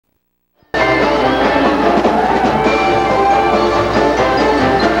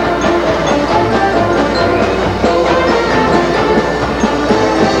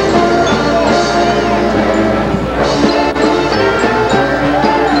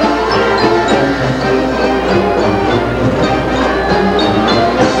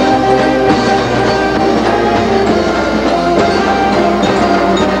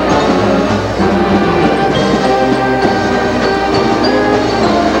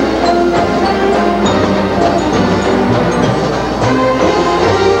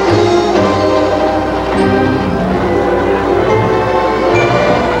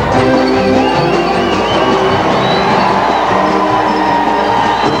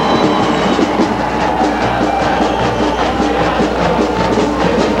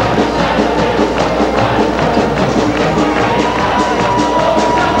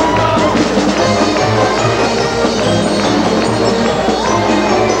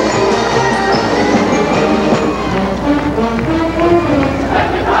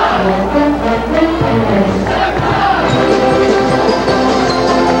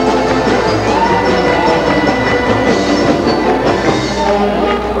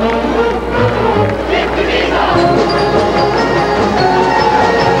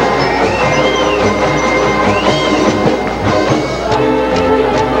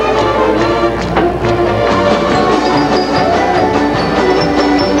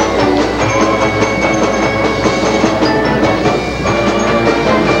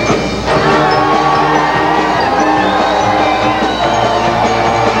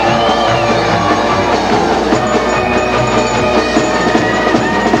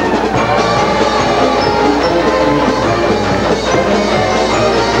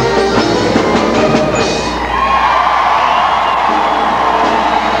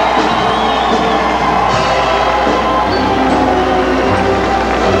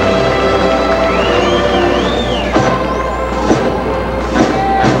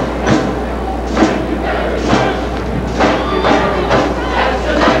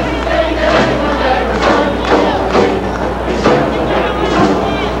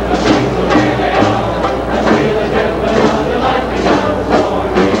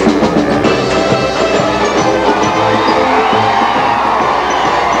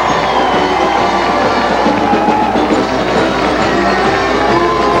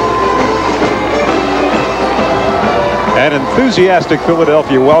An enthusiastic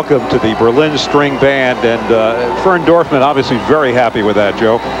Philadelphia welcome to the Berlin String Band, and Fern Dorfman obviously very happy with that,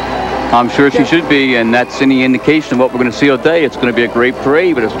 Joe. I'm sure she should be, and that's any indication of what we're going to see all day. It's going to be a great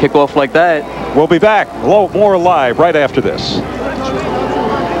parade, but it's kick off like that. We'll be back more live right after this.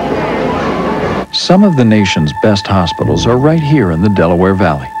 Some of the nation's best hospitals are right here in the Delaware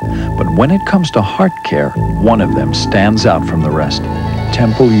Valley. But when it comes to heart care, one of them stands out from the rest.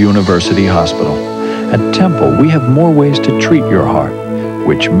 Temple University Hospital. At Temple, we have more ways to treat your heart,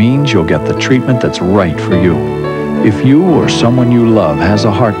 which means you'll get the treatment that's right for you. If you or someone you love has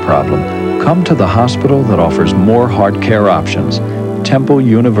a heart problem, come to the hospital that offers more heart care options. Temple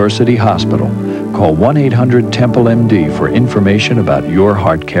University Hospital. Call 1-800-TEMPLE-MD for information about your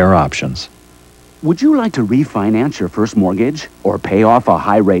heart care options. Would you like to refinance your first mortgage? Or pay off a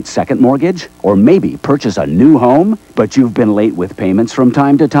high-rate second mortgage? Or maybe purchase a new home, but you've been late with payments from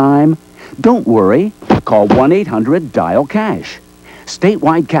time to time? Don't worry. Call 1-800-DIAL-CASH.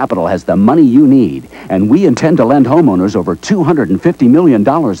 Statewide Capital has the money you need, and we intend to lend homeowners over $250 million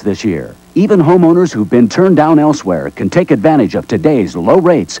this year. Even homeowners who've been turned down elsewhere can take advantage of today's low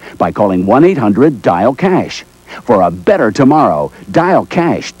rates by calling 1-800-DIAL-CASH. For a better tomorrow, dial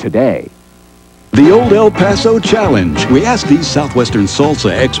CASH today. The Old El Paso Challenge. We asked these Southwestern salsa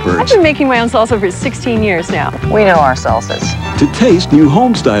experts I've been making my own salsa for 16 years now. We know our salsas. to taste new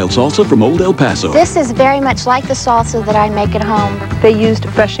home-style salsa from Old El Paso. This is very much like the salsa that I make at home. They used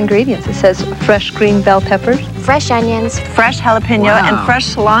fresh ingredients. It says fresh green bell peppers, Fresh onions, fresh jalapeno, and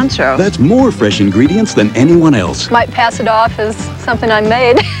fresh cilantro. That's more fresh ingredients than anyone else. Might pass it off as something I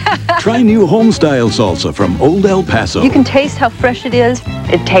made. Try new home-style salsa from Old El Paso. You can taste how fresh it is.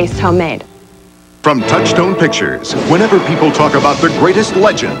 It tastes homemade. From Touchstone Pictures, whenever people talk about the greatest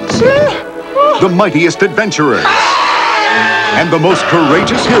legends, the mightiest adventurers, and the most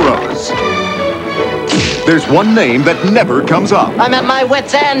courageous heroes, there's one name that never comes up. I'm at my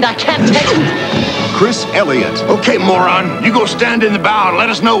wit's end. I can't take it. Chris Elliott. Okay, moron. You go stand in the bow and let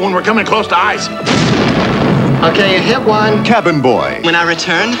us know when we're coming close to ice. Okay, you hit one. Cabin Boy. When I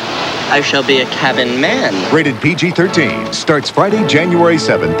return, I shall be a cabin man. Rated PG-13. Starts Friday, January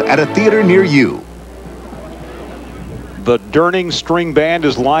 7th at a theater near you. The Durning String Band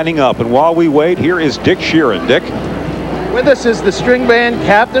is lining up, and while we wait, here is Dick Sheeran. Dick? With us is the string band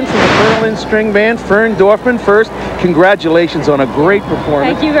captain from the Berlin String Band, Fern Dorfman. First, congratulations on a great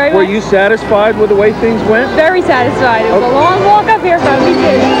performance. Thank you very much. Were you satisfied with the way things went? Very satisfied. It was a long walk up here, but we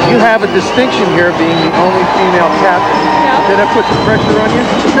did. You have a distinction here being the only female captain. Yeah. Did that put some pressure on you?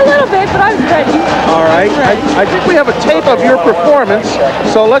 A little bit, but I was ready. All right. I think we have a tape of your performance,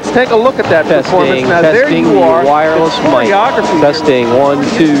 so let's take a look at that performance. Now, there you are. Wireless mic. Testing. 1,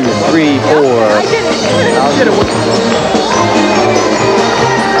 2, 3, 4. I did it. Did it.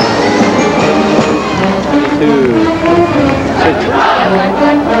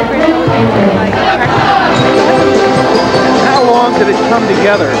 How long did it come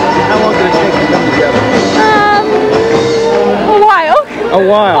together? How long did it take to come together? A while. A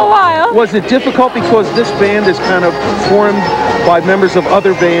while. A while. Was it difficult because this band is kind of formed by members of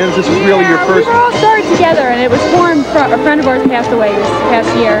other bands? This is really your first. We were all started together, and it was formed from a friend of ours passed away this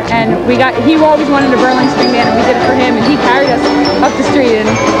past year, and he always wanted a Berlin String Band, and we did it for him, and he carried us up the street, and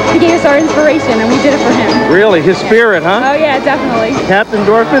he gave us our inspiration, and we did it for him. Really? His spirit, huh? Oh yeah, definitely. Captain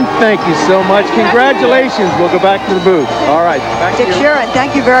Dorfman, thank you so much. Congratulations. We'll go back to the booth. All right. Back Dick Sheeran,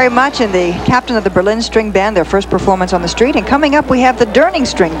 thank you very much. And the captain of the Berlin String Band, their first performance on the street. And coming up, we have the Durning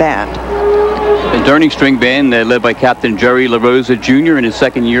String Band. The Durning String Band, led by Captain Jerry LaRosa Jr. in his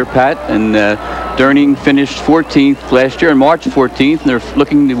second year, Pat. And Durning finished 14th last year on March 14th. And they're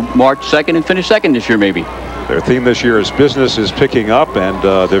looking to March 2nd and finish second this year, maybe. Their theme this year is business is picking up, and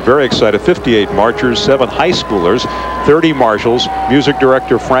they're very excited. 58 marchers, 7 high schoolers, 30 marshals, music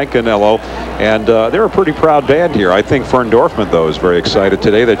director Frank Anello, and they're a pretty proud band here. I think Fern Dorfman, though, is very excited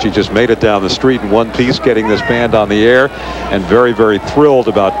today that she just made it down the street in one piece, getting this band on the air, and very, very thrilled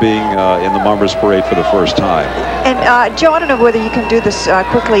about being in the Mummers Parade for the first time. And Joe, I don't know whether you can do this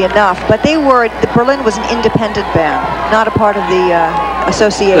quickly enough, but the Berlin was an independent band, not a part of the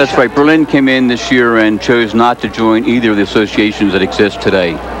association. That's right. Berlin came in this year and chose not to join either of the associations that exist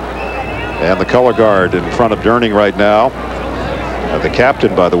today. And the color guard in front of Durning right now. The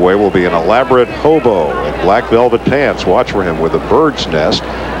captain, by the way, will be an elaborate hobo in black velvet pants. Watch for him with a bird's nest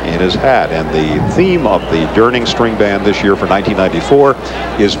in his hat. And the theme of the Durning String Band this year for 1994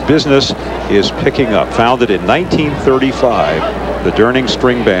 is business is picking up. Founded in 1935, the Durning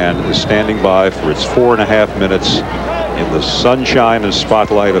String Band is standing by for its 4.5 minutes in the sunshine and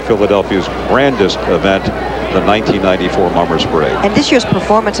spotlight of Philadelphia's grandest event, the 1994 Mummers Parade. And this year's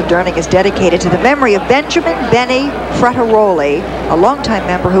performance of Durning is dedicated to the memory of Benjamin Benny Frateroli, a longtime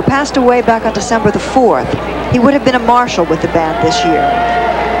member who passed away back on December the 4th. He would have been a marshal with the band this year.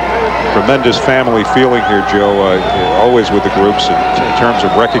 Tremendous family feeling here, Joe, always with the groups in terms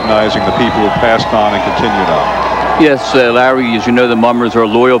of recognizing the people who passed on and continued on. Yes, Larry, as you know, the Mummers are a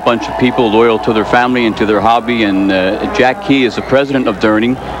loyal bunch of people, loyal to their family and to their hobby, and Jack Key is the president of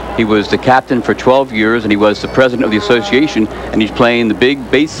Durning. He was the captain for 12 years, and he was the president of the association, and he's playing the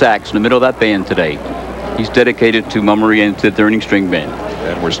big bass sax in the middle of that band today. He's dedicated to Mummery and to the Durning String Band.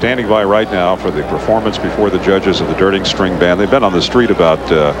 And we're standing by right now for the performance before the judges of the Durning String Band. They've been on the street about,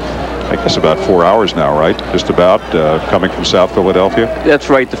 I guess, about 4 hours now, right? Just about, coming from South Philadelphia? That's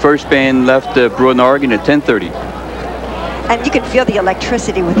right. The first band left Bruin, Oregon at 10:30. And you can feel the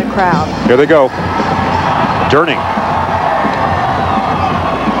electricity with the crowd. Here they go. Durning.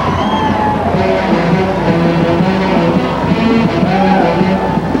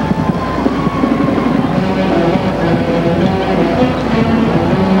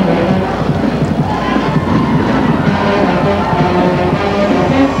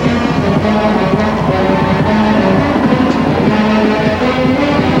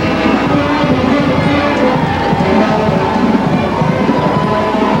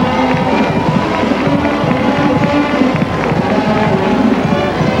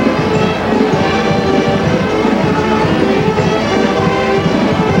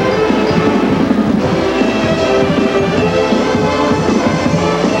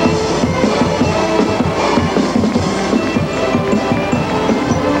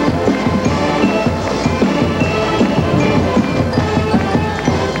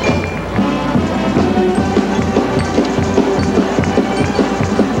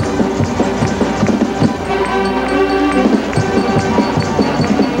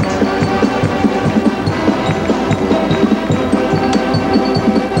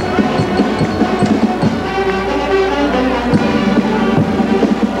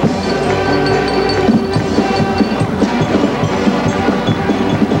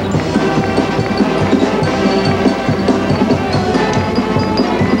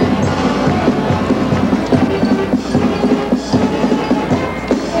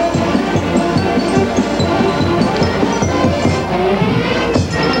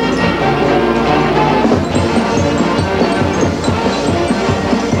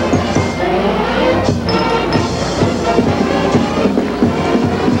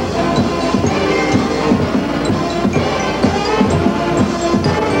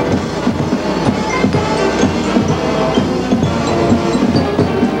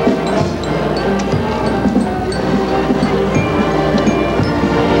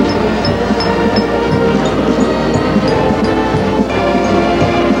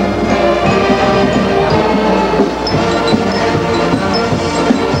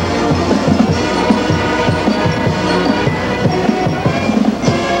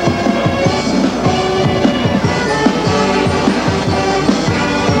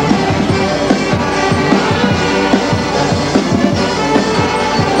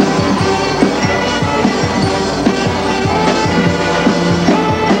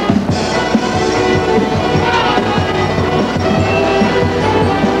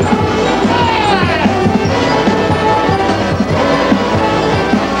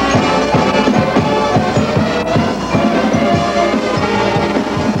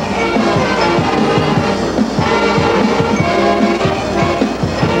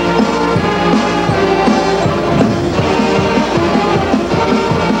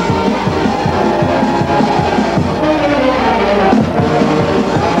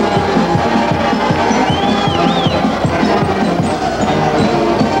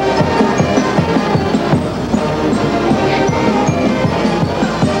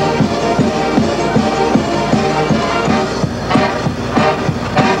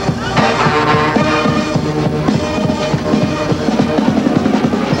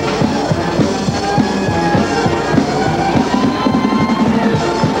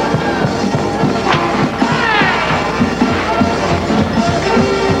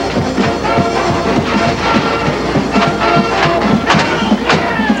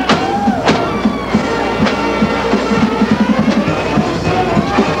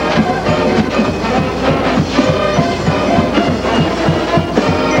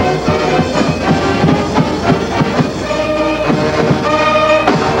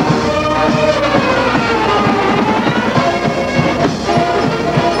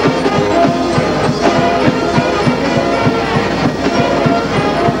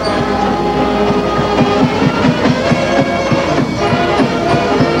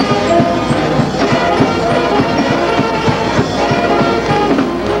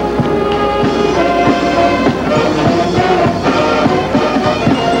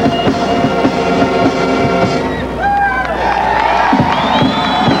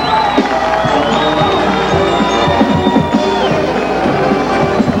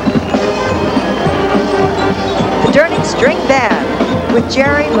 String Band with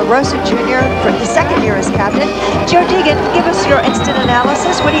Jerry LaRosa Jr. for his second year as captain. Joe Deegan, give us your instant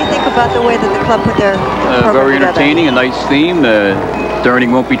analysis. What do you think about the way that the club put their program Very together? entertaining, a nice theme.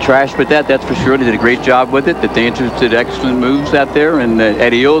 Durning won't be trashed with that's for sure. They did a great job with it. The dancers did excellent moves out there, and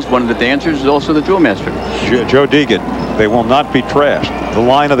Eddie Ills, one of the dancers, is also the drill master. Joe Deegan, they will not be trashed. The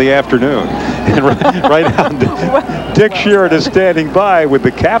line of the afternoon. And right now, Dick Sheeran is standing by with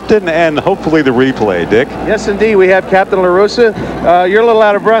the captain and hopefully the replay. Dick? Yes, indeed. We have Captain LaRosa. You're a little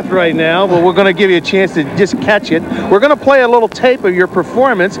out of breath right now, but we're going to give you a chance to just catch it. We're going to play a little tape of your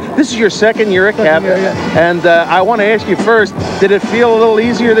performance. This is your second year at captain. And I want to ask you first, did it feel a little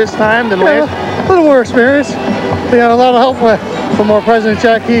easier this time than last? A little more experience. We had a lot of help from our president,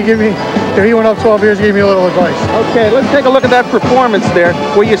 Jack. He went up 12 years, gave me a little advice. Okay, let's take a look at that performance there.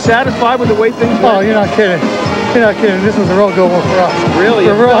 Were you satisfied with the way things went? Oh, you're not kidding. You're not kidding. This was a real good one for us. Really?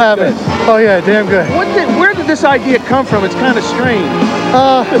 We're real happy. Oh, yeah, damn good. Where did this idea come from? It's kind of strange.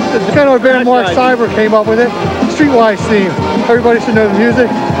 Kind of a band Mark Cyber came up with it. Streetwise theme. Everybody should know the music.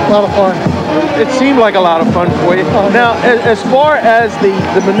 A lot of fun. It seemed like a lot of fun for you. Now, as far as the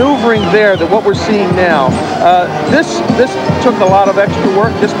maneuvering there, what we're seeing now, this took a lot of extra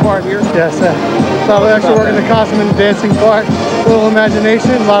work, this part here? Yes, a lot of extra work in the costume and dancing part, a little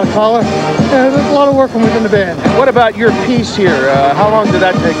imagination, a lot of color. Yeah, there's a lot of work from within the band. What about your piece here? How long did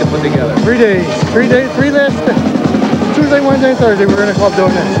that take to put together? 3 days. 3 last Tuesday, Wednesday, and Thursday. We're in the club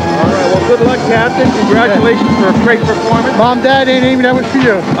doing this. All right, well, good luck, Captain. Congratulations for a great performance. Mom, Dad, ain't aiming that was for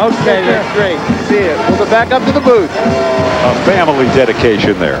you. Okay, that's great. See you. We'll go back up to the booth. A family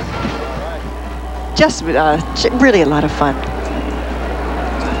dedication there. Just really a lot of fun.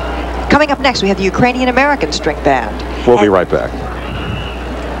 Coming up next, we have the Ukrainian-American String Band. We'll be right back.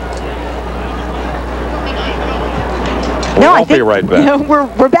 No, I'll be right back.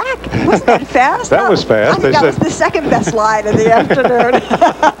 We're back. Wasn't that fast? That was fast. I think that was the second best line of the afternoon.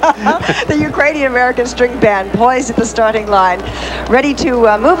 The Ukrainian-American String Band poised at the starting line, ready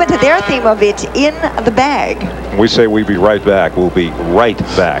to move into their theme of It's in the Bag. We say we'll be right back. We'll be right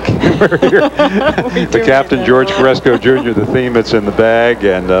back. The captain, George Carrasco Jr., the theme, It's in the Bag,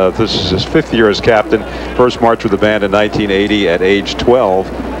 and this is his 5th year as captain. First marched with the band in 1980 at age 12,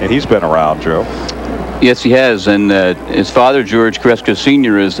 and he's been around, Joe. Yes, he has, and his father, George Carrasco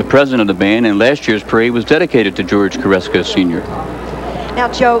Sr., is the president of the band, and last year's parade was dedicated to George Carrasco Sr. Now,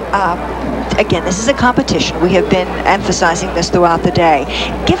 Joe, again, this is a competition. We have been emphasizing this throughout the day.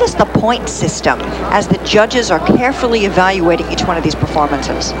 Give us the point system as the judges are carefully evaluating each one of these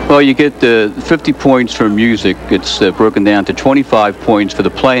performances. Well, you get 50 points for music. It's broken down to 25 points for the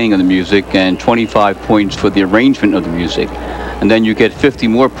playing of the music and 25 points for the arrangement of the music. And then you get 50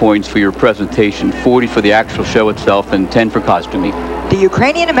 more points for your presentation, 40 for the actual show itself, and 10 for costuming. The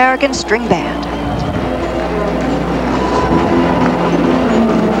Ukrainian-American String Band.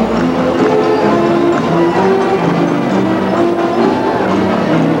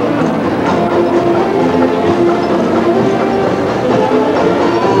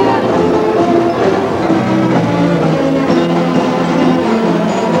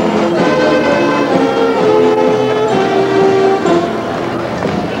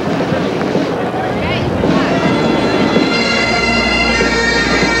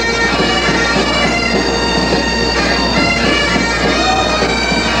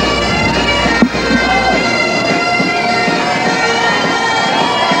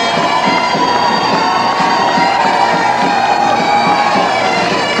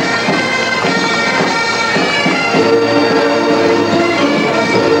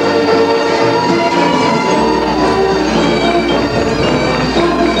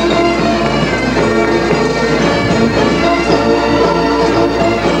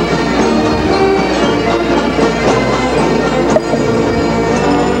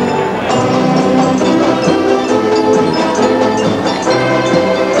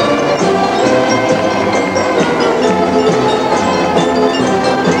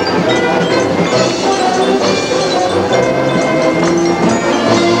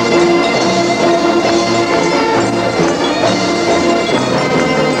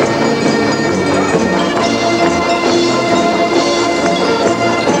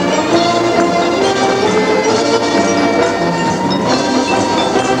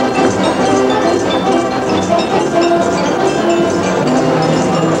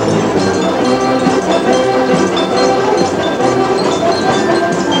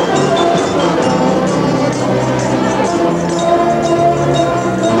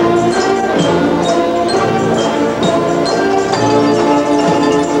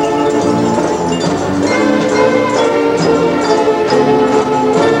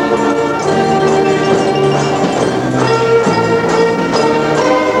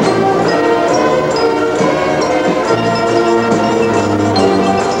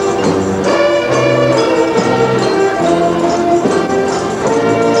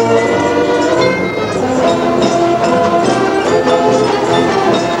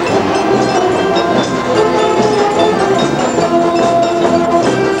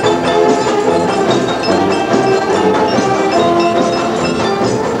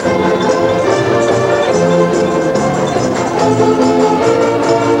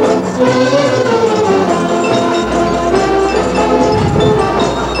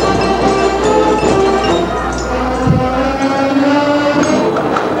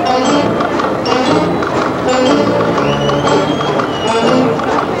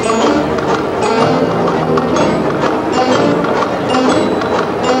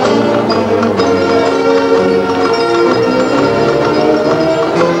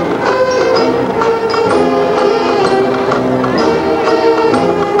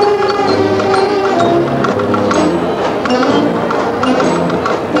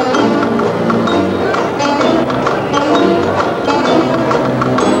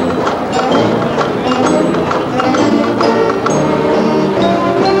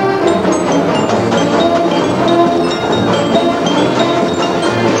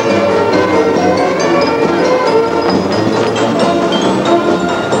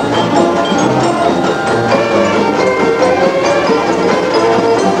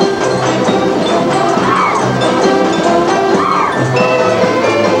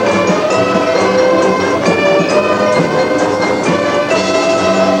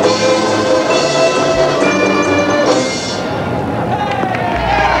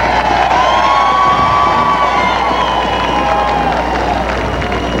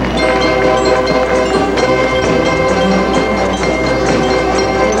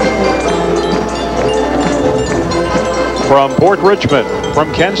 from Port Richmond,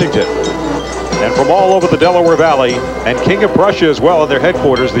 from Kensington, and from all over the Delaware Valley, and King of Prussia as well in their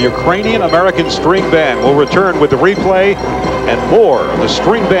headquarters, the Ukrainian-American String Band will return with the replay and more of the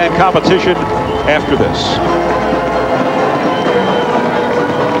string band competition after this.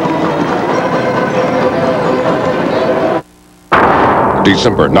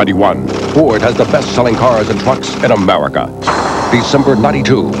 December 91, Ford has the best-selling cars and trucks in America. December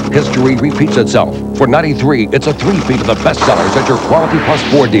 92, history repeats itself. For 93, it's a three-peat of the bestsellers at your Quality Plus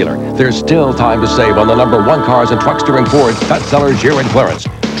Ford dealer. There's still time to save on the #1 cars and trucks during Ford's bestsellers year-end clearance.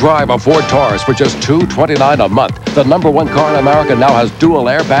 Drive a Ford Taurus for just $229 a month. The #1 car in America now has dual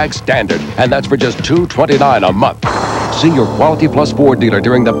airbag standard, and that's for just $229 a month. See your Quality Plus Ford dealer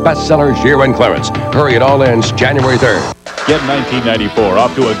during the bestsellers year-end clearance. Hurry, it all ends January 3rd. Get 1994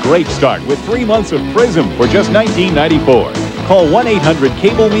 off to a great start with 3 months of Prism for just $19.94. Call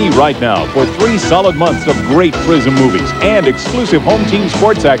 1-800-CABLE-ME right now for 3 solid months of great Prism movies and exclusive home team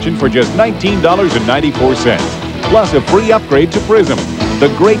sports action for just $19.94. Plus a free upgrade to Prism, the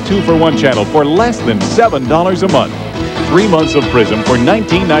great 2-for-1 channel for less than $7 a month. 3 months of Prism for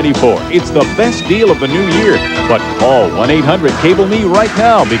 $19.94. It's the best deal of the new year. But call 1-800-CABLE-ME right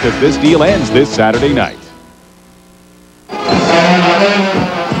now because this deal ends this Saturday night.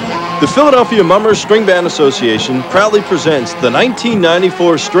 The Philadelphia Mummers String Band Association proudly presents the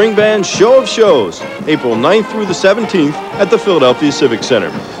 1994 String Band Show of Shows, April 9th through the 17th at the Philadelphia Civic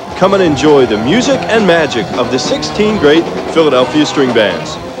Center. Come and enjoy the music and magic of the 16 great Philadelphia string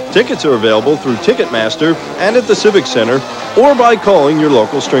bands. Tickets are available through Ticketmaster and at the Civic Center or by calling your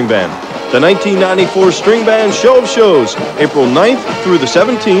local string band. The 1994 String Band Show of Shows, April 9th through the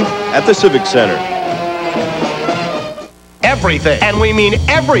 17th at the Civic Center. Everything, and we mean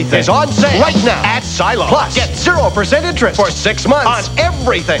everything, is on sale right now at Silo. Plus, get 0% interest for 6 months on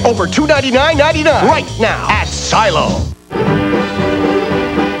everything over $299.99 right now at Silo.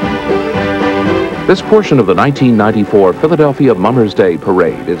 This portion of the 1994 Philadelphia Mummers Day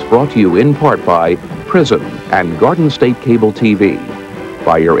Parade is brought to you in part by Prism and Garden State Cable TV,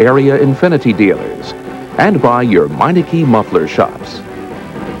 by your area Infinity dealers, and by your Meineke Muffler shops.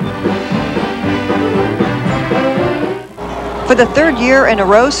 For the 3rd year in a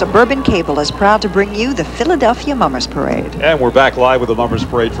row, Suburban Cable is proud to bring you the Philadelphia Mummers Parade. And we're back live with the Mummers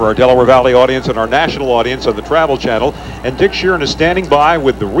Parade for our Delaware Valley audience and our national audience on the Travel Channel. And Dick Sheeran is standing by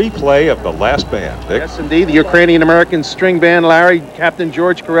with the replay of the last band. Dick? Yes, indeed. The Ukrainian-American String Band, Larry, Captain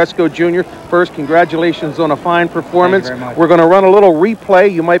George Koresko Jr. First, congratulations on a fine performance. Thank you very much. We're going to run a little replay.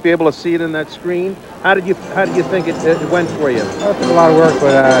 You might be able to see it in that screen. How did you think it went for you? Well, it took a lot of work,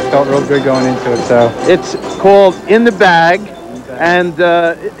 but I felt real good going into it. So it's called In the Bag. And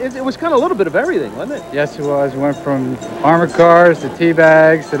it was kind of a little bit of everything, wasn't it? Yes, it was. We went from armored cars to tea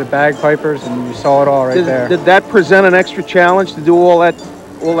bags to the bagpipers, and you saw it all right there. Did that present an extra challenge to do all that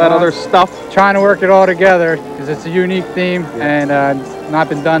other stuff? Trying to work it all together because it's a unique theme and not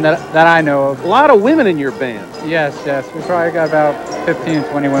been done that I know of. A lot of women in your band. Yes. We probably got about 15 to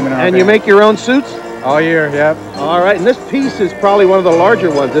 20 women in our And band. you make your own suits? All year, yep. All right, and this piece is probably one of the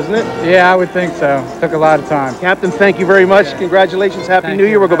larger ones, isn't it? Yeah, I would think so. Took a lot of time. Captain, thank you very much. Congratulations. Happy New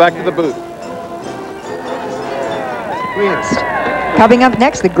Year. We'll go back to the booth. Coming up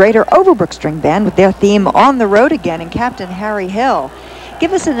next, the Greater Overbrook String Band with their theme On the Road Again and Captain Harry Hill.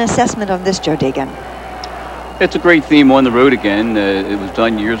 Give us an assessment on this, Joe Deegan. It's a great theme, On the Road Again. It was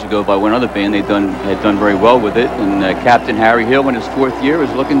done years ago by one other band. Had done very well with it. And Captain Harry Hill, in his 4th year,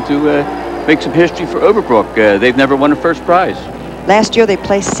 is looking to make some history for Overbrook. They've never won a first prize. Last year they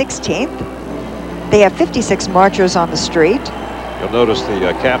placed 16th. They have 56 marchers on the street. You'll notice the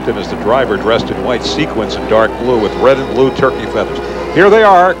captain is the driver, dressed in white sequins and dark blue with red and blue turkey feathers. Here they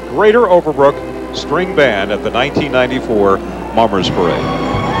are, Greater Overbrook String Band at the 1994 Mummers Parade.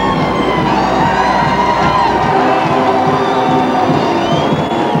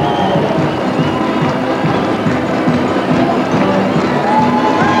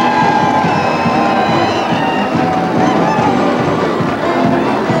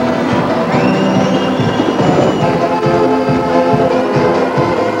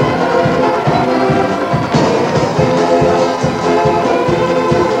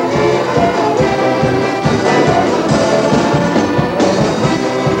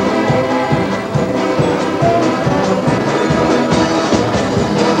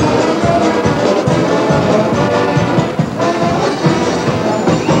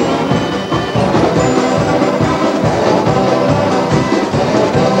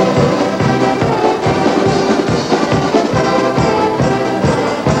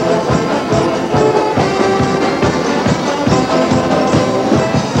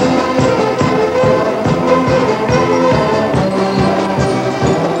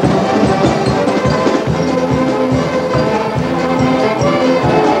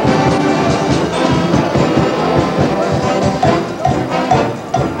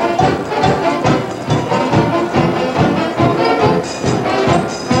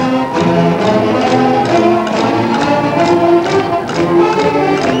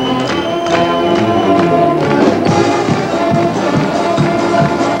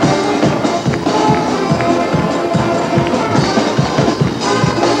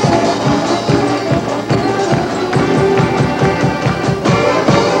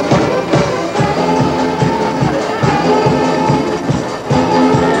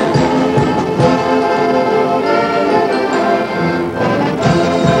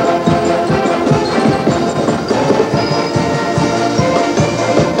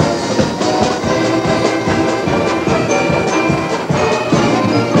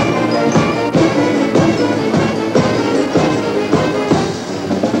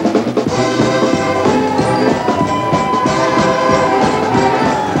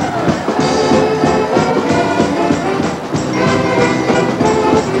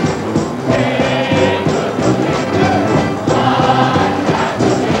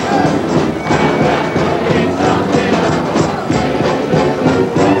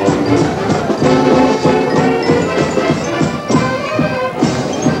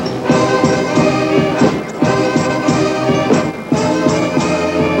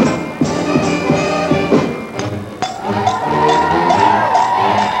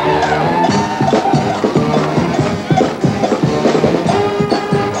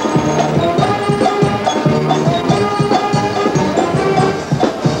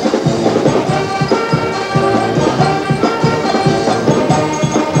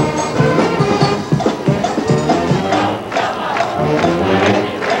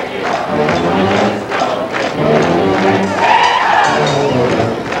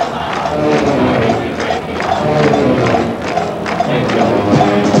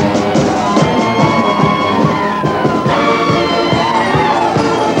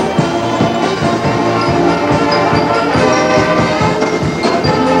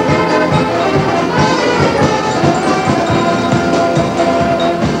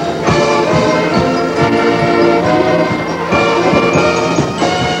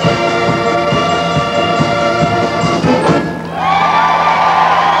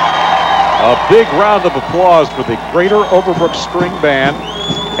 A big round of applause for the Greater Overbrook String Band.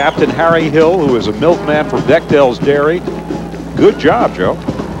 Captain Harry Hill, who is a milkman for Bechdell's Dairy. Good job, Joe.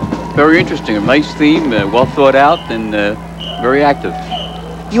 Very interesting. A nice theme, well thought out, and very active.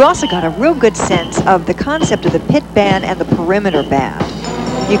 You also got a real good sense of the concept of the pit band and the perimeter band.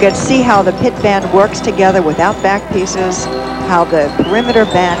 You can see how the pit band works together without back pieces, how the perimeter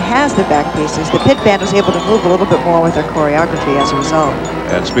band has the back pieces. The pit band was able to move a little bit more with their choreography as a result.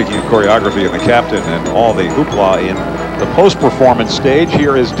 And speaking of choreography and the captain and all the hoopla in the post-performance stage,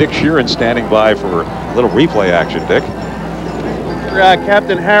 here is Dick Sheeran standing by for a little replay action, Dick.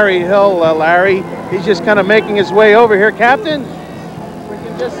 Captain Harry Hill, Larry, he's just kind of making his way over here. Captain, we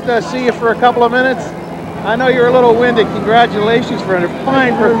can just see you for a couple of minutes. I know you're a little winded. Congratulations for a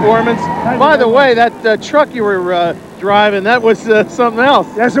fine performance. By the way, that truck you were driving, that was something else.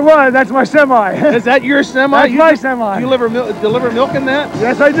 Yes, it was. That's my semi. Is that your semi? That's my semi. You deliver milk in that?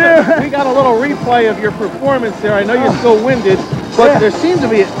 Yes, I do. We got a little replay of your performance there. I know you're still winded, but there seems to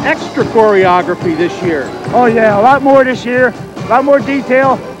be an extra choreography this year. Oh, yeah, a lot more this year. A lot more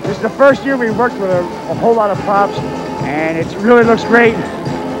detail. This is the first year we worked with a whole lot of props, and it really looks great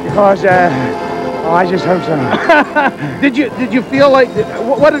because oh, I just hope so. Did you feel like,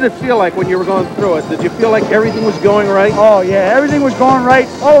 what did it feel like when you were going through it? Did you feel like everything was going right? Oh yeah, everything was going right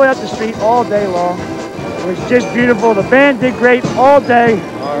all the way up the street all day long. It was just beautiful. The band did great all day.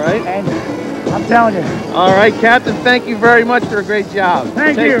 All right. And I'm telling you. All right, Captain, thank you very much for a great job.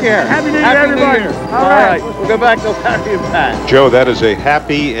 Thank you. Take care. Happy New Year, everybody. All right. We'll go back to Larry and Pat. Joe, that is a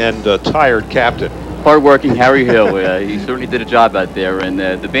happy and tired captain. Hard-working Harry Hill. He certainly did a job out there. And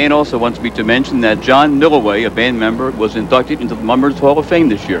the band also wants me to mention that John Milloway, a band member, was inducted into the Mummers Hall of Fame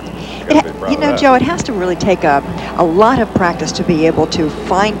this year. You know, Joe, it has to really take a lot of practice to be able to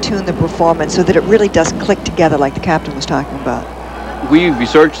fine-tune the performance so that it really does click together like the captain was talking about. We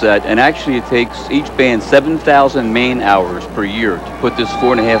researched that, and actually it takes each band 7,000 man hours per year to put this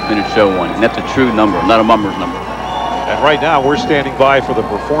 4.5-minute show on. And that's a true number, not a Mummers number. And right now, we're standing by for the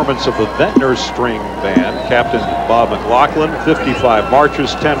performance of the Ventnor String Band. Captain Bob McLaughlin, 55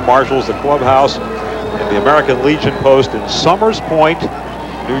 marchers, 10 marshals, the clubhouse, and the American Legion post in Summers Point,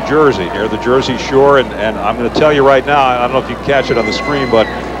 New Jersey, near the Jersey Shore. And I'm going to tell you right now, I don't know if you can catch it on the screen, but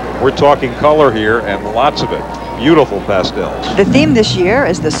we're talking color here, and lots of it. Beautiful pastels. The theme this year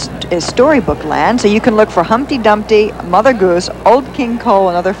is Storybook Land, so you can look for Humpty Dumpty, Mother Goose, Old King Cole,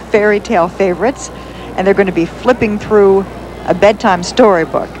 and other fairy tale favorites. And they're going to be flipping through a bedtime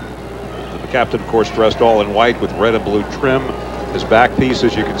storybook. The captain, of course, dressed all in white with red and blue trim. His back piece,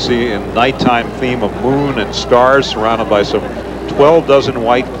 as you can see, in nighttime theme of moon and stars, surrounded by some 12 dozen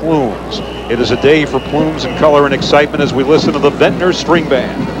white plumes. It is a day for plumes and color and excitement as we listen to the Ventnor String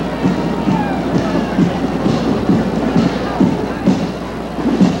Band.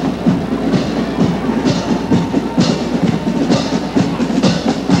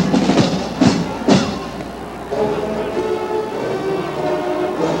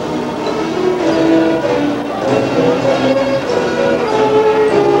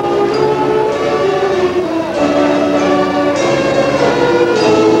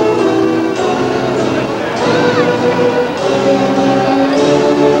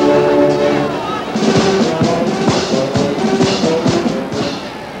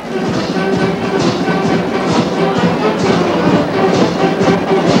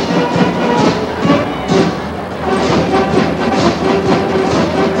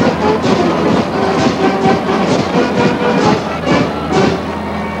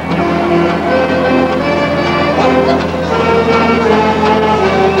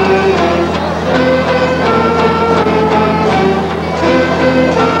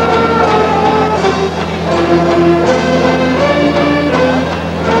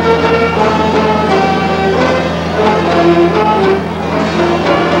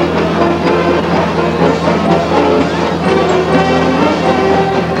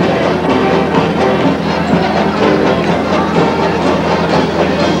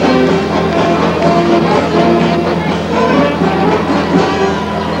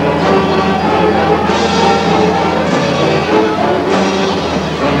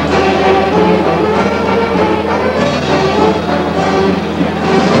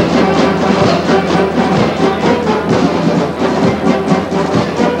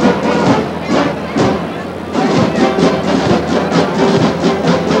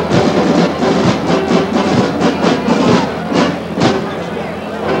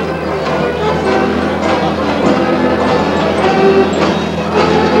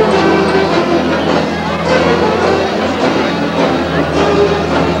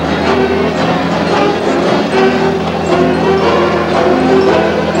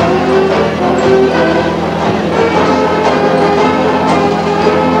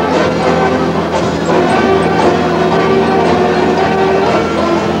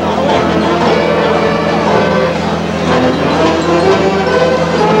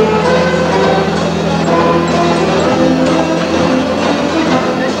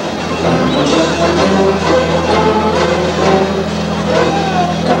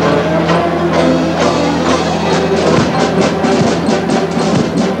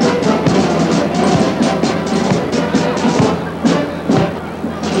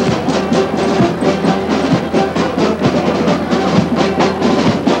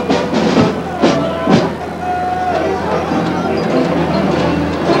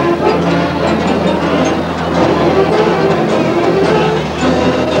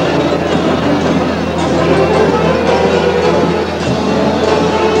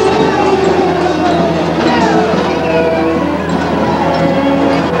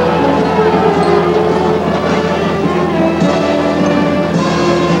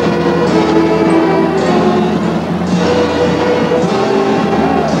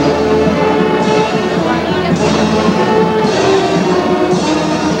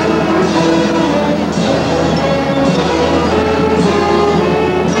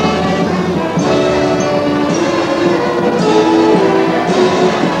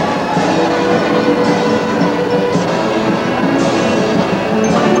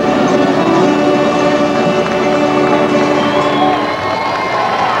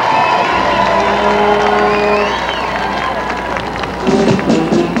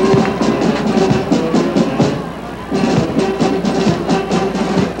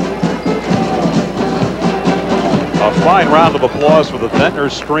 fine round of applause for the Ventnor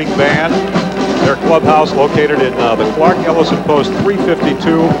String Band. Their clubhouse located in the Clark Ellison Post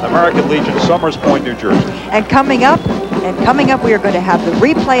 352, American Legion, Somers Point, New Jersey. And coming up, we are going to have the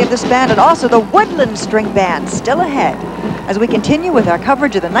replay of this band and also the Woodland String Band still ahead as we continue with our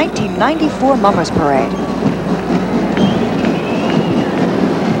coverage of the 1994 Mummers Parade.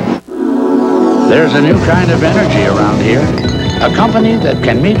 There's a new kind of energy around here. A company that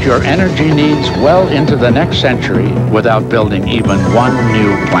can meet your energy needs well into the next century without building even one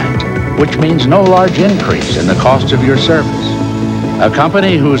new plant, which means no large increase in the cost of your service. A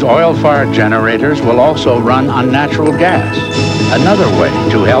company whose oil-fired generators will also run on natural gas, another way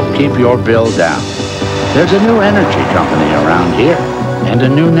to help keep your bill down. There's a new energy company around here and a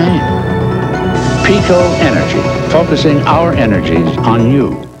new name. Pico Energy, focusing our energies on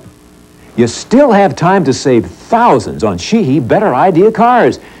you. You still have time to save thousands on Sheehy Better Idea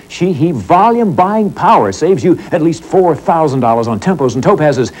cars. Sheehy volume buying power saves you at least $4,000 on Tempos and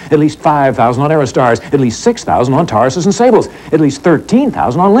Topazes, at least $5,000 on Aerostars, at least $6,000 on Tauruses and Sables, at least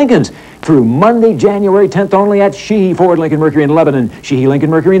 $13,000 on Lincolns. Through Monday, January 10th only at Sheehy Ford Lincoln Mercury in Lebanon, Sheehy Lincoln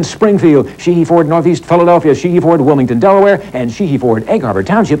Mercury in Springfield, Sheehy Ford Northeast Philadelphia, Sheehy Ford Wilmington, Delaware, and Sheehy Ford Egg Harbor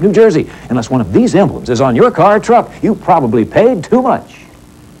Township, New Jersey. Unless one of these emblems is on your car or truck, you probably paid too much.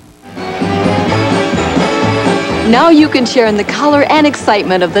 Now you can share in the color and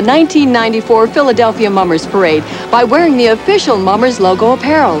excitement of the 1994 Philadelphia Mummers Parade by wearing the official Mummers logo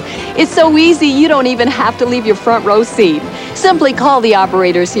apparel. It's so easy you don't even have to leave your front row seat. Simply call the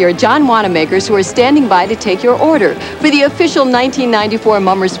operators here at John Wanamaker's who are standing by to take your order for the official 1994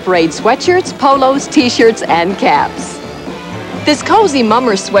 Mummers Parade sweatshirts, polos, t-shirts, and caps. This cozy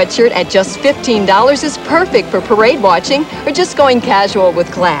Mummers sweatshirt at just $15 is perfect for parade watching or just going casual with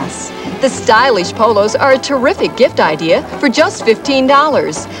class. The stylish polos are a terrific gift idea for just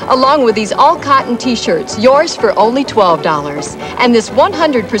 $15, along with these all-cotton t-shirts, yours for only $12. And this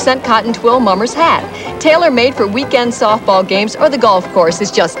 100% cotton twill Mummers hat, tailor-made for weekend softball games or the golf course, is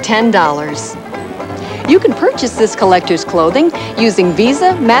just $10. You can purchase this collector's clothing using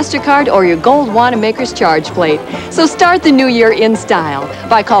Visa, MasterCard, or your gold Wanamaker's charge plate. So start the new year in style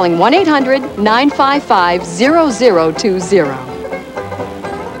by calling 1-800-955-0020.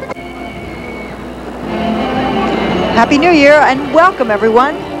 Happy New Year and welcome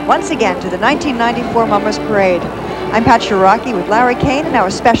everyone once again to the 1994 Mummers Parade. I'm Pat Shiraki with Larry Kane and our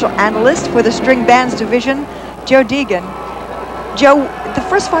special analyst for the String Bands Division, Joe Deegan. Joe, the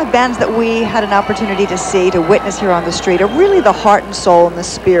first 5 bands that we had an opportunity to see, to witness here on the street, are really the heart and soul and the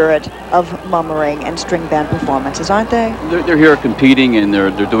spirit of mummering and string band performances, aren't they? They're here competing and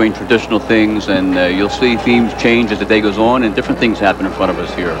they're doing traditional things, and you'll see themes change as the day goes on and different things happen in front of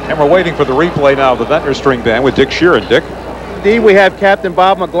us here. And we're waiting for the replay now of the Ventnor String Band with Dick Sheeran. Dick? Indeed, we have Captain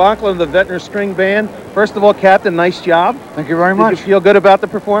Bob McLaughlin of the Ventnor String Band. First of all, Captain, nice job. Thank you very much. Did you feel good about the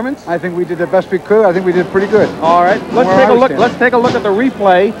performance? I think we did the best we could. I think we did pretty good. All right, let's take a look. Let's take a look at the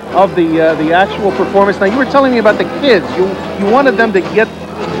replay of the actual performance. Now, you were telling me about the kids. You wanted them to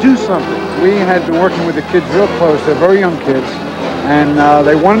do something. We had been working with the kids real close. They're very young kids, and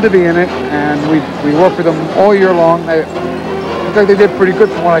they wanted to be in it. And we worked with them all year long. In fact, they did pretty good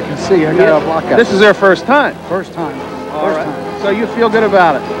from what I can see. I got a block out. This is their first time. First time. All right. So you feel good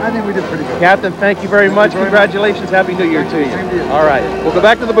about it? I think we did pretty good. Captain, thank you very much. Congratulations. Happy New Year to you. All right. We'll go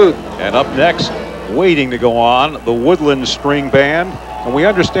back to the booth. And up next, waiting to go on, the Woodland String Band. And we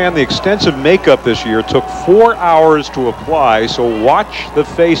understand the extensive makeup this year took 4 hours to apply, so watch the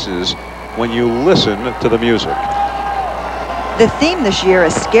faces when you listen to the music. The theme this year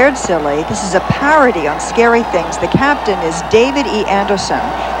is Scared Silly. This is a parody on scary things. The captain is David E. Anderson,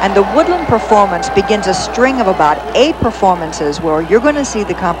 and the Woodland performance begins a string of about 8 performances where you're going to see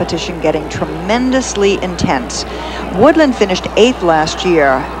the competition getting tremendously intense. Woodland finished 8th last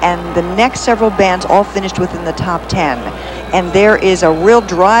year, and the next several bands all finished within the top 10. And there is a real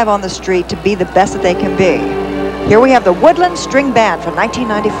drive on the street to be the best that they can be. Here we have the Woodland String Band from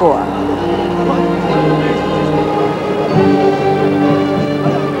 1994.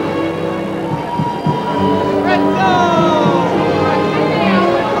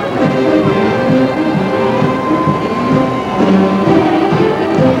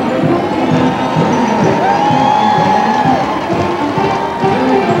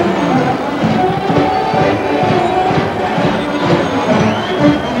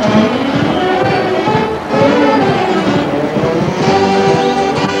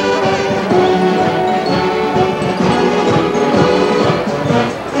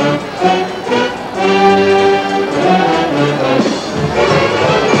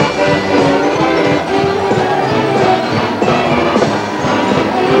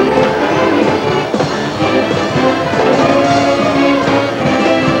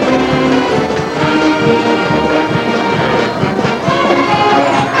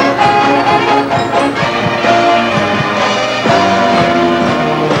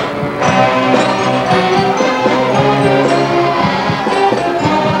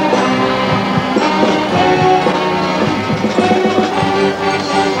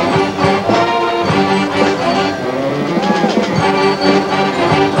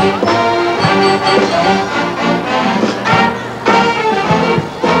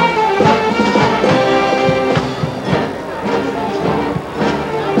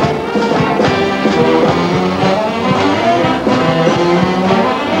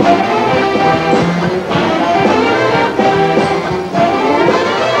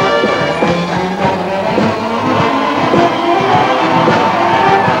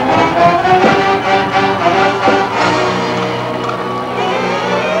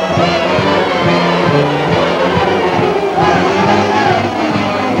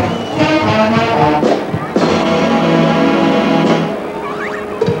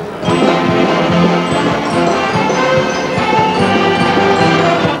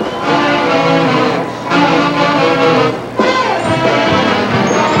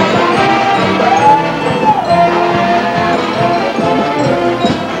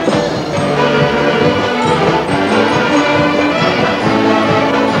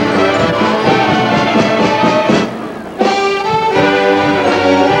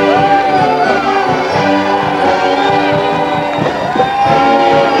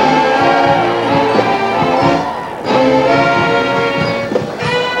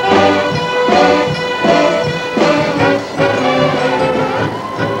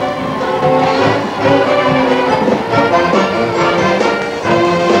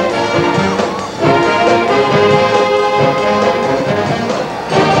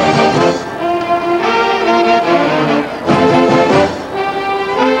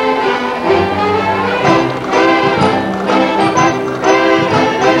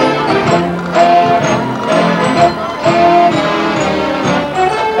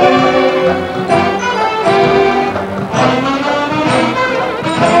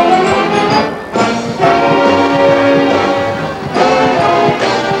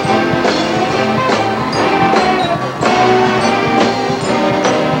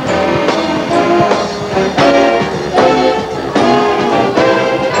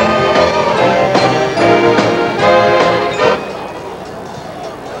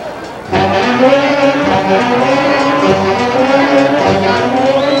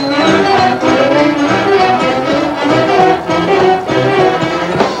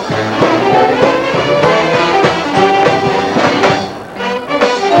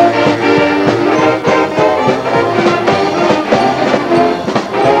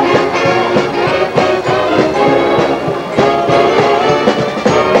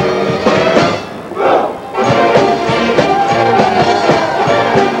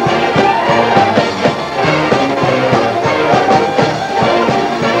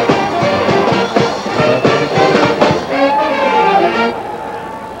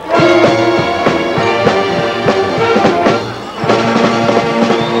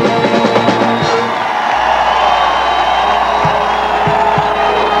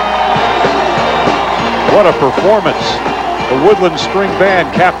 What a performance. The Woodland String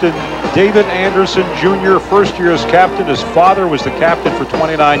Band, Captain David Anderson Jr., first year as captain. His father was the captain for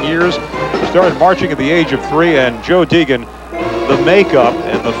 29 years. He started marching at the age of 3, and Joe Deegan, the makeup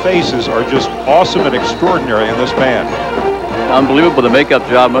and the faces are just awesome and extraordinary in this band. Unbelievable. The makeup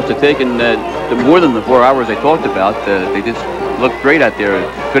job must have taken more than the 4 hours they talked about. They just looked great out there.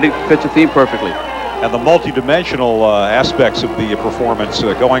 Fits the theme perfectly. And the multi-dimensional aspects of the performance,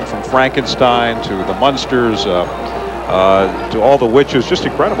 going from Frankenstein to the Munsters to all the witches, just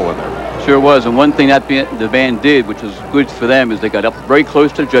incredible in there. Sure was. And one thing that the band did, which was good for them, is they got up very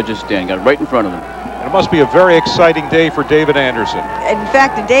close to the judges' stand, got right in front of them. And it must be a very exciting day for David Anderson. In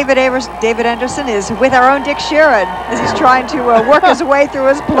fact, David Anderson is with our own Dick Sheeran as he's trying to work his way through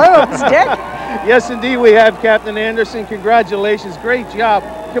his plumes. Dick? Yes, indeed, we have Captain Anderson. Congratulations. Great job.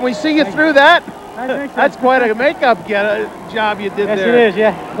 Can we see you through that? That's quite a makeup job you did there. Yes, it is,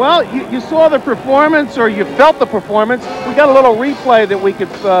 yeah. Well, you saw the performance, or you felt the performance. We got a little replay that we could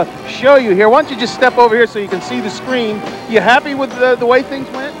show you here. Why don't you just step over here so you can see the screen. You happy with the way things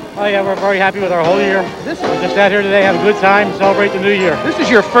went? Oh, yeah, we're very happy with our whole year. We're just out here today, have a good time, celebrate the new year. This is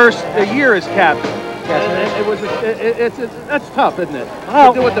your first year as captain. Yes, that's tough, isn't it?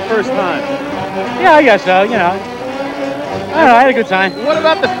 Oh. To do it the first time. Yeah, I guess so, you know. I don't know, I had a good time. What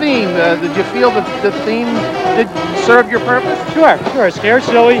about the theme? Did you feel that the theme did serve your purpose? Sure. Scared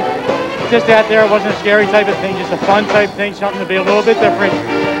silly. Just out there, it wasn't a scary type of thing, just a fun type thing, something to be a little bit different.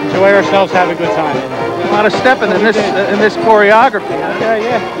 Enjoy ourselves, have a good time. A lot of stepping in this choreography. Huh?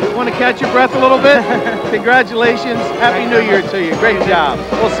 Yeah. You want to catch your breath a little bit? Congratulations. Happy New Year to you. Great job.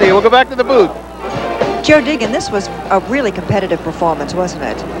 We'll see you. We'll go back to the booth. Joe Deegan, this was a really competitive performance, wasn't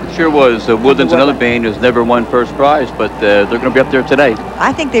it? Sure was. Woodland's another band who's never won first prize, but they're going to be up there today.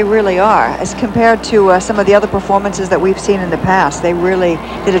 I think they really are. As compared to some of the other performances that we've seen in the past, they really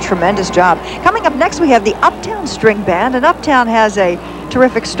did a tremendous job. Coming up next, we have the Uptown String Band, and Uptown has a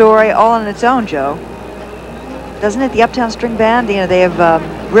terrific story all on its own, Joe. Doesn't it? The Uptown String Band, you know, they have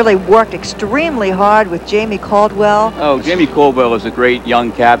really worked extremely hard with Jamie Caldwell. Oh, Jamie Caldwell is a great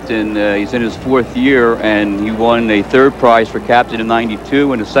young captain. He's in his 4th year, and he won a 3rd prize for captain in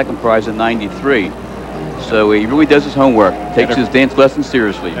 '92 and a 2nd prize in '93. So he really does his homework, takes his dance lessons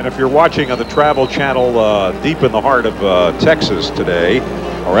seriously. And if you're watching on the Travel Channel deep in the heart of Texas today,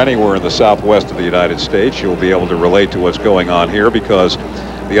 or anywhere in the southwest of the United States, you'll be able to relate to what's going on here, because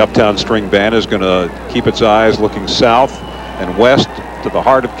the Uptown String Band is going to keep its eyes looking south and west to the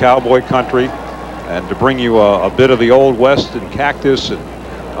heart of cowboy country, and to bring you a bit of the Old West and Cactus,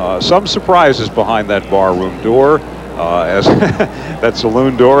 and some surprises behind that barroom door, as that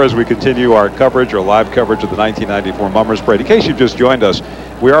saloon door, as we continue our coverage, our live coverage of the 1994 Mummers Parade. In case you've just joined us,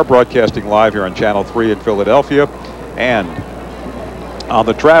 we are broadcasting live here on Channel 3 in Philadelphia, and on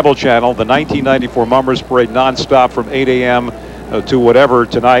the Travel Channel, the 1994 Mummers Parade nonstop from 8 a.m. To whatever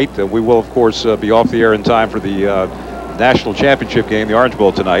tonight. We will, of course, be off the air in time for the National Championship game, the Orange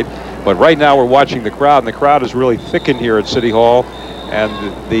Bowl tonight. But right now we're watching the crowd, and the crowd is really thickened here at City Hall. And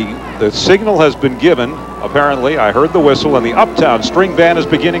the signal has been given, apparently. I heard the whistle, and the Uptown String Band is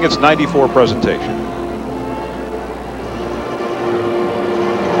beginning its '94 presentation.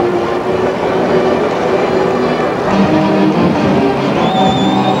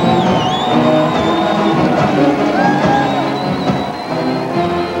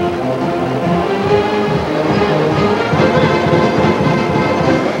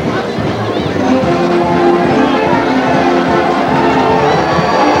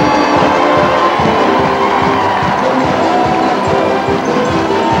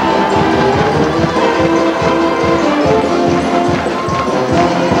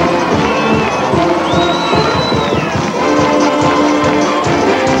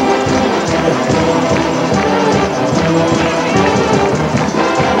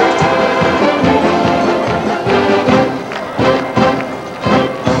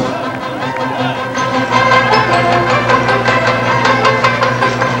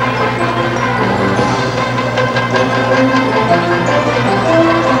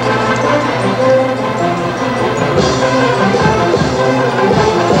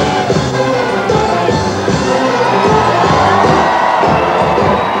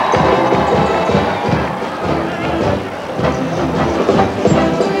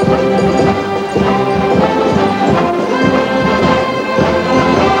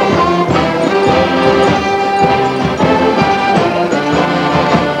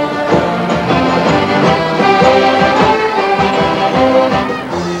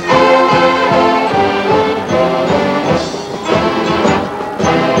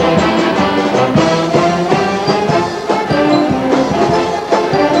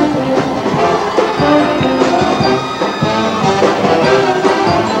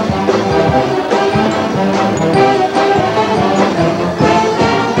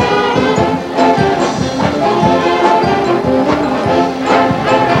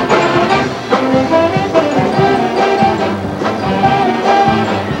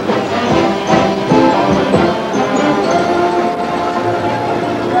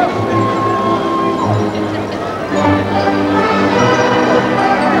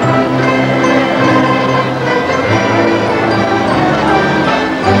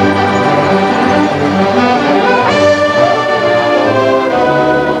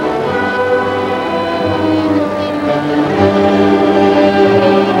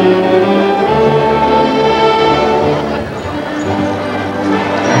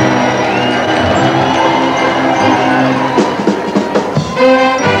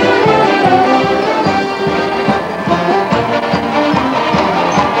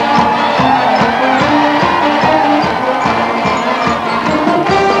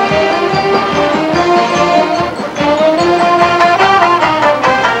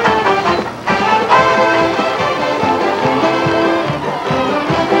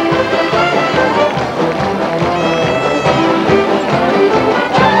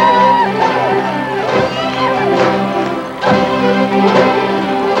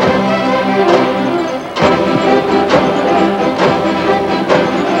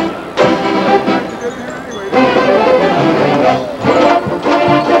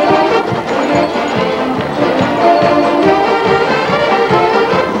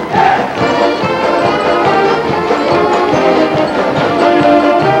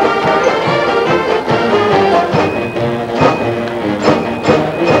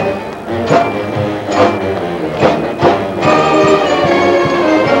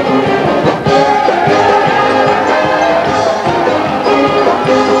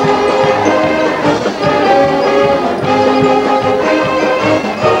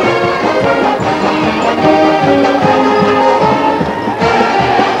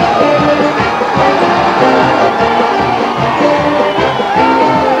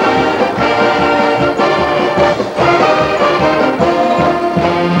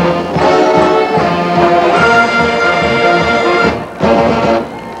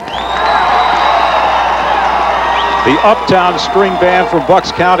 The Uptown String Band from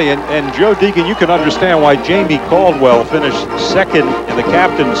Bucks County. And Joe Deegan, you can understand why Jamie Caldwell finished second in the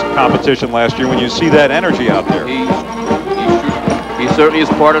captain's competition last year when you see that energy out there. He certainly is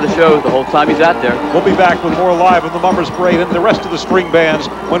part of the show the whole time he's out there. We'll be back with more live in the Mummers Parade and the rest of the string bands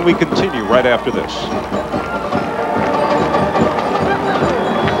when we continue right after this.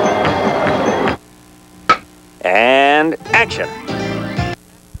 And action.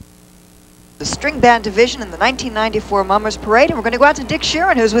 The string band division in the 1994 Mummers Parade, and we're going to go out to Dick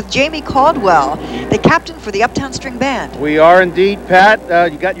Sheeran, who's with Jamie Caldwell, the captain for the Uptown String Band. We are indeed,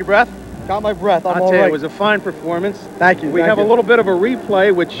 Pat. You got your breath? Got my breath. I'll tell you, it was a fine performance. Thank you. We have a little bit of a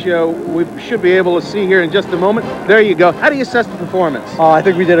replay, which we should be able to see here in just a moment. There you go. How do you assess the performance? I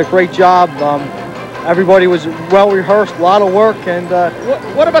think we did a great job. Everybody was well rehearsed, a lot of work, and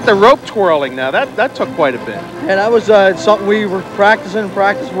what about the rope twirling now? That took quite a bit. Yeah, that was something we were practicing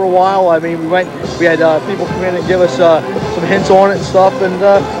for a while. I mean, we had people come in and give us some hints on it and stuff, and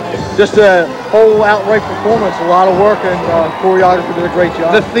just a whole outright performance, a lot of work, and choreographer did a great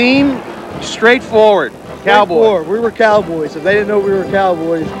job. The theme, straightforward, cowboy. We were cowboys. If they didn't know we were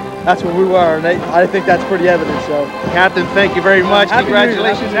cowboys, that's what we were, and I think that's pretty evident. So, Captain, thank you very much.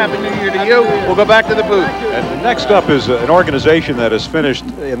 Congratulations. Happy New Year to you. We'll go back to the booth. And next up is an organization that has finished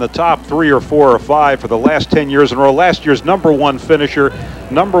in the top 3 or 4 or 5 for the last 10 years in a row. Last year's #1 finisher,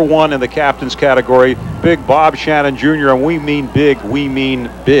 #1 in the captain's category, Big Bob Shannon Jr., and we mean big, we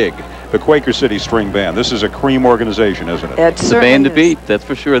mean big. The Quaker City String Band. This is a cream organization, isn't it? It's the band to beat, that's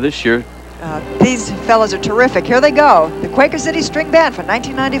for sure, this year. These fellas are terrific. Here they go. The Quaker City String Band for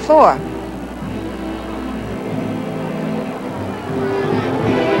 1994.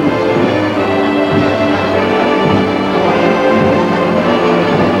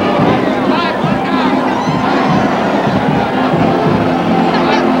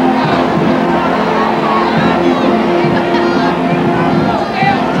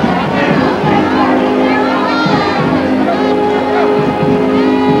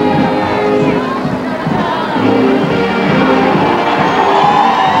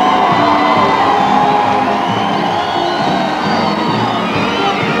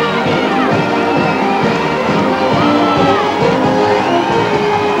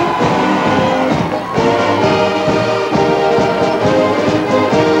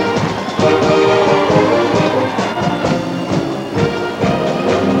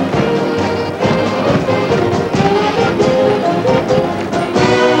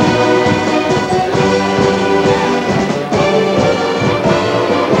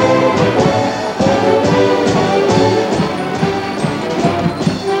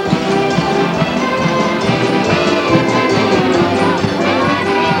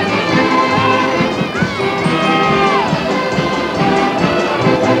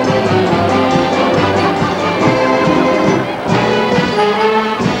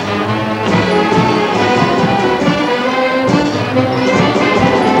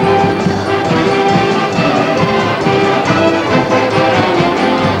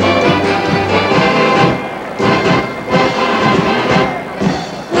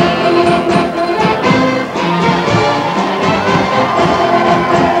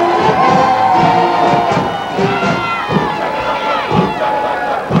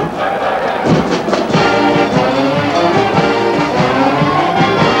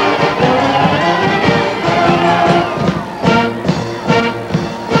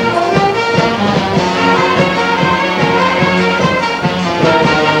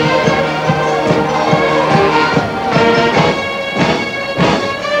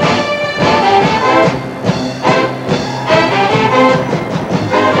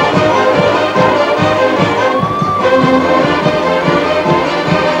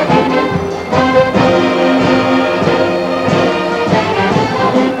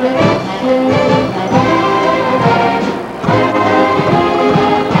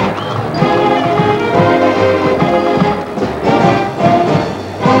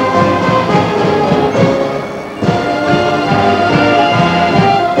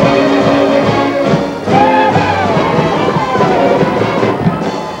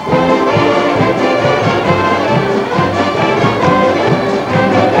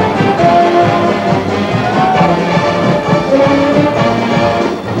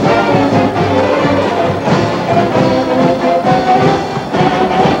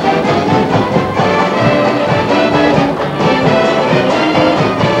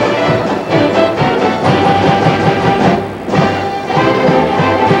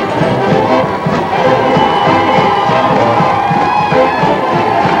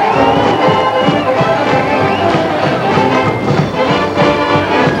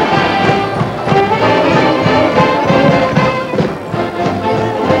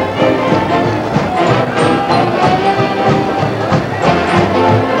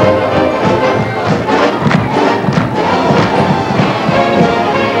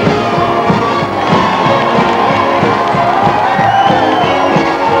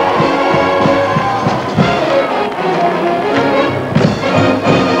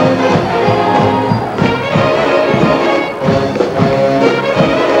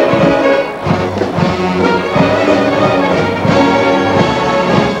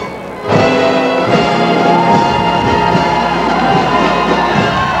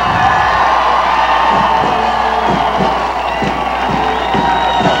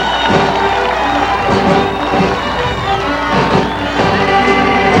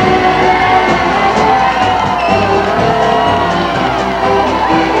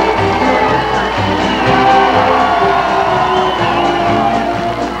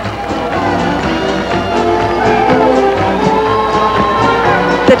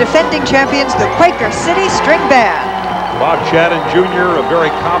 defending champions, the Quaker City String Band. Bob Shannon Jr., a very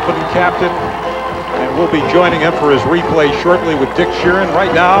confident captain, and we'll be joining him for his replay shortly with Dick Sheeran.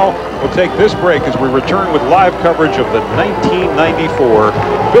 Right now, we'll take this break as we return with live coverage of the 1994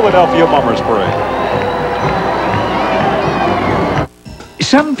 Philadelphia Mummers Parade.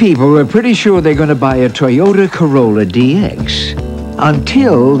 Some people are pretty sure they're going to buy a Toyota Corolla DX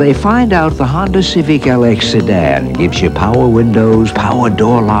until they find out the Honda Civic LX sedan gives you power windows, power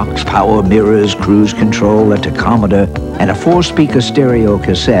door locks, power mirrors, cruise control, a tachometer, and a 4-speaker stereo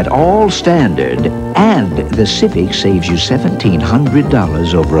cassette, all standard. And the Civic saves you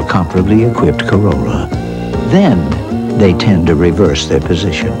 $1,700 over a comparably equipped Corolla. Then they tend to reverse their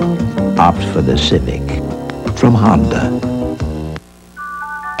position. Opt for the Civic from Honda.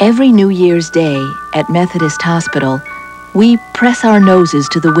 Every New Year's Day at Methodist Hospital, we press our noses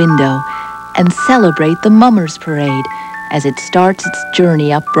to the window and celebrate the Mummers Parade as it starts its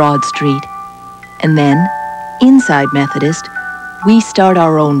journey up Broad Street. And then, inside Methodist, we start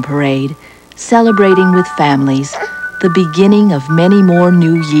our own parade, celebrating with families the beginning of many more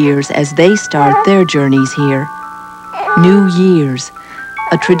new years as they start their journeys here. New Year's,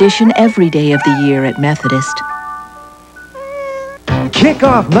 a tradition every day of the year at Methodist. Kick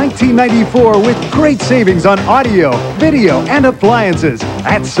off 1994 with great savings on audio, video, and appliances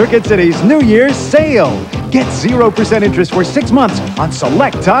at Circuit City's New Year's sale. Get 0% interest for 6 months on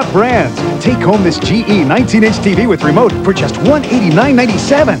select top brands. Take home this GE 19-inch TV with remote for just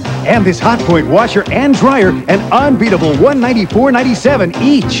 $189.97. And this Hotpoint washer and dryer, an unbeatable $194.97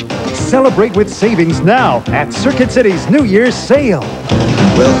 each. Celebrate with savings now at Circuit City's New Year's sale.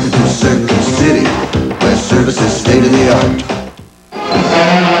 Welcome to Circuit City, where service is state-of-the-art.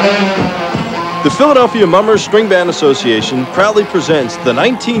 The Philadelphia Mummers String Band Association proudly presents the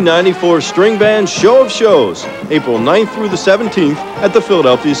 1994 String Band Show of Shows, April 9th through the 17th at the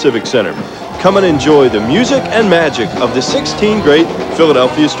Philadelphia Civic Center. Come and enjoy the music and magic of the 16 great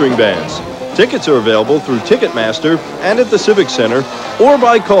Philadelphia string bands. Tickets are available through Ticketmaster and at the Civic Center, or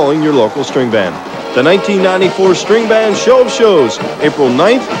by calling your local string band. The 1994 String Band Show of Shows, April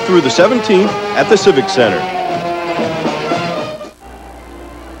 9th through the 17th at the Civic Center.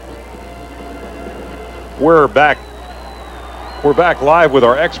 We're back live with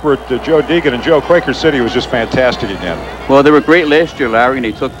our expert, Joe Deegan. And Joe, Quaker City was just fantastic again. Well, they were great last year, Larry, and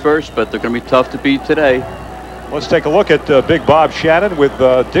they took first, but they're going to be tough to beat today. Let's take a look at Big Bob Shannon with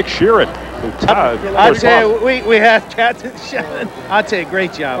Dick Sheeran. I'd say we have Captain Shannon. I'd say a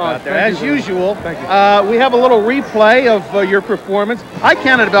great job out there, as usual. Thank you. We have a little replay of your performance. I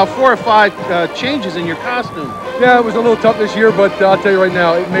counted about 4 or 5 changes in your costume. Yeah, it was a little tough this year, but I'll tell you right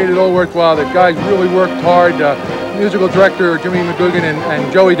now, it made it all worthwhile. The guys really worked hard. Musical director Jimmy McGugan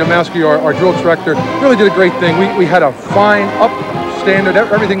and Joey Domowski, our drill instructor, really did a great thing. We had a fine up standard.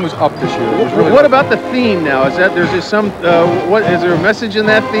 Everything was up this year. Really what about the theme now? Is that there's just some what is there a message in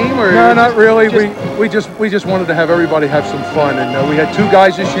that theme or no? Not really. We just wanted to have everybody have some fun, and we had 2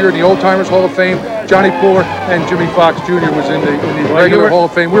 guys this year in the Old Timers Hall of Fame. Johnny Pooler and Jimmy Fox Jr. was in the regular Hall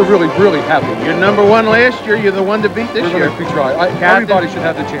of Fame. We're really happy. You're number 1 last year. You're the one to beat this year. We try. Everybody should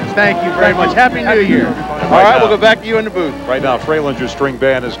have the chance. Thank you very much. Happy New Year. All right, we'll go back to you in the booth. Right now, Fralinger String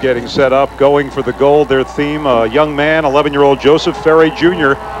Band is getting set up, going for the gold. Their theme, a young man, 11-year-old Joseph Ferry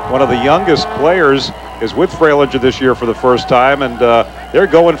Jr., one of the youngest players, is with Fralinger this year for the first time, and they're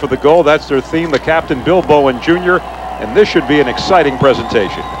going for the gold. That's their theme, the captain, Bill Bowen Jr., and this should be an exciting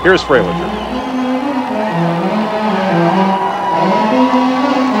presentation. Here's Fralinger.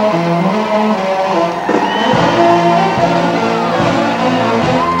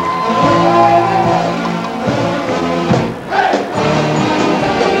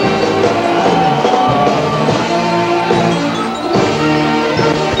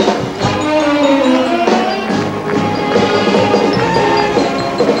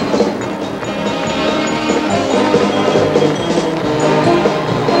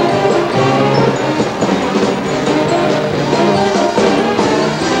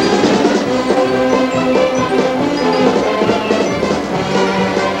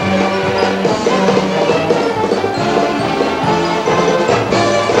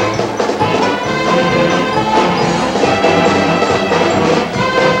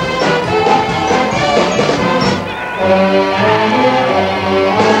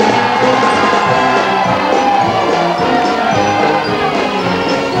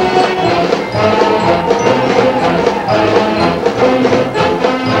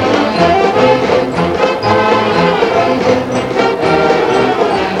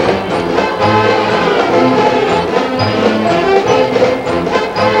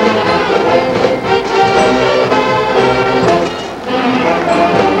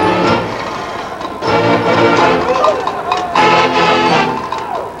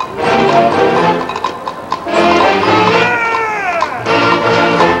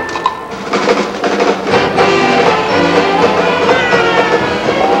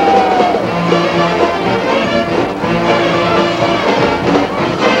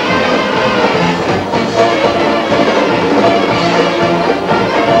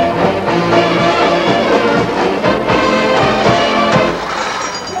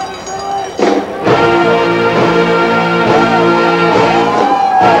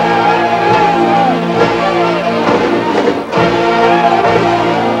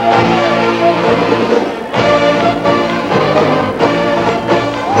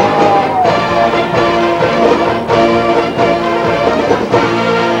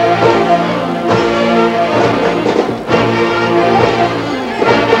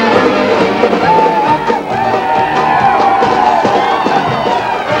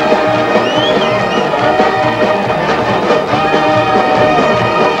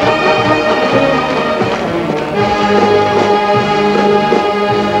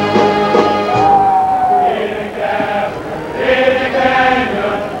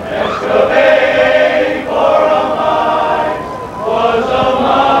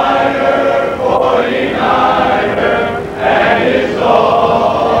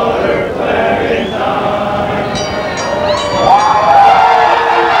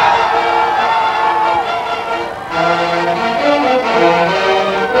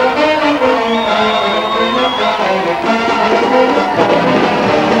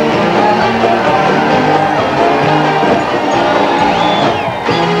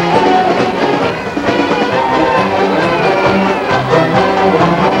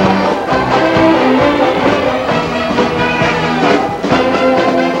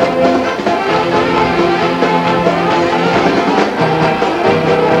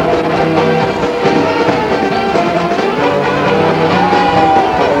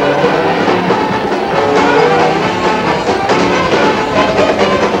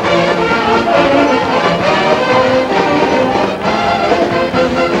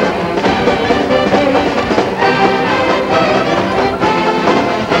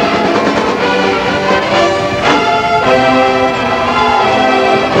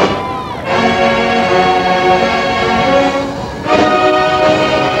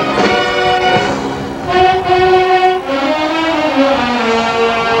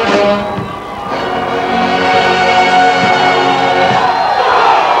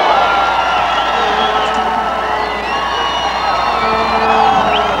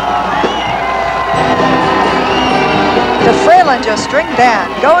 String Band,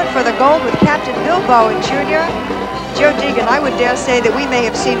 going for the gold with Captain Bill Bowen Jr. Joe Deegan, I would dare say that we may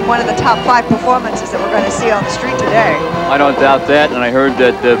have seen one of the top 5 performances that we're going to see on the street today. I don't doubt that, and I heard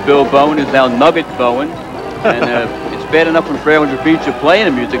that Bill Bowen is now Nugget Bowen, and it's bad enough when Fralinger Beach are playing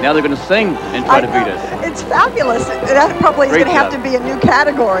the music. Now they're going to sing and try to beat us. It's fabulous. That probably is going to have job. to be a new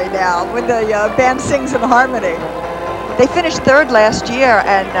category now when the band sings in harmony. They finished 3rd last year,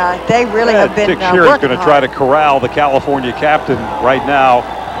 and they really have been Dick Shear is working going to hard. try to corral the California captain right now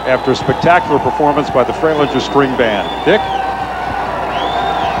after a spectacular performance by the Fralinger String Band. Dick?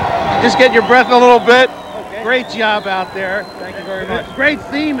 Just get your breath a little bit. Great job out there. Thank you very much. Great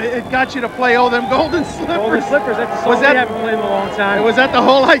theme. It got you to play all them Golden Slippers. Golden Slippers, that's a song we haven't played in a long time. Was that the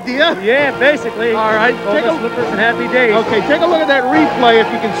whole idea? Yeah, basically. All right. Golden Slippers and Happy Days. Okay, take a look at that replay if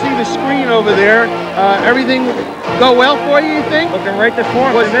you can see the screen over there. Everything go well for you think? Looking right to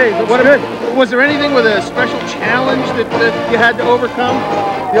form for me. Looks good. Was there anything with a special challenge that you had to overcome?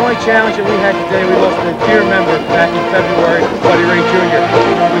 The only challenge that we had today, we lost a dear member back in February, Buddy Ray Jr.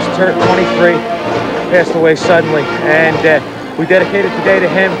 He was turned 23. Passed away suddenly, and we dedicated today to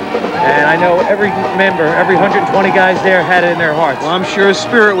him, and I know every member, every 120 guys there had it in their hearts. Well, I'm sure his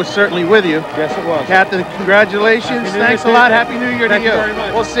spirit was certainly with you. Yes, it was. Captain, congratulations. Thanks a lot. Happy New Year to you. Thank you very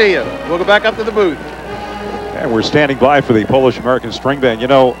much. We'll see you. We'll go back up to the booth. And we're standing by for the Polish-American String Band. You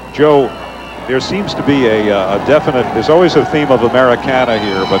know, Joe, there seems to be a definite, there's always a theme of Americana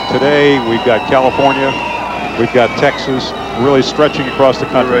here, but today we've got California, we've got Texas, really stretching across the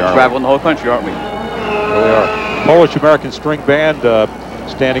country. We're traveling the whole country, aren't we? There we are. Polish-American String Band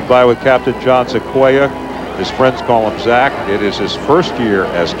standing by with Captain John Sequoia. His friends call him Zach. It is his first year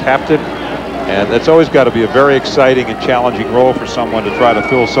as captain, and that's always got to be a very exciting and challenging role for someone to try to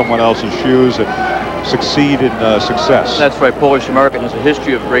fill someone else's shoes and succeed in success. That's right. Polish-American has a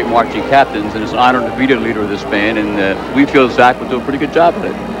history of great marching captains, and it's an honor to be the leader of this band, and we feel Zach will do a pretty good job at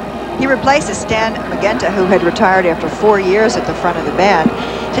it. He replaces Stan Magenta, who had retired after 4 years at the front of the band.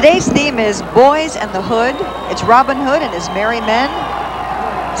 Today's theme is Boys and the Hood. It's Robin Hood and his merry men.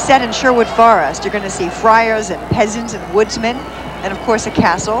 Set in Sherwood Forest, you're going to see friars and peasants and woodsmen, and of course a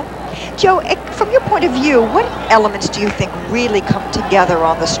castle. Joe, from your point of view, what elements do you think really come together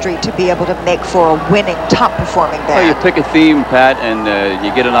on the street to be able to make for a winning, top-performing band? Well, you pick a theme, Pat, and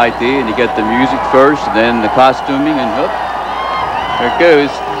you get an idea, and you get the music first, then the costuming, and there it goes.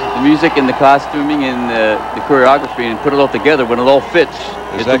 The music and the costuming and the choreography, and put it all together when it all fits.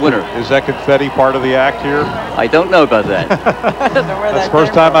 Is the winner. Is that confetti part of the act here? I don't know about that. I don't know where That's that the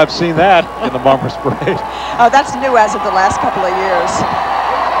first time I've seen that in the Mummers Parade. Oh, that's new as of the last couple of years.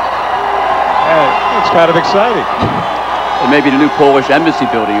 It's kind of exciting. It may be the new Polish embassy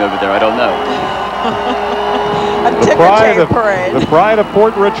building over there. I don't know. The pride of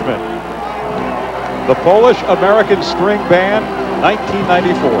Port Richmond. The Polish-American String Band,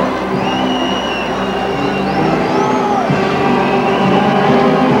 1994.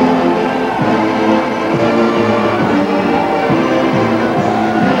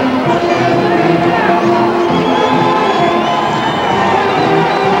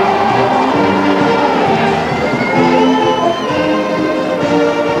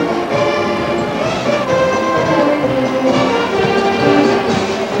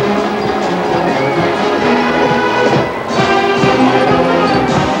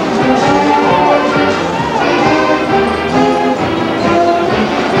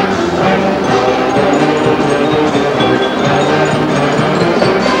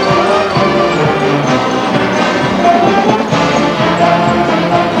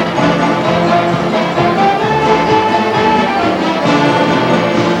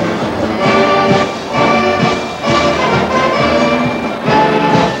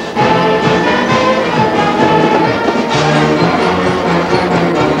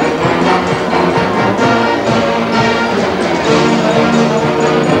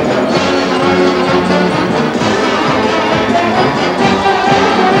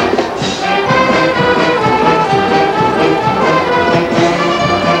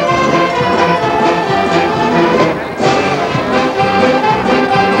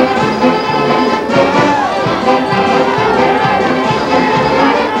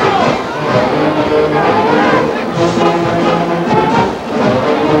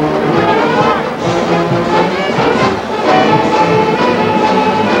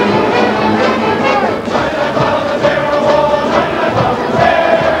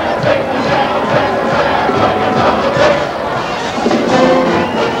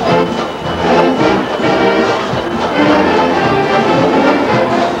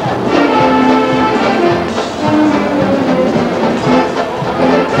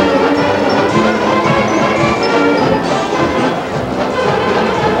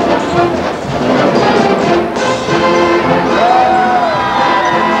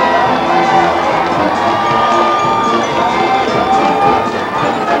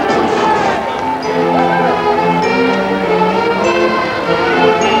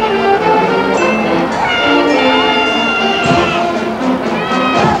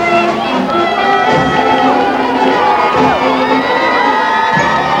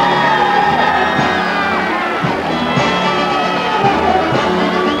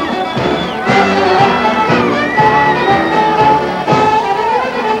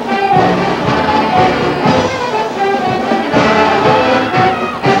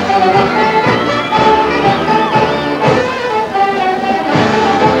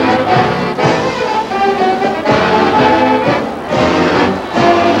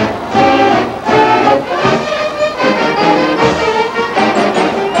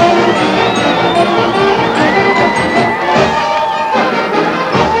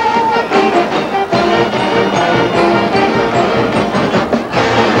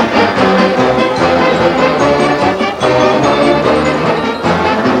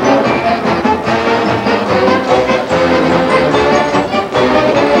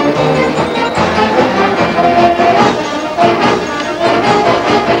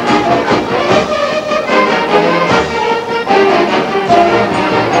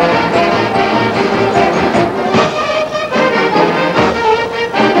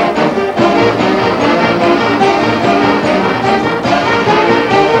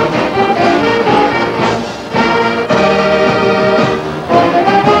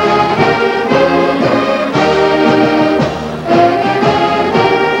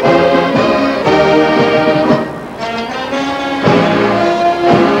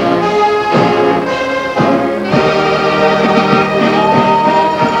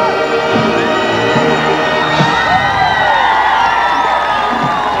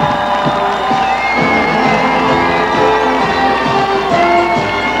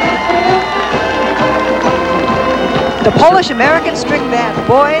 The Polish American String Band,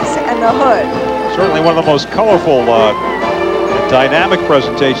 Boys and the Hood. Certainly one of the most colorful and dynamic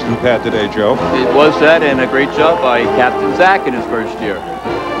presentations we've had today, Joe. It was that, and a great job by Captain Zach in his first year.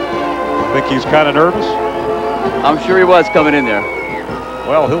 Think he's kind of nervous? I'm sure he was coming in there.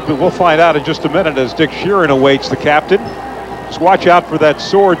 Well, we'll find out in just a minute as Dick Sheeran awaits the captain. Just watch out for that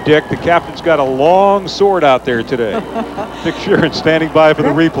sword, Dick. The captain's got a long sword out there today. Dick Sheeran standing by for the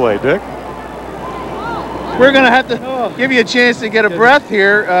replay. Dick? We're going to have to give you a chance to get a breath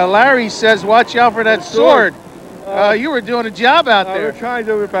here. Larry says watch out for that sword. You were doing a job out there. We're trying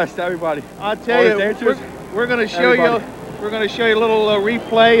to do our best, everybody. I'll tell you, we're going to show you. We're going to show you a little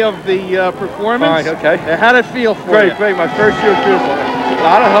replay of the performance. All right, okay. How did it feel for you? Great. My first year was beautiful. A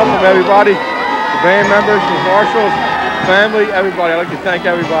lot of help from everybody, the band members, the marshals, family, everybody. I'd like to thank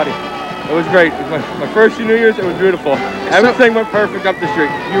everybody. It was great. It was my first New Year's. It was beautiful. Everything went perfect up the street.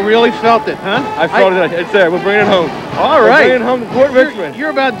 You really felt it, huh? I felt it. It's there. We're bringing it home. All right. We're bringing it home to Port Richmond.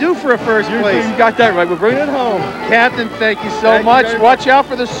 You're about due for a first place. You got that right. We're bringing it home. Captain, thank you so much. Watch out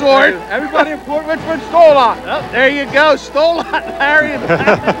for the sword. Everybody in Port Richmond, Stolot. Oh, there you go. Stolot, Larry.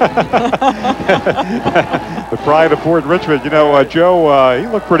 The pride of Port Richmond. You know, Joe, he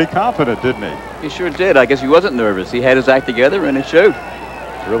looked pretty confident, didn't he? He sure did. I guess he wasn't nervous. He had his act together, and it showed.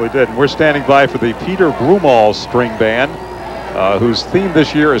 Really did. And we're standing by for the Peter Broomall String Band, whose theme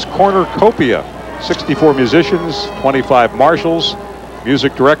this year is Cornucopia. 64 musicians, 25 marshals,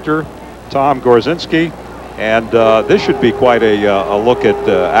 music director Tom Gorzinski, and this should be quite a look at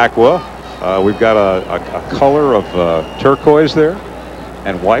Aqua. We've got a color of turquoise there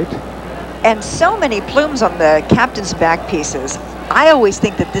and white. And so many plumes on the captain's back pieces. I always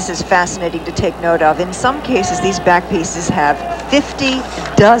think that this is fascinating to take note of. In some cases, these back pieces have 50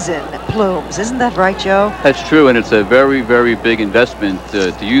 dozen plumes. Isn't that right, Joe? That's true, and it's a very, very big investment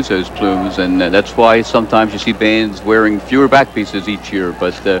to use those plumes, and that's why sometimes you see bands wearing fewer back pieces each year,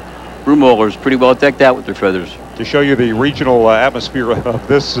 but Broomall is pretty well decked out with their feathers. To show you the regional atmosphere of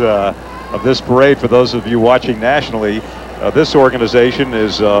this parade, for those of you watching nationally, this organization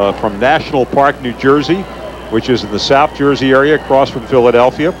is from National Park, New Jersey, which is in the South Jersey area across from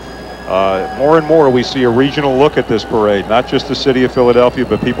Philadelphia. More and more we see a regional look at this parade, not just the city of Philadelphia,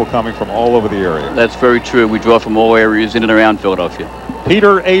 but people coming from all over the area. That's very true. We draw from all areas in and around Philadelphia.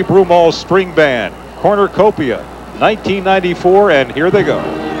 Peter A. Broomall String Band, Cornucopia, 1994, and here they go.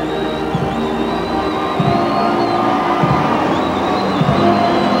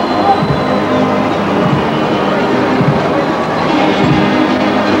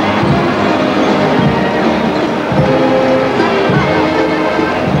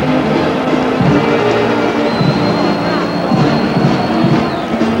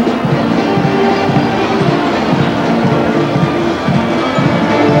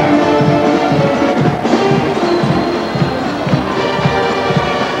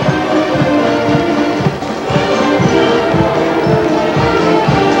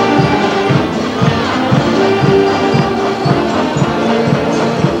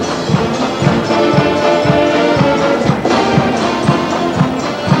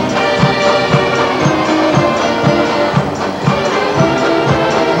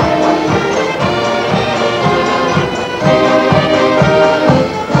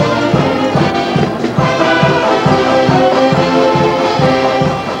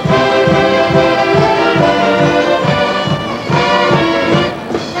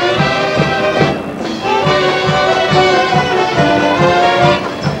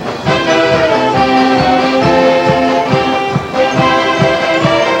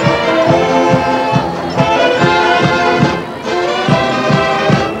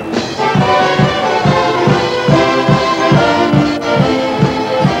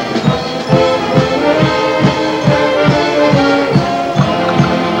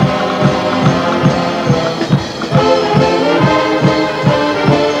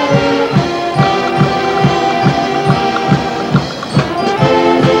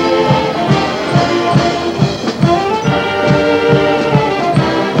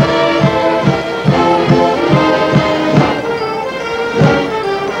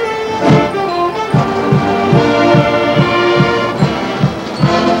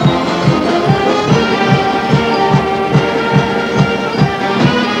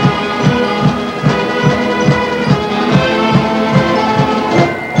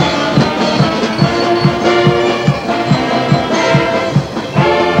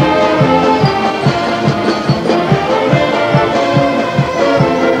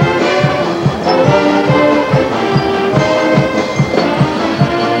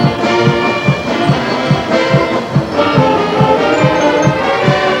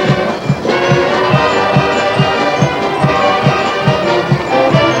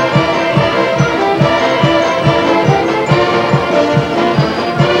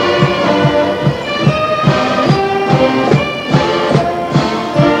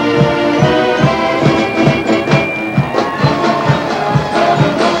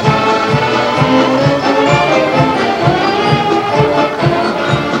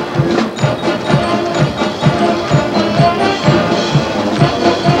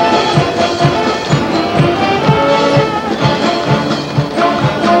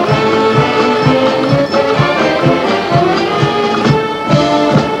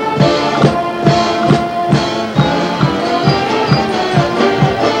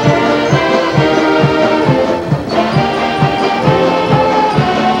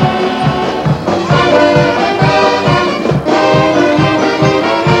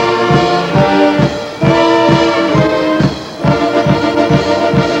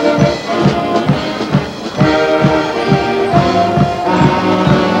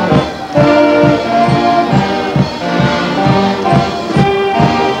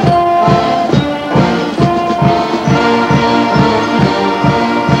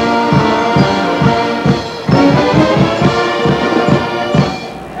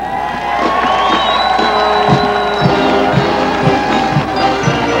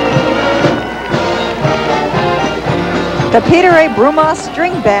 Peter A. Brumas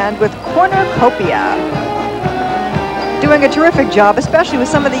String Band with Cornucopia. Doing a terrific job, especially with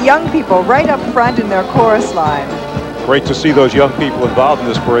some of the young people right up front in their chorus line. Great to see those young people involved in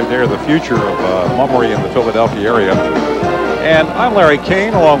this parade. They're the future of mummery in the Philadelphia area. And I'm Larry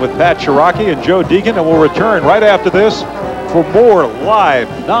Kane, along with Pat Cherokee and Joe Deegan, and we'll return right after this for more live,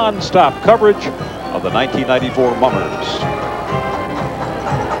 non-stop coverage of the 1994 Mummers.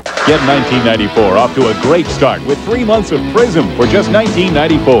 Get 1994 off to a great start with 3 months of Prism for just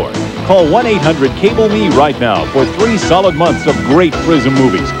 $19.94. Call 1-800-CABLE-ME right now for 3 solid months of great Prism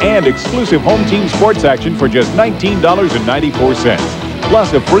movies and exclusive home team sports action for just $19.94.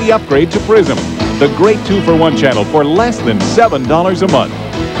 Plus a free upgrade to Prism, the great 2-for-1 channel for less than $7 a month.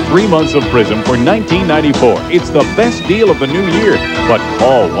 3 months of Prism for $19.94. It's the best deal of the new year. But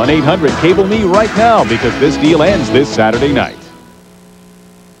call 1-800-CABLE-ME right now because this deal ends this Saturday night.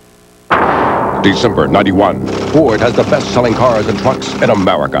 December 91, Ford has the best-selling cars and trucks in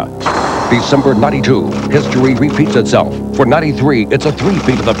America. December 92, history repeats itself. For 93, it's a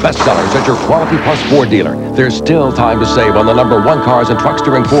 3-peat of the bestsellers at your Quality Plus Ford dealer. There's still time to save on the #1 cars and trucks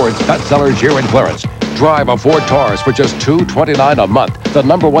during Ford's bestsellers year-end clearance. Drive a Ford Taurus for just $229 a month. The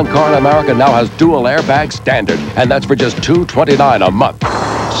 #1 car in America now has dual airbag standard, and that's for just $229 a month.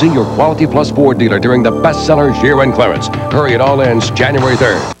 See your Quality Plus Ford dealer during the bestsellers year-end clearance. Hurry, it all ends January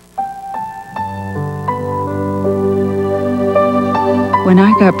 3rd. When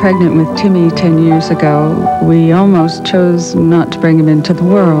I got pregnant with Timmy 10 years ago, we almost chose not to bring him into the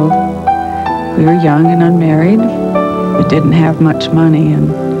world. We were young and unmarried. We didn't have much money,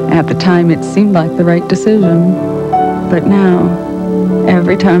 and at the time it seemed like the right decision. But now,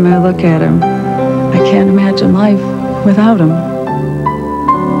 every time I look at him, I can't imagine life without him.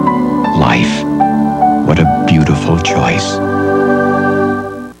 Life. What a beautiful choice.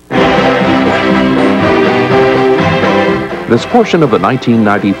 This portion of the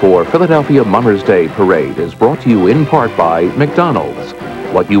 1994 Philadelphia Mummers Day Parade is brought to you in part by McDonald's.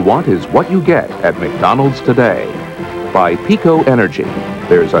 What you want is what you get at McDonald's today. By Pico Energy.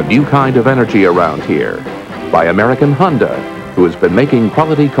 There's a new kind of energy around here. By American Honda, who has been making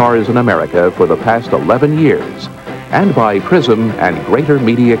quality cars in America for the past 11 years. And by Prism and Greater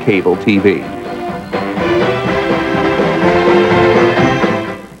Media Cable TV.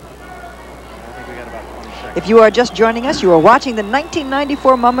 If you are just joining us, you are watching the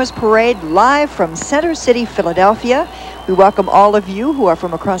 1994 Mummers Parade live from Center City, Philadelphia. We welcome all of you who are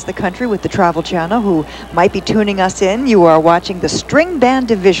from across the country with the Travel Channel who might be tuning us in. You are watching the String Band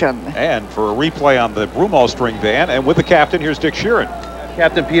Division. And for a replay on the Brumal String Band, and with the captain, here's Dick Sheeran.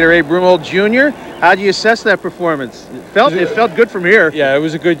 Captain Peter A. Brumal Jr., how do you assess that performance? It felt good from here. Yeah, it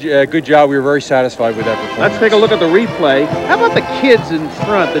was a good job. We were very satisfied with that performance. Let's take a look at the replay. How about the kids in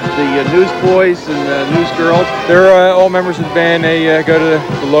front, the newsboys and news girls? They're all members of the band. They go to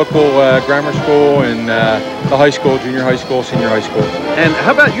the local grammar school and the high school, junior high school, senior high school. And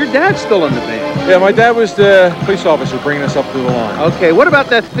how about your dad still in the band? Yeah, my dad was the police officer bringing us up to the line. Okay, what about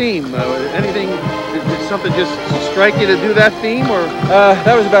that theme? Anything, did something just strike you to do that theme? Or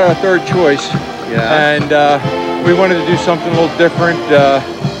that was about our third choice. Yeah. And we wanted to do something a little different.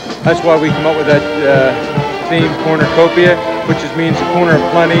 That's why we come up with that theme, Cornucopia, which just means the corner of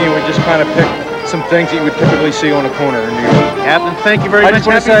plenty, and we just kind of picked some things that you would typically see on a corner in New York. Captain, thank you very much. I just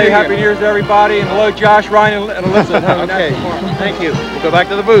want to say Happy New Year to everybody, and hello, Josh, Ryan, and Alyssa. Okay, thank you. We'll go back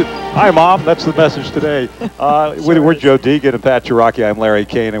to the booth. Hi, Mom. That's the message today. We're Joe Deegan and Pat Cherokee. I'm Larry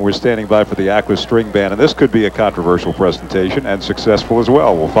Kane, and we're standing by for the Aqua String Band. And this could be a controversial presentation and successful as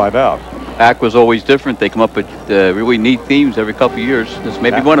well. We'll find out. Aqua's always different. They come up with really neat themes every couple of years. This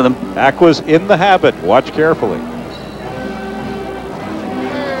may be one of them. Aqua's in the habit. Watch carefully.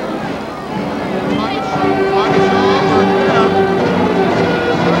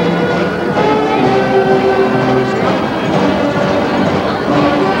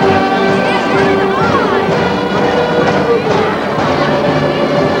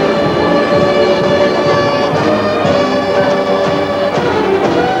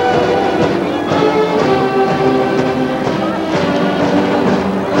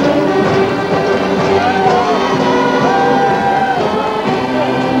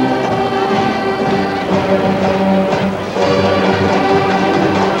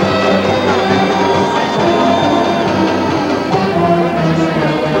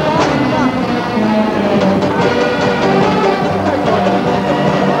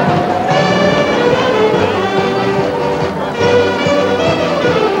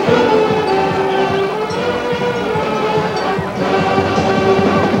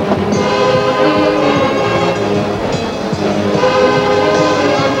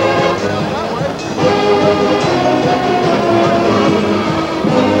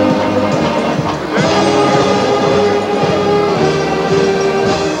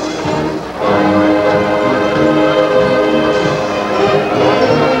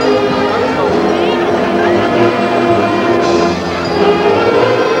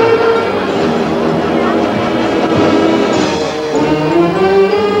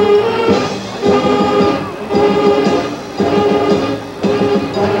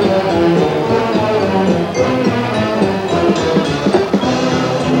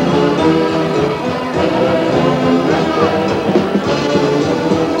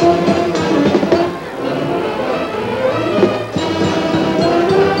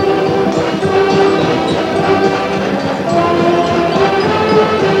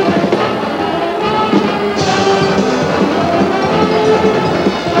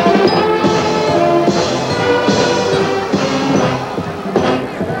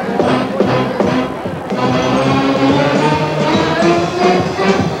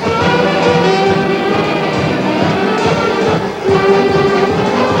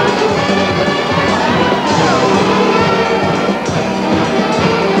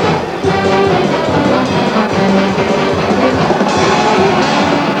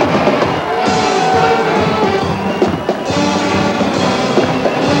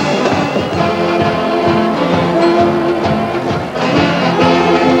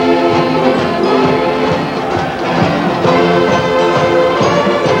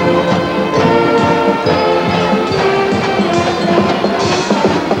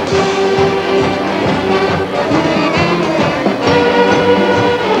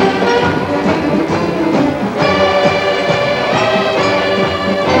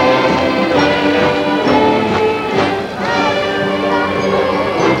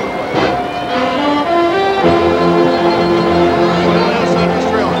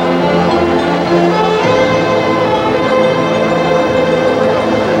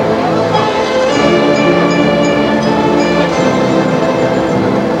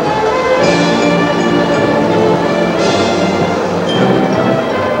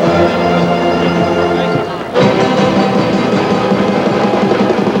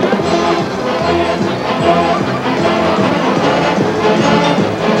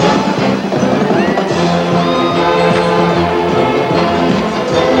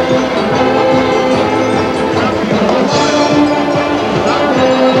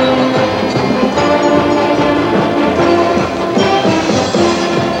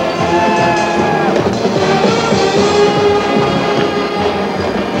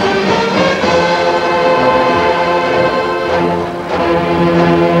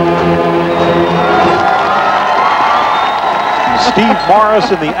 Steve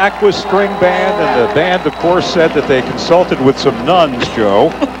Morris and the Aqua String Band, and the band, of course, said that they consulted with some nuns, Joe,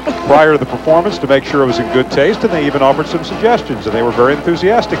 prior to the performance to make sure it was in good taste, and they even offered some suggestions, and they were very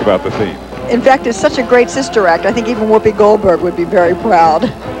enthusiastic about the theme. In fact, it's such a great sister act. I think even Whoopi Goldberg would be very proud.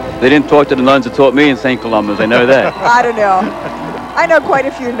 They didn't talk to the nuns that taught me in St. Columbus. I know that. I don't know. I know quite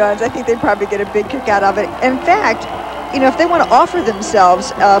a few nuns. I think they'd probably get a big kick out of it. In fact, you know, if they want to offer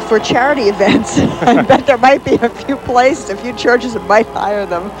themselves for charity events, I bet there might be a few places, a few churches that might hire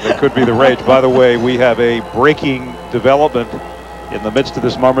them. It could be the rage. By the way, we have a breaking development in the midst of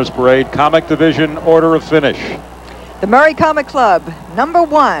this Mummers Parade. Comic Division order of finish. The Murray Comic Club,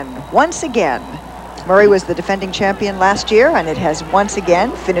 #1, once again. Murray was the defending champion last year, and it has once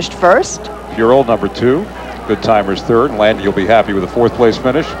again finished first. Purell, #2. Good Timers, 3rd. And Landy, you'll be happy with a 4th place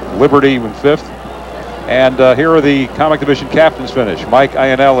finish. Liberty in 5th. And here are the Comic Division captains finish. Mike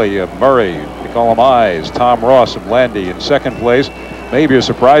Ionelli of Murray. They call him Eyes. Tom Ross of Landy in 2nd place. Maybe a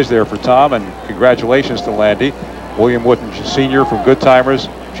surprise there for Tom, and congratulations to Landy. William Wooden Sr. from Good Timers.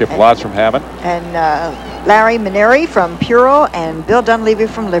 Chip Lotz from Hammond. And Larry Maneri from Purell, and Bill Dunleavy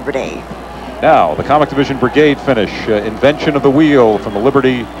from Liberty. Now, the Comic Division Brigade finish. Invention of the Wheel from the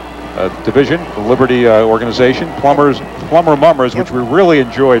Liberty Division, the Liberty organization. Plumber Mummers, which we really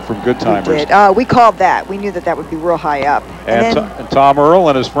enjoyed from Good Timers. We did. We called that. We knew that that would be real high up. And Tom Earl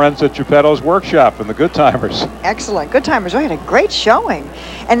and his friends at Geppetto's Workshop and the Good Timers. Excellent. Good Timers really had a great showing.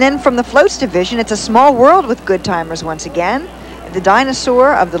 And then from the Floats Division, it's a small world with Good Timers once again. The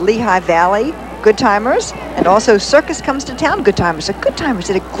Dinosaur of the Lehigh Valley, Good Timers, and also Circus Comes to Town, Good Timers. So Good Timers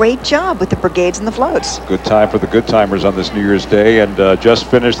did a great job with the brigades and the floats. Good time for the Good Timers on this New Year's Day, and just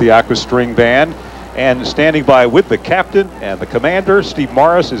finished the Aqua String Band. And standing by with the captain and the commander, Steve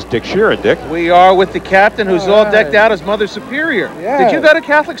Morris, is Dick Sheeran. Dick? We are with the captain, who's all decked out as Mother Superior. Yeah. Did you go to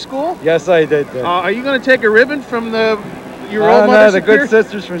Catholic school? Yes, I did. Are you going to take a ribbon from your old Mother the Superior? Good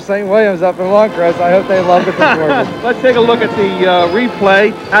Sisters from St. Williams up in Longcrest. I hope they love the performance. Let's take a look at the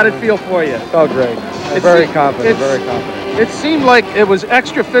replay. How did it feel for you? Oh, great. Very confident, very confident. It seemed like it was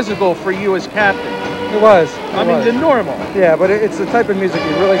extra physical for you as captain. It was. I mean, the normal. Yeah, but it's the type of music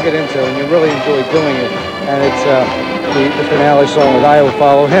you really get into and you really enjoy doing it. And it's the finale song with I Will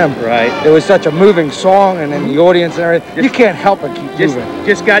Follow Him. Right. It was such a moving song, and then the audience and everything. You can't help but keep moving.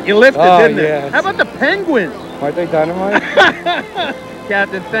 Just got you lifted, didn't it? Yes. How about the Penguins? Aren't they dynamite?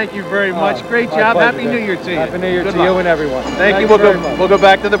 Captain, thank you very much. Great my job. pleasure, Happy New Year to you. Happy New Year Good to luck. you and everyone. Thank you. very much. We'll go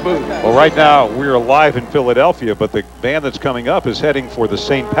back to the booth. Well, right now, we're live in Philadelphia, but the band that's coming up is heading for the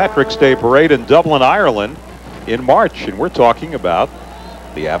St. Patrick's Day Parade in Dublin, Ireland in March, and we're talking about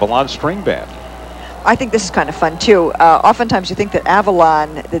the Avalon String Band. I think this is kind of fun too. Oftentimes you think that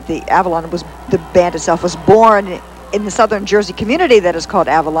the band itself was born in the southern Jersey community that is called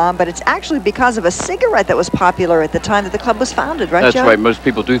Avalon, but it's actually because of a cigarette that was popular at the time that the club was founded, right, That's Joe? right. Most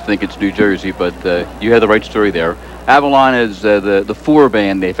people do think it's New Jersey, but you had the right story there. Avalon is the 4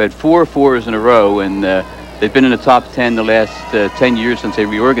 band. They've had 4 4s in a row, and they've been in the top 10 the last 10 years since they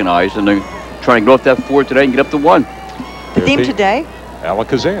reorganized, and they're trying to go off that 4 today and get up to 1. The theme today?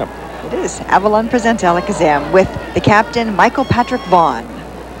 Alakazam. It is. Avalon presents Alakazam with the captain, Michael Patrick Vaughn.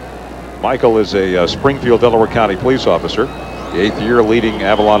 Michael is a Springfield, Delaware County police officer, the 8th year leading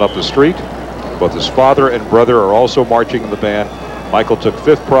Avalon up the street. Both his father and brother are also marching in the band. Michael took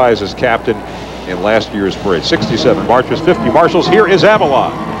 5th prize as captain in last year's parade. 67 marchers, 50 marshals. Here is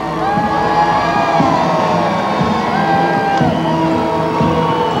Avalon.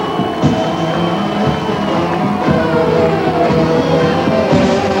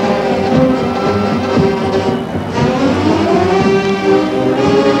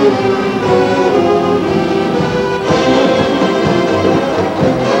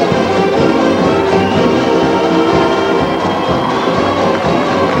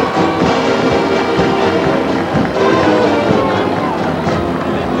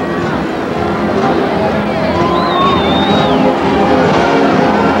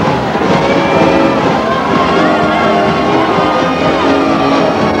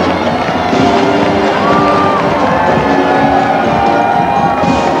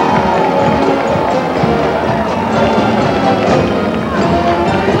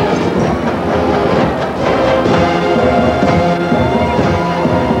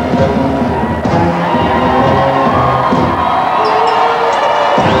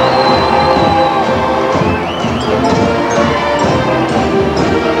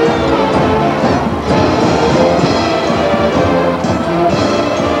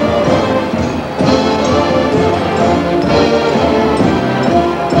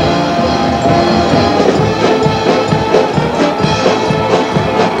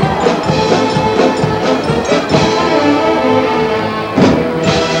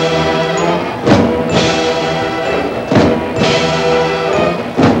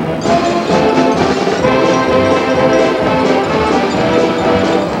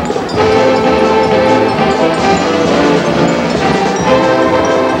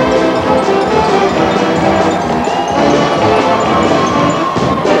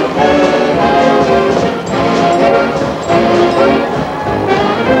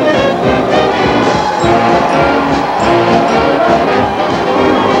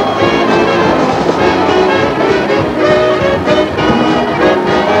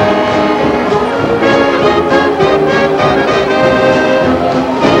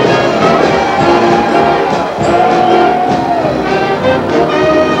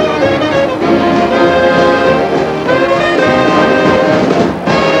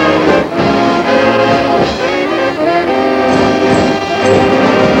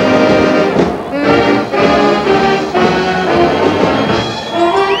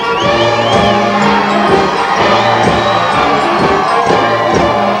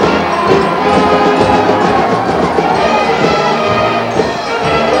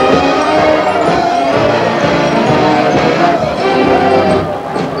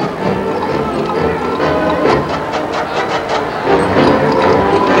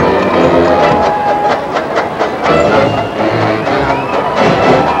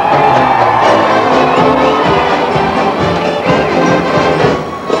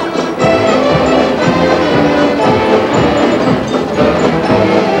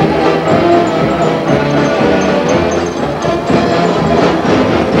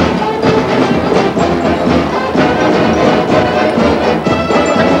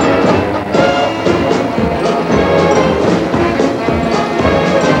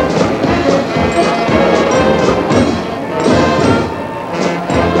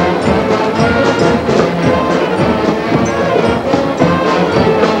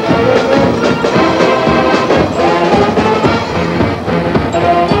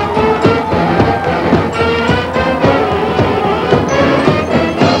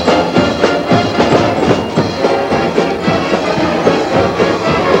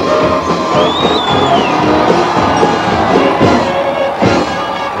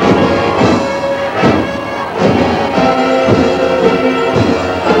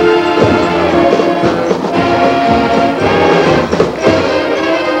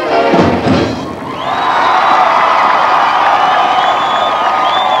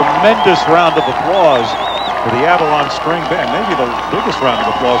 tremendous round of applause for the Avalon String Band. Maybe the biggest round of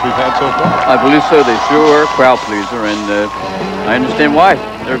applause we've had so far. I believe so. They sure are a crowd pleaser, and I understand why.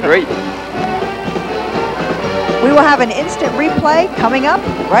 They're great. We will have an instant replay coming up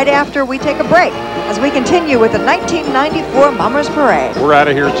right after we take a break as we continue with the 1994 Mummers Parade. We're out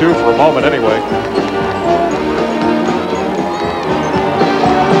of here, too, for a moment anyway.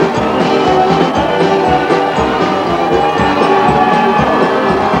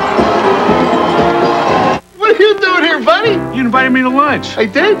 What are you doing here, buddy? You invited me to lunch. I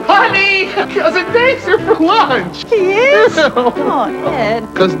did? Honey, Cousin Dave's here for lunch. He is? Oh, Ed.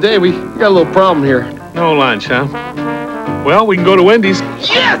 Cousin Dave, we got a little problem here. No lunch, huh? Well, we can go to Wendy's.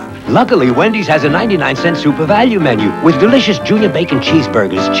 Yes! Luckily, Wendy's has a 99-cent super value menu with delicious junior bacon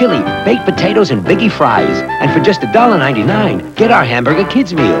cheeseburgers, chili, baked potatoes, and biggie fries. And for just $1.99, get our hamburger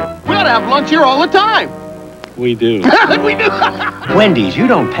kids meal. We ought to have lunch here all the time. We do. We do. Wendy's, you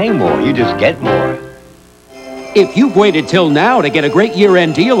don't pay more, you just get more. If you've waited till now to get a great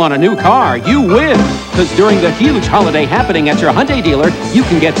year-end deal on a new car, you win. Because during the huge holiday happening at your Hyundai dealer, you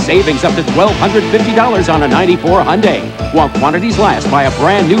can get savings up to $1,250 on a 94 Hyundai. While quantities last, buy a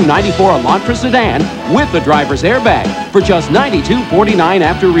brand new 94 Elantra sedan with the driver's airbag for just $92.49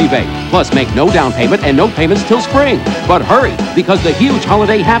 after rebate. Plus, make no down payment and no payments till spring. But hurry, because the huge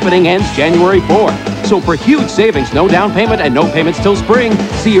holiday happening ends January 4th. So for huge savings, no down payment and no payments till spring,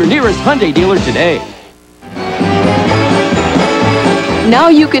 see your nearest Hyundai dealer today. Now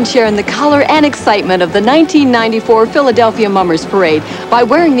you can share in the color and excitement of the 1994 Philadelphia Mummers Parade by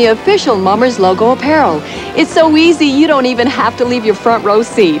wearing the official Mummers logo apparel. It's so easy you don't even have to leave your front row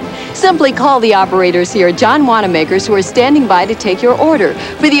seat. Simply call the operators here at John Wanamaker's who are standing by to take your order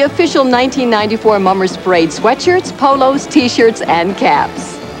for the official 1994 Mummers Parade sweatshirts, polos, t-shirts, and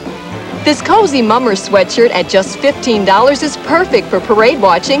caps. This cozy Mummers sweatshirt at just $15 is perfect for parade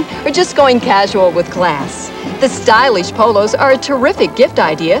watching or just going casual with class. The stylish polos are a terrific gift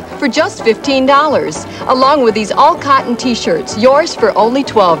idea for just $15, along with these all-cotton t-shirts, yours for only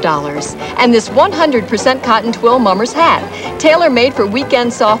 $12. And this 100% cotton twill Mummers hat, tailor-made for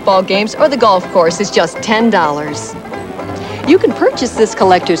weekend softball games or the golf course, is just $10. You can purchase this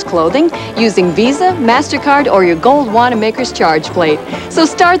collector's clothing using Visa, MasterCard, or your gold Wanamaker's charge plate. So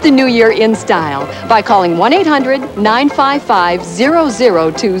start the new year in style by calling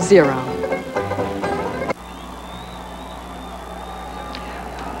 1-800-955-0020.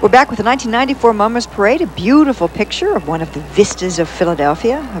 We're back with the 1994 Mummers Parade, a beautiful picture of one of the vistas of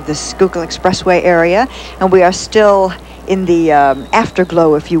Philadelphia, of the Schuylkill Expressway area, and we are still in the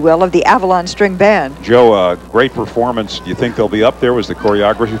afterglow, if you will, of the Avalon String Band. Joe, great performance. Do you think they'll be up there? Was the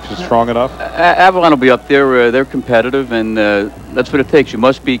choreography strong enough? Avalon will be up there. They're competitive, and that's what it takes. You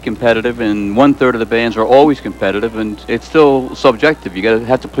must be competitive, and 1/3 of the bands are always competitive, and it's still subjective. You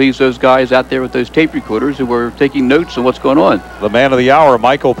have to please those guys out there with those tape recorders who are taking notes of what's going on. The man of the hour,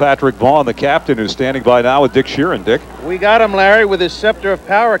 Michael Patrick Vaughn, the captain, who's standing by now with Dick Sheeran. Dick? We got him, Larry, with his scepter of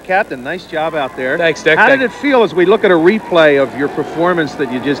power, Captain. Nice job out there. Thanks, Dick. How did it feel as we look at a replay of your performance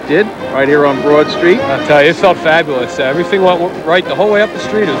that you just did right here on Broad Street? I'll tell you, it felt fabulous. Everything went right the whole way up the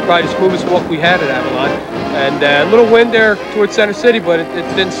street. It was probably the smoothest walk we had at Avalon. And a little wind there towards Center City, but it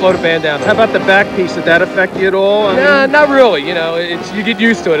didn't slow the band down. How about the back piece? Did that affect you at all? Nah, not really. You know, you get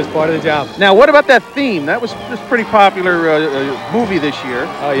used to it as part of the job. Now, what about that theme? That was a pretty popular movie this year.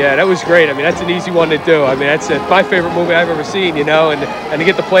 Oh, yeah, that was great. I mean, that's an easy one to do. I mean, that's my favorite movie I've ever seen, you know, and to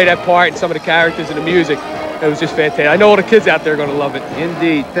get to play that part and some of the characters and the music, it was just fantastic. I know all the kids out there are going to love it.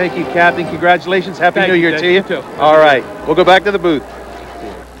 Indeed. Thank you, Captain. Congratulations. Happy New Year to you. You too. All right. We'll go back to the booth.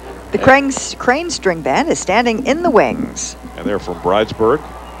 The Crane String Band is standing in the wings. And they're from Bridesburg,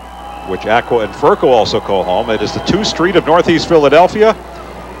 which Aqua and Furco also call home. It is the 2th Street of Northeast Philadelphia.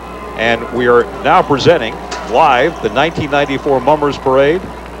 And we are now presenting live the 1994 Mummers Parade.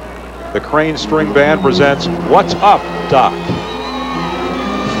 The Crane String Band presents What's Up, Doc?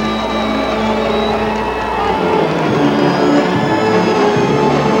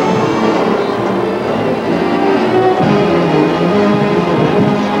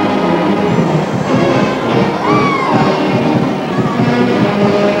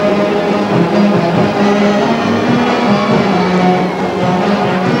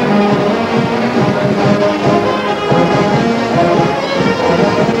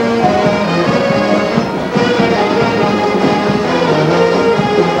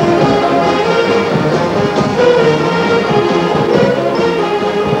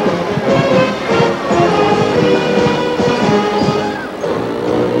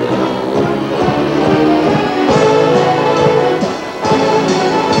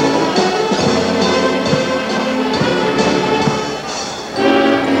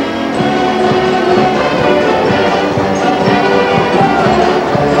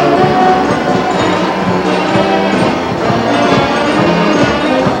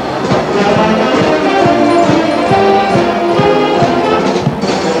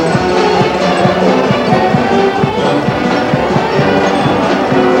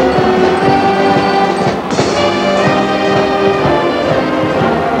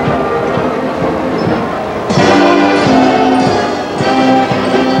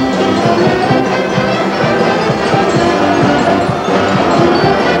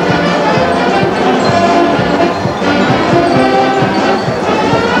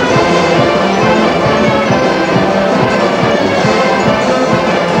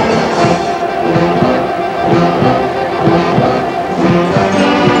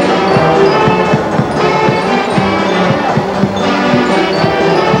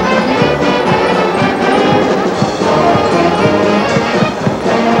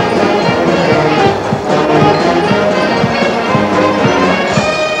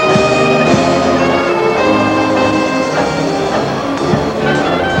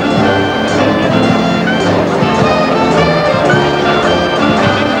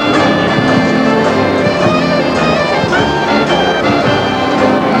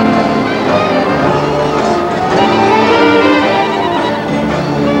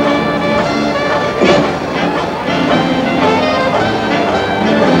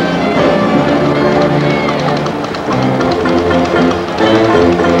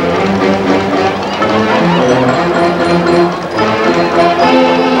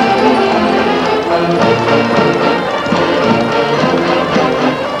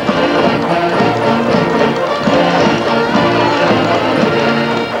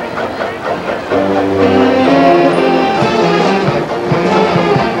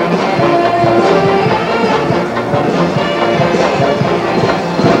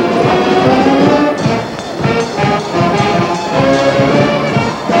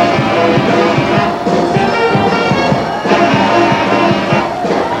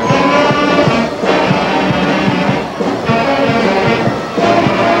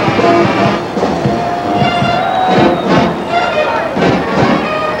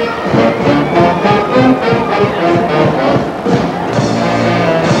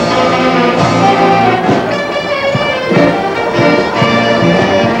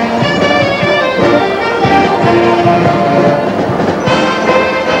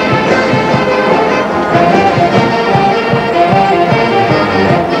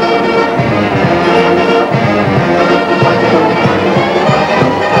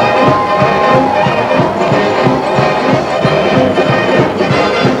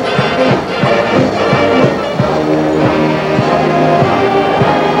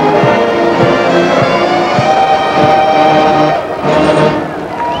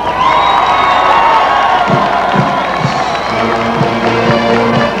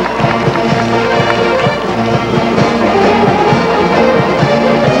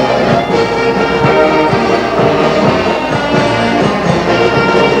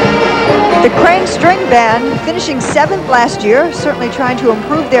 Band, finishing 7th last year, certainly trying to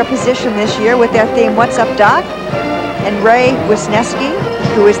improve their position this year with their theme, What's Up, Doc? And Ray Wisniewski,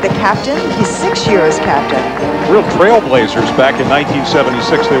 who is the captain. He's 6 years captain. Real trailblazers. Back in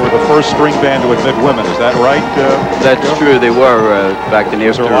 1976, they were the first string band to admit women. Is that right? That's true. They were back then.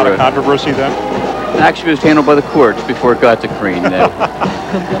 Was there a lot of controversy then? Actually, it was handled by the courts before it got to Crean.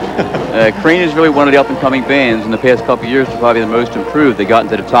 Crean is really one of the up-and-coming bands. In the past couple of years, they're probably the most improved. They got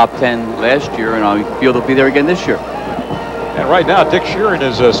into the top 10 last year, and I feel they'll be there again this year. And right now, Dick Sheeran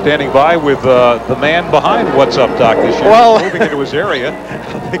is standing by with the man behind What's Up, Doc, this year. Well, moving into his area.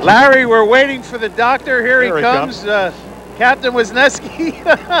 Larry, we're waiting for the doctor. Here There he comes. Captain Wisniewski.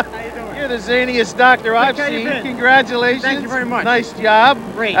 You're the zaniest doctor I've seen. Congratulations. Thank you very much. Nice job.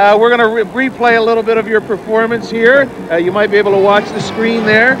 Great. We're going to replay a little bit of your performance here. You might be able to watch the screen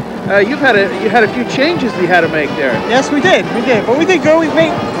there. You had a few changes you had to make there. Yes, we did. But we did go. We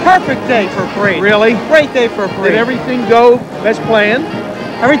made perfect day for a parade. Really? Great day for a parade. Did everything go as planned?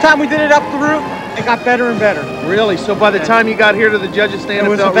 Every time we did it up the route, it got better and better. Really? So by the time you got here to the judges' stand,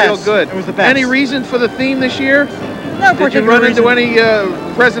 it felt real good. It was the best. Any reason for the theme this year? No Did you run into any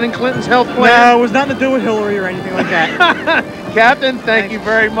President Clinton's health plan? No, it was nothing to do with Hillary or anything like that. Captain, thank you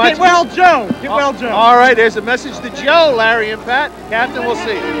very much. Get well, Joe. Get well, Joe. All right, there's a message to Joe, Larry, and Pat. Captain, we'll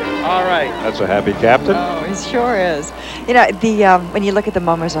see you. All right. That's a happy captain. Oh, he sure is. You know, when you look at the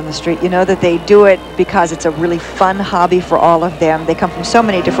mummers on the street, you know that they do it because it's a really fun hobby for all of them. They come from so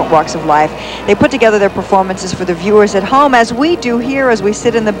many different walks of life. They put together their performances for the viewers at home, as we do here, as we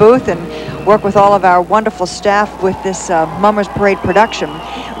sit in the booth and work with all of our wonderful staff with this Mummers Parade production.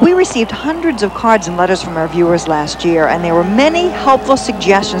 We received hundreds of cards and letters from our viewers last year, and there were many helpful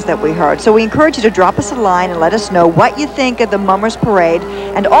suggestions that we heard. So we encourage you to drop us a line and let us know what you think of the Mummers Parade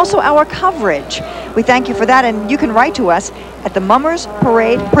and also our coverage. We thank you for that, and you can write to us at the Mummers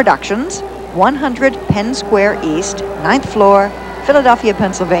Parade Productions, 100 Penn Square East, 9th floor, Philadelphia,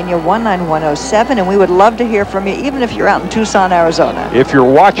 Pennsylvania, 19107, and we would love to hear from you, even if you're out in Tucson, Arizona. If you're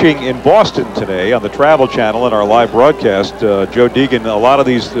watching in Boston today on the Travel Channel in our live broadcast, Joe Deegan, a lot of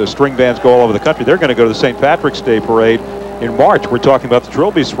these string bands go all over the country. They're going to go to the St. Patrick's Day Parade in March. We're talking about the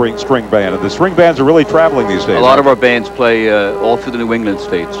Trilby String Band, and the string bands are really traveling these days. A lot of our bands play all through the New England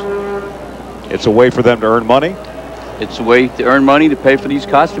states. It's a way for them to earn money? It's a way to earn money to pay for these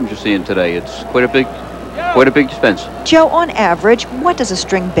costumes you're seeing today. It's quite a big expense. Joe, on average, what does a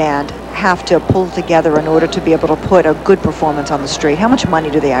string band have to pull together in order to be able to put a good performance on the street? How much money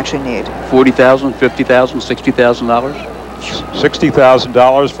do they actually need? $40,000, $50,000, $60,000.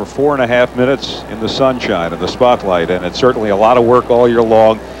 $60,000 for 4.5 minutes in the sunshine and the spotlight, and it's certainly a lot of work all year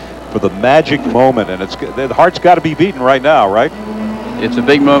long for the magic moment, and the heart's got to be beating right now, right? It's a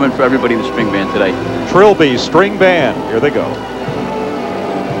big moment for everybody in the string band today. Trilby String Band, here they go.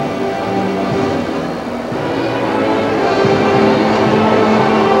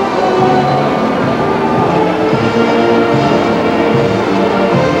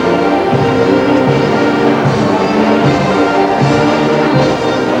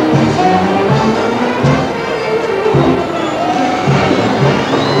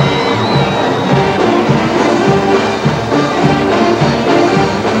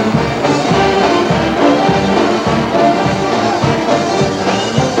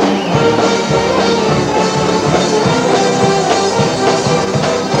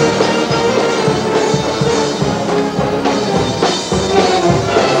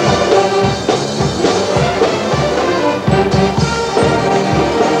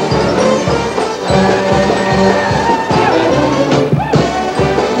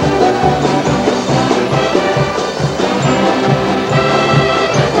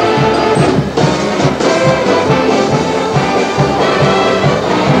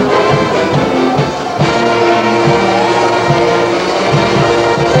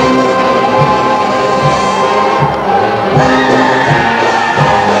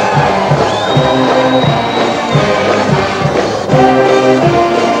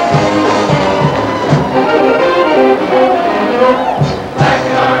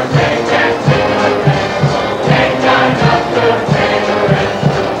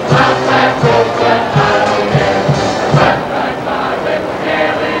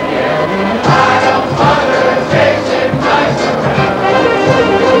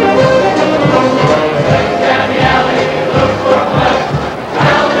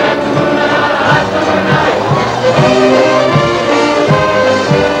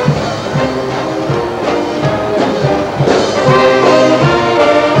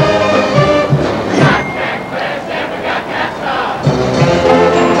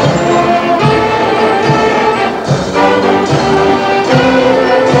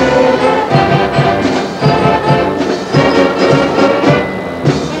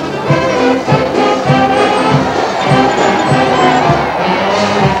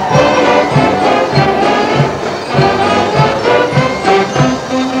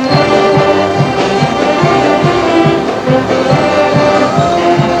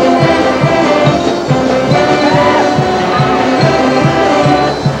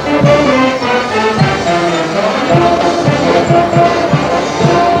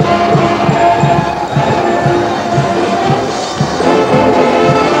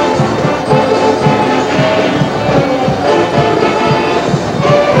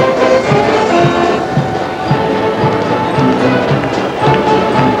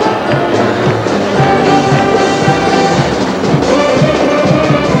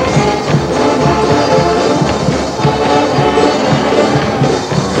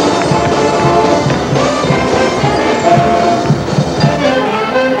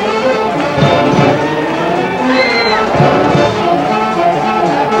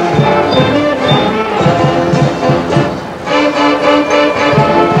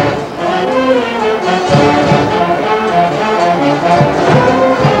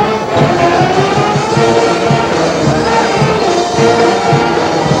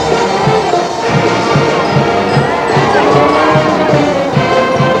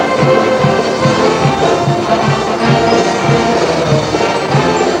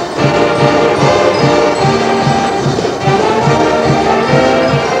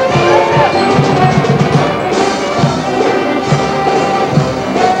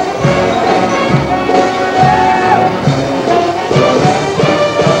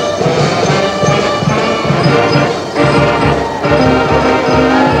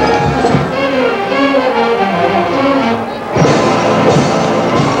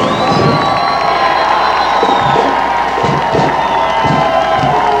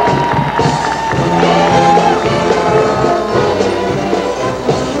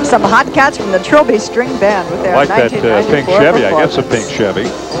 Some hot cats from the Trilby String Band with their Like that 1994 pink Chevy. I guess a pink Chevy.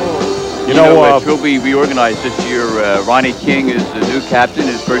 You know, Trilby reorganized this year. Ronnie King is the new captain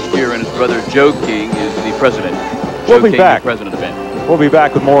his first year, and his brother Joe King is the president. We'll Joe be King, back. the president of the band. We'll be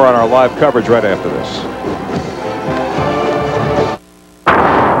back with more on our live coverage right after this.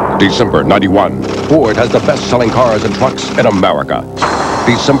 December 91, Ford has the best-selling cars and trucks in America.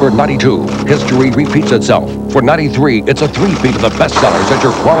 December 92, history repeats itself. For 93, it's a three-peat of the bestsellers at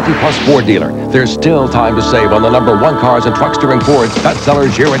your Quality Plus Ford dealer. There's still time to save on the #1 cars and trucks during Ford's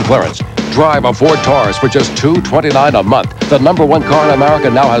bestsellers year in clearance. Drive a Ford Taurus for just $229 a month. The #1 car in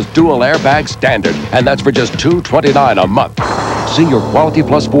America now has dual airbag standard, and that's for just $229 a month. See your Quality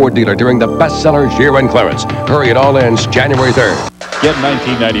Plus Ford dealer during the bestsellers year in clearance. Hurry, it all ends January 3rd. Get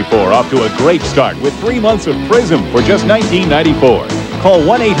 1994 off to a great start with 3 months of Prism for just $19.94. Call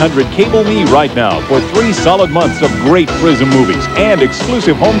 1-800-CABLE-ME right now for 3 solid months of great Prism movies and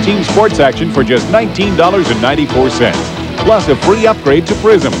exclusive home team sports action for just $19.94. Plus a free upgrade to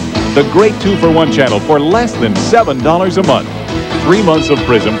Prism, the great 2-for-1 channel for less than $7 a month. 3 months of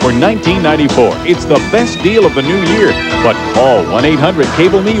Prism for $19.94. It's the best deal of the new year. But call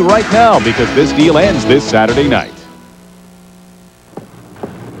 1-800-CABLE-ME right now because this deal ends this Saturday night.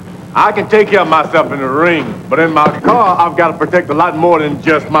 I can take care of myself in the ring, but in my car, I've got to protect a lot more than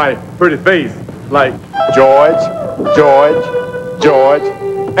just my pretty face. Like George, George, George,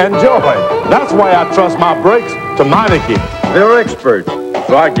 and George. That's why I trust my brakes to Meineke. They're experts,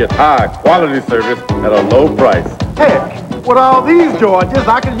 so I get high quality service at a low price. Heck, with all these Georges,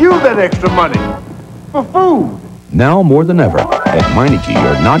 I can use that extra money for food. Now more than ever, at Meineke,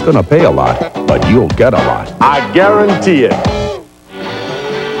 you're not going to pay a lot, but you'll get a lot. I guarantee it.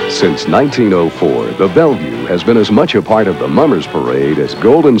 Since 1904, the Bellevue has been as much a part of the Mummers Parade as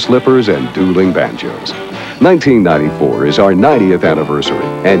Golden Slippers and Dueling Banjos. 1994 is our 90th anniversary,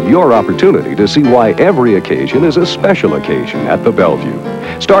 and your opportunity to see why every occasion is a special occasion at the Bellevue.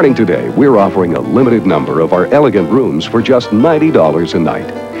 Starting today, we're offering a limited number of our elegant rooms for just $90 a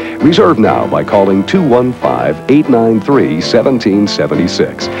night. Reserve now by calling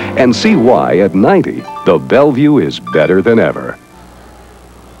 215-893-1776 and see why at 90, the Bellevue is better than ever.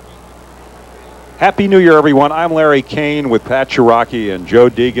 Happy New Year, everyone. I'm Larry Kane with Pat Cherokee and Joe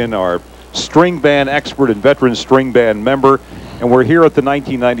Deegan, our string band expert and veteran string band member, and we're here at the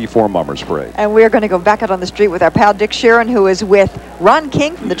 1994 Mummers Parade. And we're going to go back out on the street with our pal Dick Sheeran, who is with Ron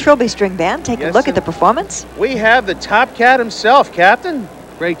King from the Trilby String Band. Take a look at the performance. We have the top cat himself, Captain.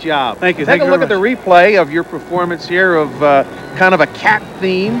 Great job. Thank you. Take a look at the replay of your performance here of kind of a cat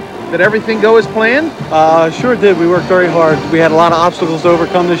theme. Did everything go as planned? Sure did. We worked very hard. We had a lot of obstacles to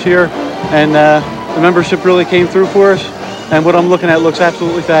overcome this year, and the membership really came through for us. And what I'm looking at looks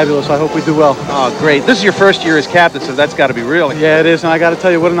absolutely fabulous. I hope we do well. Oh, great. This is your first year as captain, so that's got to be real. Yeah, it is. And I got to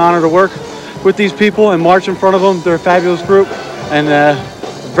tell you, what an honor to work with these people and march in front of them. They're a fabulous group and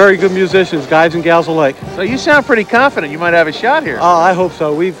very good musicians, guys and gals alike. So you sound pretty confident you might have a shot here. I hope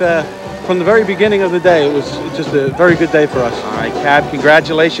so. We've, from the very beginning of the day, it was just a very good day for us. All right, Cap,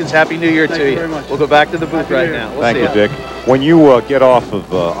 congratulations. Happy New Year to you. Thank you very much. We'll go back to the booth right now. Thank you, Dick. When you get off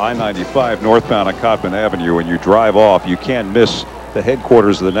of I-95 northbound on Cottman Avenue and you drive off, you can't miss the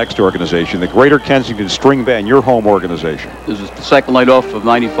headquarters of the next organization, the Greater Kensington String Band, your home organization. This is the second night off of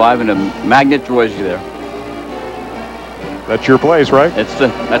 95, and a magnet draws you there. That's your place, right?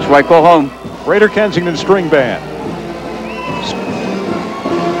 That's where I call home. Greater Kensington String Band.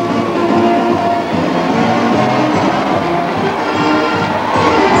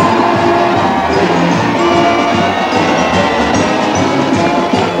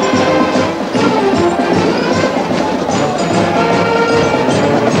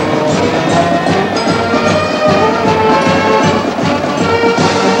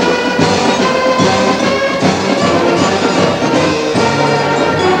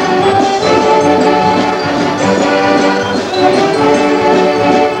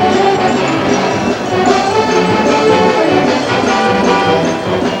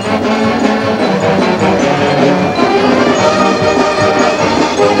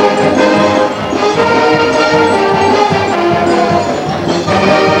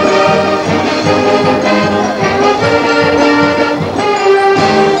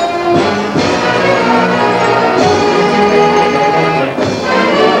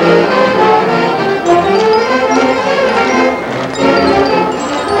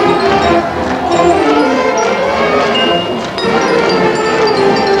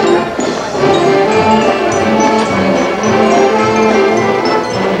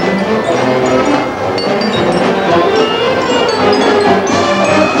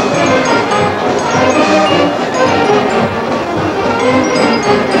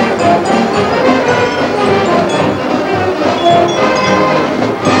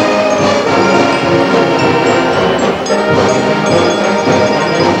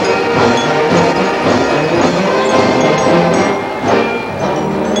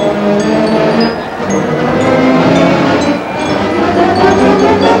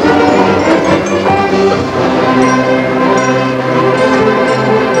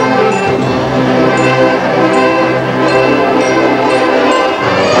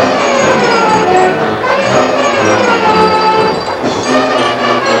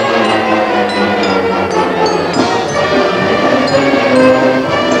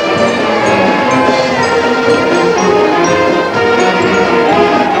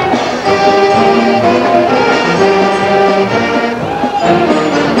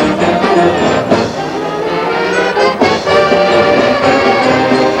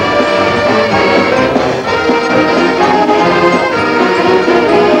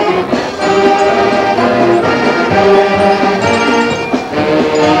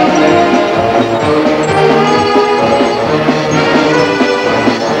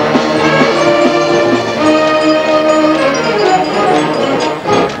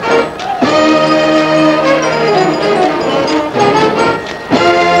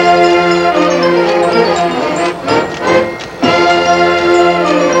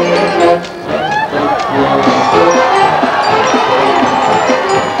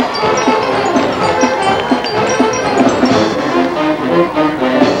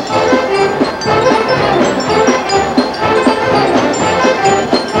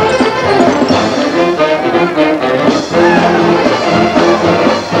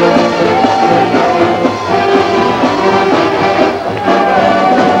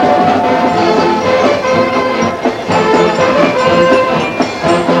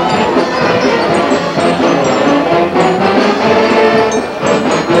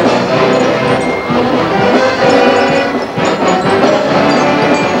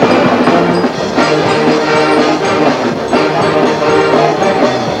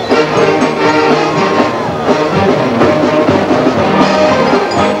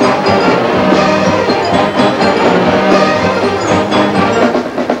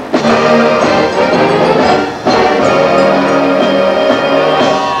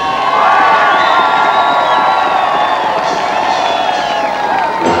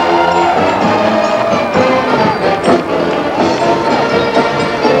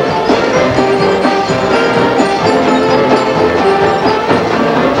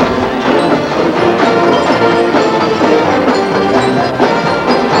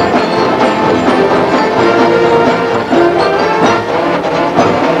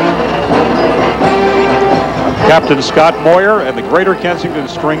 Captain Scott Moyer and the Greater Kensington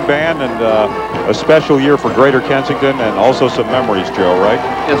String Band, and a special year for Greater Kensington, and also some memories, Joe, right?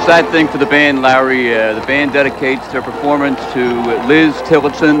 A sad thing for the band, Larry. The band dedicates their performance to Liz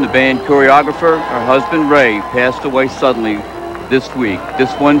Tillotson, the band choreographer. Her husband, Ray, passed away suddenly this week.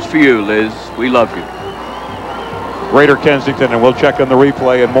 This one's for you, Liz. We love you. Greater Kensington, and we'll check on the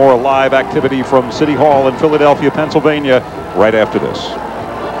replay and more live activity from City Hall in Philadelphia, Pennsylvania, right after this.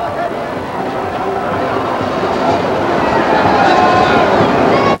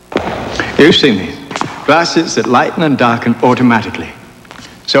 You've seen these. Glasses that lighten and darken automatically.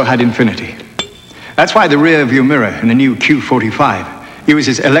 So had Infinity. That's why the rear view mirror in the new Q45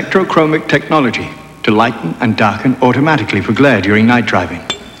 uses electrochromic technology to lighten and darken automatically for glare during night driving.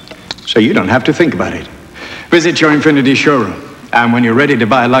 So you don't have to think about it. Visit your Infinity showroom, and when you're ready to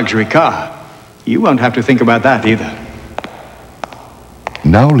buy a luxury car, you won't have to think about that either.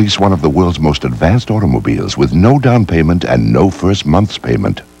 Now lease one of the world's most advanced automobiles with no down payment and no first month's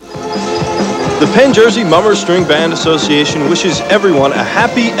payment. The Penn Jersey Mummers String Band Association wishes everyone a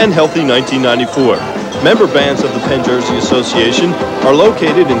happy and healthy 1994. Member bands of the Penn Jersey Association are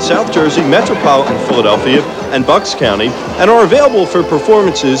located in South Jersey, metropolitan Philadelphia, and Bucks County, and are available for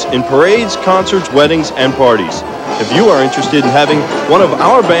performances in parades, concerts, weddings, and parties. If you are interested in having one of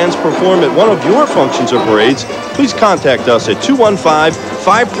our bands perform at one of your functions or parades, please contact us at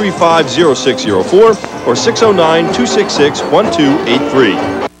 215-535-0604 or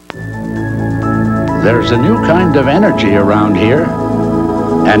 609-266-1283. There's a new kind of energy around here.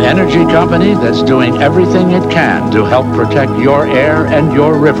 An energy company that's doing everything it can to help protect your air and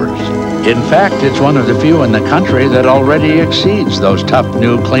your rivers. In fact, it's one of the few in the country that already exceeds those tough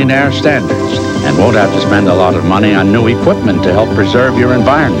new clean air standards and won't have to spend a lot of money on new equipment to help preserve your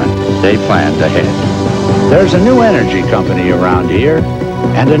environment. They planned ahead. There's a new energy company around here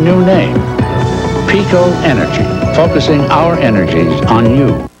and a new name. Pico Energy, focusing our energies on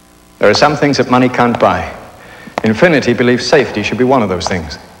you. There are some things that money can't buy. Infinity believes safety should be one of those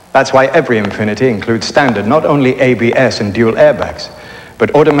things. That's why every Infinity includes standard not only ABS and dual airbags,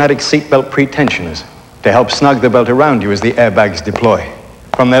 but automatic seatbelt pre-tensioners to help snug the belt around you as the airbags deploy.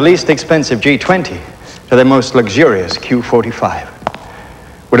 From their least expensive G20 to their most luxurious Q45.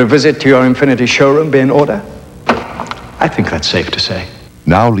 Would a visit to your Infinity showroom be in order? I think that's safe to say.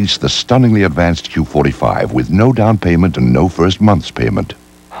 Now lease the stunningly advanced Q45 with no down payment and no first month's payment.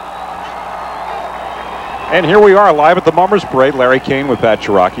 And here we are live at the Mummers Parade. Larry Kane with Pat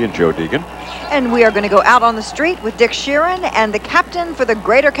Cherokee and Joe Deegan. And we are going to go out on the street with Dick Sheeran and the captain for the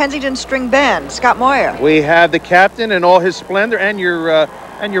Greater Kensington String Band, Scott Moyer. We have the captain in all his splendor and your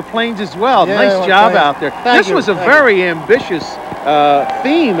planes as well. Yeah, nice job out there. Thank This you. was a very ambitious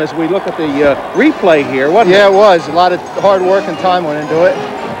theme as we look at the replay here, wasn't it? Yeah, it was. A lot of hard work and time went into it.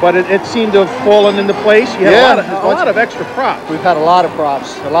 But it seemed to have fallen into place. You had a lot of extra props. We've had a lot of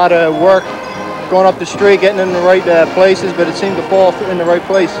props, a lot of work going up the street, getting in the right places, but it seemed to fall in the right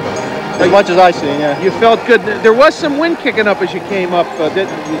place. As much as I see, yeah. You felt good. There was some wind kicking up as you came up. A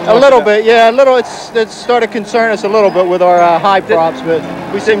little bit, yeah. A little. It started concerning us a little bit with our high props, but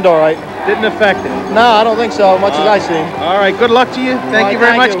we seemed all right. Didn't affect it. No, I don't think so. Much as I see. All right. Good luck to you. Thank you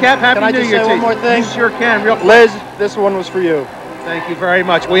very much, Cap. Happy New Year to you. Can I just say one more thing? You sure can. Real quick. Liz, this one was for you. Thank you very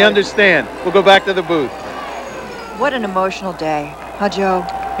much. We understand. We'll go back to the booth. What an emotional day, huh, Joe?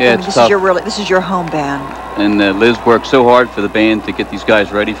 Yeah, this it's tough. This is your home band. And Liz worked so hard for the band to get these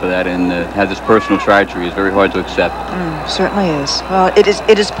guys ready for that, and have this personal tragedy is very hard to accept. Certainly is. Well, it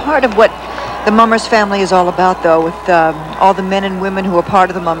is part of what the Mummers family is all about, though, with all the men and women who are part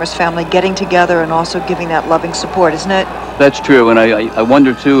of the Mummers family getting together and also giving that loving support, isn't it? That's true, and I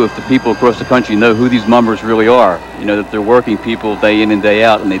wonder, too, if the people across the country know who these Mummers really are. You know, that they're working people day in and day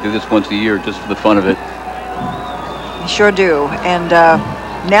out, and they do this once a year just for the fun of it. They sure do, and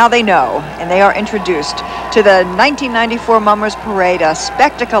now they know, and they are introduced to the 1994 Mummers Parade, a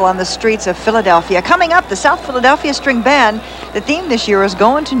spectacle on the streets of Philadelphia. Coming up, the South Philadelphia String Band. The theme this year is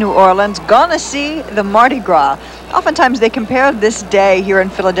going to New Orleans, gonna see the Mardi Gras. Oftentimes they compare this day here in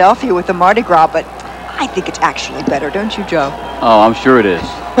Philadelphia with the Mardi Gras, but I think it's actually better, don't you, Joe? Oh, I'm sure it is.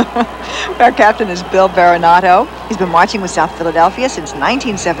 Our captain is Bill Baranato. He's been marching with South Philadelphia since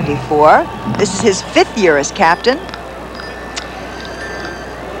 1974. This is his 5th year as captain.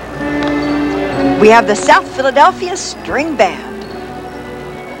 We have the South Philadelphia String Band.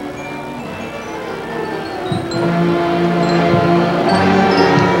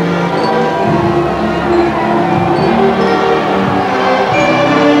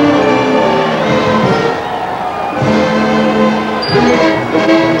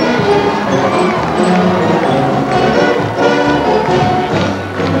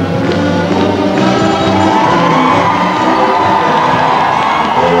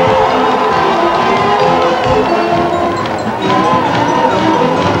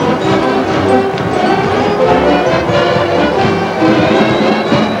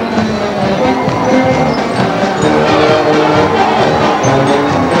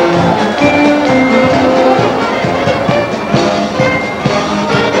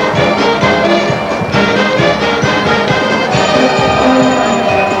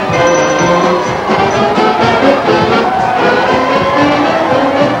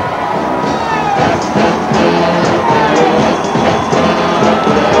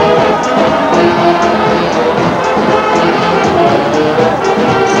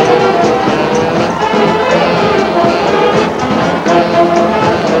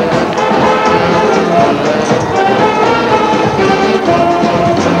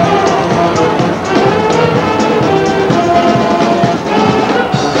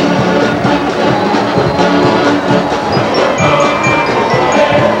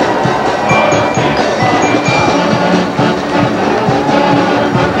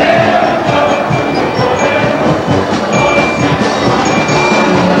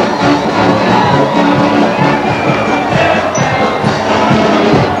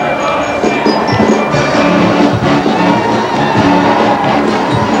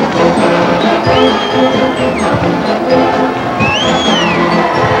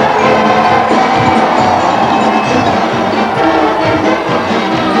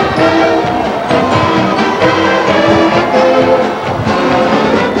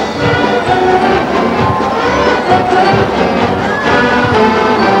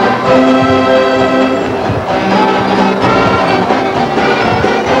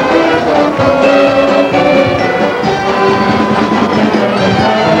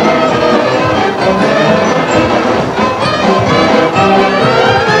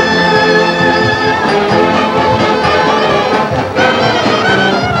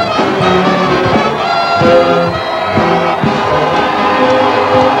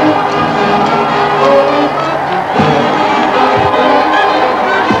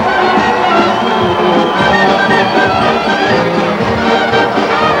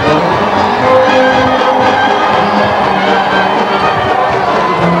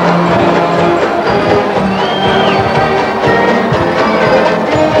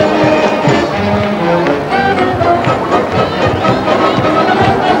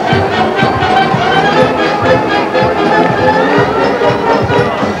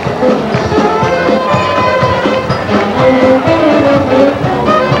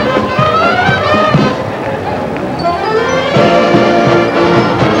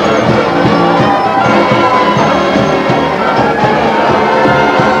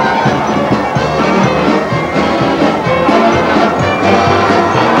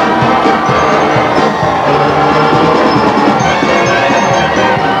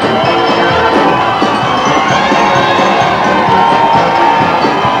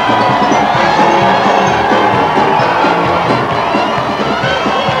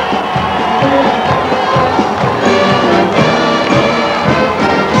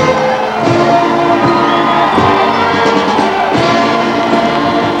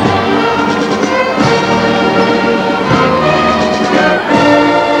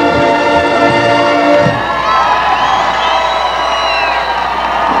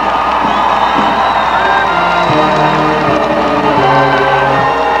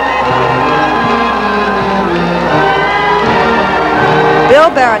 Bill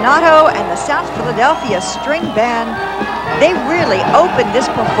Baranato and the South Philadelphia String Band, they really opened this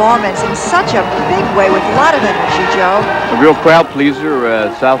performance in such a big way with a lot of energy, Joe. A real crowd pleaser.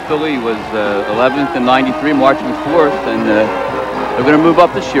 South Philly was 11th in '93, marching 4th, and they're going to move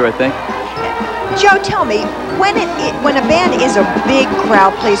up this year, I think. Joe, tell me, when a band is a big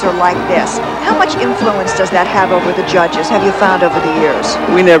crowd pleaser like this, how much influence does that have over the judges, have you found over the years?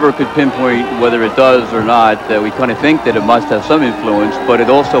 We never could pinpoint whether it does or not. We kind of think that it must have some influence, but it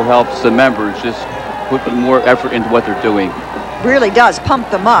also helps the members just put more effort into what they're doing. Really does pump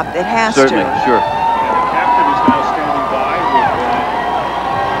them up. It has Certainly, to. sure.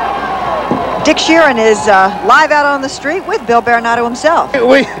 Dick Sheeran is live out on the street with Bill Baranato himself.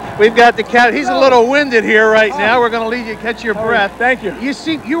 We've got the captain. He's a little winded here right now. We're going to leave you to catch your breath. Thank you. You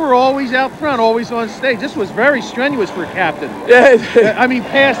see, you were always out front, always on stage. This was very strenuous for a captain. Yeah. I mean,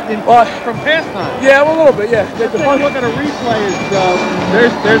 from past time. Yeah, well, a little bit, yeah. The fun look at a replay is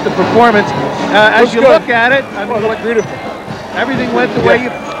there's the performance. As you look at it, I mean, it looked beautiful. Everything went the way you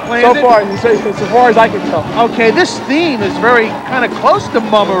planned so far as I can tell. Okay, this theme is very kind of close to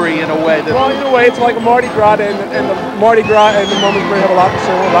mummery in a way. Well, in a way, it's like a Mardi Gras, and the Mardi Gras and the Mummers Parade have a lot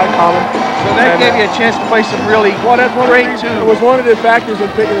similar, a lot in common. So that gave you a chance to play some really great tunes. It was one of the factors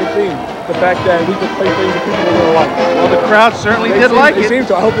in picking the theme, the fact that we could play things that people were going to like. Well, the crowd certainly did like it. They seem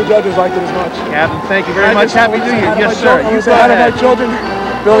to. I hope the judges liked it as much. Captain, thank you very much. Happy New Year. Yes, sir. You say hi to my children,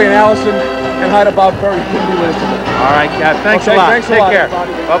 Billy and Allison, and hi to Bob Perry. All right, Cap. Thanks a lot. Take care.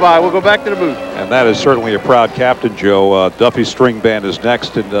 Bye-bye. We'll go back to the booth. And that is certainly a proud captain, Joe. Duffy String Band is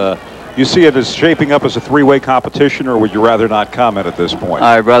next, and you see it as shaping up as a three-way competition, or would you rather not comment at this point?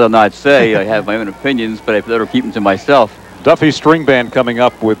 I'd rather not say. I have my own opinions, but I'd better keep them to myself. Duffy String Band coming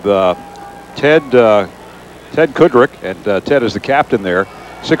up with Ted Kudrick, and Ted is the captain there.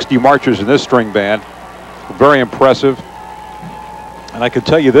 60 marchers in this string band. Very impressive. And I can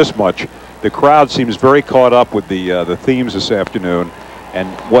tell you this much. The crowd seems very caught up with the themes this afternoon. And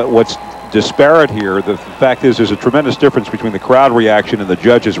what's disparate here, the fact is there's a tremendous difference between the crowd reaction and the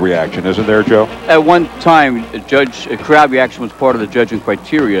judge's reaction, isn't there, Joe? At one time, a crowd reaction was part of the judging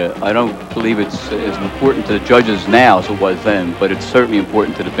criteria. I don't believe it's as important to the judges now as it was then, but it's certainly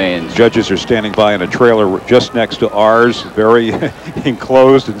important to the bands. Judges are standing by in a trailer just next to ours, very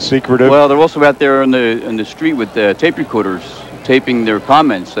enclosed and secretive. Well, they're also out there on the street with tape recorders, taping their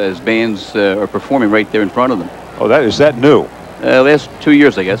comments as bands are performing right there in front of them. Oh, is that new? Last 2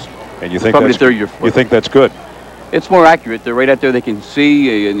 years, I guess. And you think probably that's the third year? You think that's good? It's more accurate. They're right out there. They can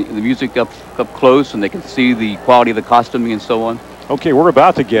see the music up close, and they can see the quality of the costuming and so on. Okay, we're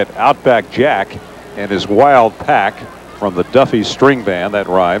about to get Outback Jack and his wild pack from the Duffy String Band. That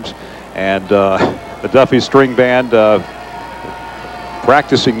rhymes. And the Duffy String Band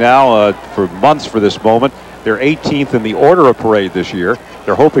practicing now for months for this moment. They're 18th in the order of parade this year.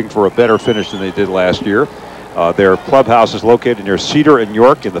 They're hoping for a better finish than they did last year. Their clubhouse is located near Cedar and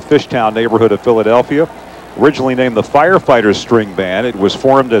York in the Fishtown neighborhood of Philadelphia. Originally named the Firefighters String Band, it was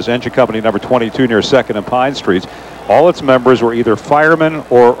formed as engine company number 22 near 2nd and Pine Streets. All its members were either firemen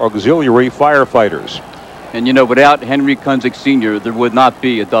or auxiliary firefighters. And you know, without Henry Kunzik Sr., there would not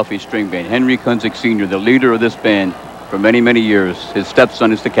be a Duffy String Band. Henry Kunzik Sr., the leader of this band for many, many years. His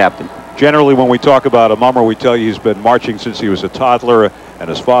stepson is the captain. Generally, when we talk about a mummer, we tell you he's been marching since he was a toddler, and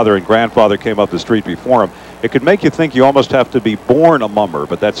his father and grandfather came up the street before him. It could make you think you almost have to be born a mummer,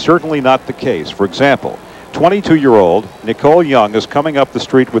 but that's certainly not the case. For example, 22-year-old Nicole Young is coming up the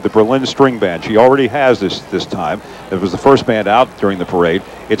street with the Berlin String Band. She already has this time. It was the first band out during the parade.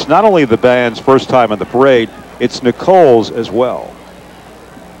 It's not only the band's first time in the parade, it's Nicole's as well.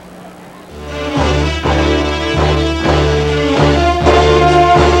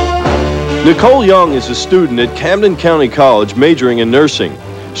 Nicole Young is a student at Camden County College majoring in nursing.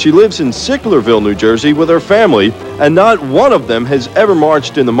 She lives in Sicklerville, New Jersey with her family, and not one of them has ever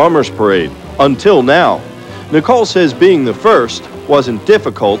marched in the Mummers Parade, until now. Nicole says being the first wasn't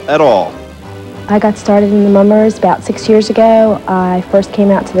difficult at all. I got started in the Mummers about 6 years ago. I first came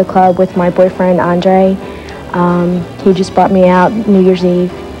out to the club with my boyfriend, Andre. He just brought me out New Year's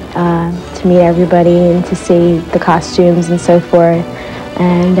Eve to meet everybody and to see the costumes and so forth.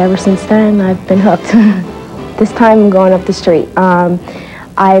 And ever since then, I've been hooked. This time I'm going up the street.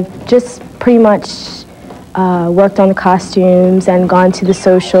 I've just pretty much worked on the costumes and gone to the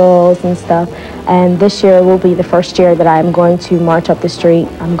socials and stuff. And this year will be the first year that I'm going to march up the street.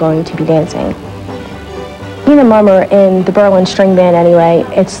 I'm going to be dancing. Being a mummer in the Berlin String Band anyway,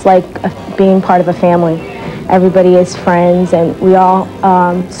 it's like being part of a family. Everybody is friends, and we all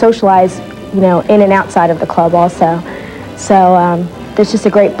socialize, you know, in and outside of the club also. So there's just a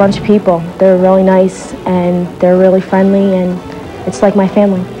great bunch of people. They're really nice, and they're really friendly, and it's like my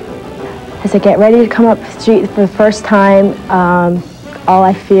family. As I get ready to come up the street for the first time, all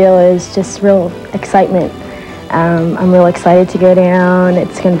I feel is just real excitement. I'm real excited to go down.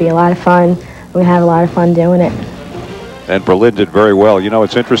 It's going to be a lot of fun. We're going to have a lot of fun doing it. And Berlin did very well. You know,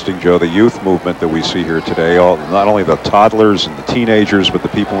 it's interesting, Joe, the youth movement that we see here today, not only the toddlers and the teenagers, but the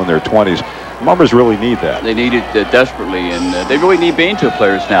people in their 20s. Mummers really need that. They need it desperately, and they really need banjo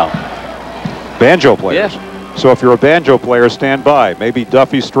players now. Banjo players? Yes. So if you're a banjo player, stand by. Maybe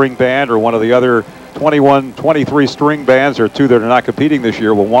Duffy String Band or one of the other 21, 23 string bands, or two that are not competing this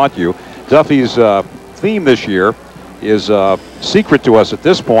year, will want you. Duffy's theme this year is secret to us at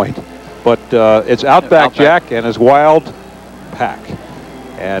this point, but it's Outback Jack and his wild pack.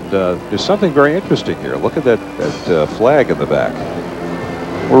 And there's something very interesting here. Look at that flag in the back.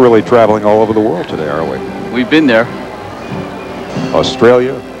 We're really traveling all over the world today, aren't we? We've been there.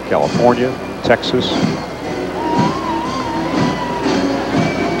 Australia, California, Texas.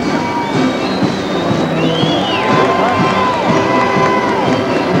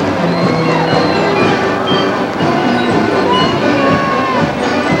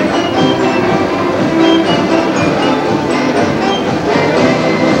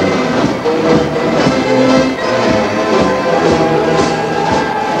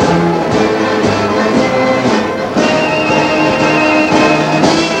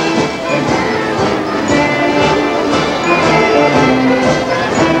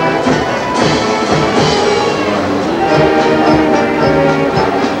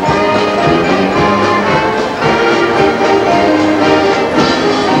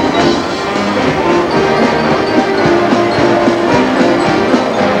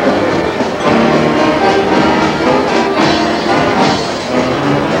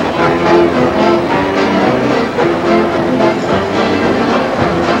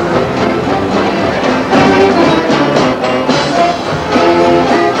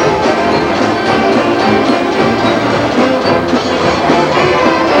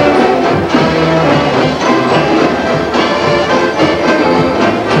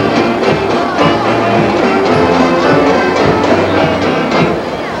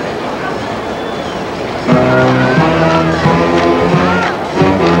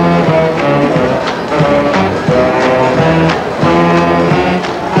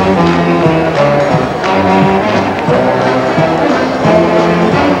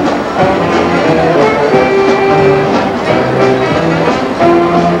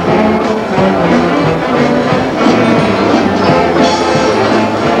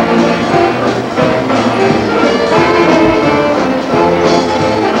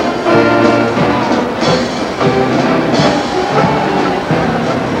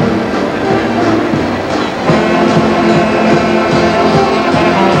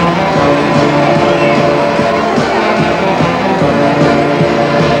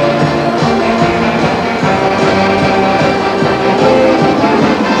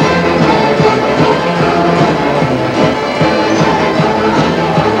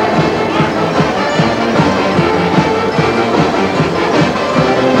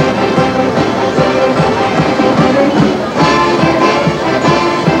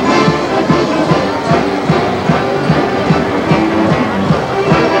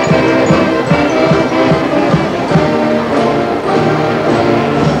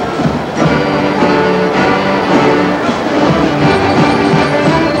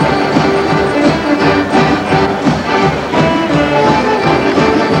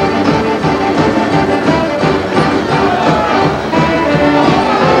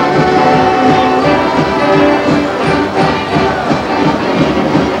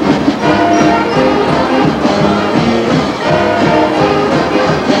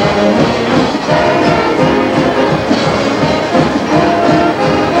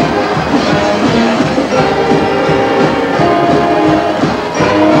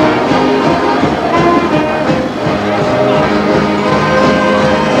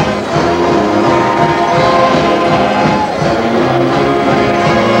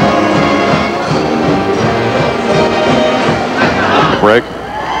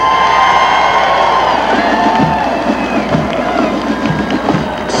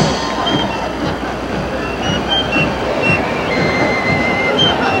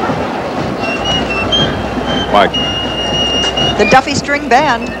 Mike. The Duffy String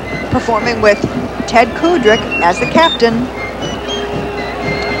Band performing with Ted Kudrick as the captain.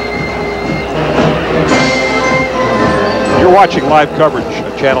 You're watching live coverage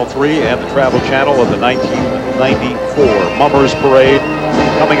of Channel 3 and the Travel Channel of the 1994 Mummers Parade.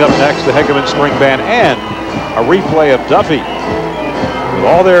 Coming up next, the Hegeman String Band and a replay of Duffy with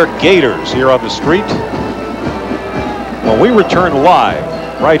all their gators here on the street. When we return live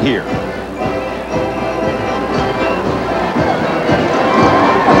right here.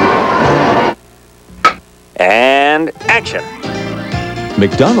 And action.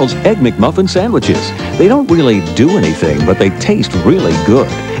 McDonald's Egg McMuffin sandwiches. They don't really do anything, but they taste really good.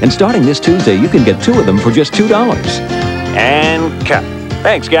 And starting this Tuesday, you can get 2 of them for just $2. And cut.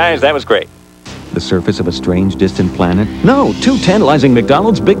 Thanks, guys. That was great. The surface of a strange, distant planet? No, 2 tantalizing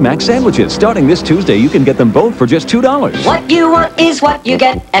McDonald's Big Mac sandwiches. Starting this Tuesday, you can get them both for just $2. What you want is what you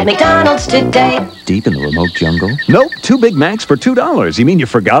get at McDonald's today. Deep in the remote jungle? Nope, 2 Big Macs for $2. You mean you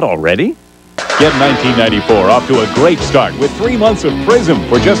forgot already? Get 1994 off to a great start with 3 months of Prism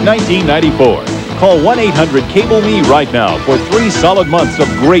for just $19.94. Call 1-800-CABLE-ME right now for 3 solid months of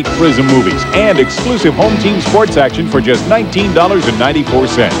great Prism movies and exclusive home team sports action for just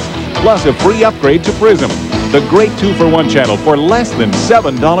 $19.94. Plus a free upgrade to Prism, the great 2-for-1 channel for less than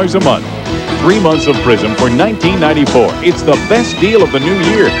 $7 a month. 3 months of Prism for $19.94. It's the best deal of the new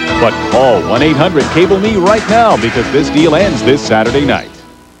year. But call 1-800-CABLE-ME right now because this deal ends this Saturday night.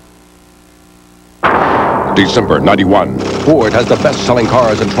 December 91, Ford has the best-selling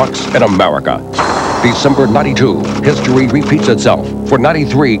cars and trucks in America. December 92, history repeats itself. For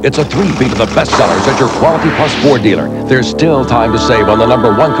 93, it's a 3-peat of the bestsellers at your Quality Plus Ford dealer. There's still time to save on the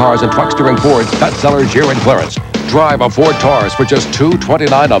 #1 cars and trucks during Ford's bestsellers year-end clearance. Drive a Ford Taurus for just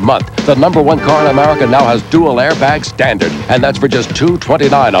 $229 a month. The #1 car in America now has dual airbag standard, and that's for just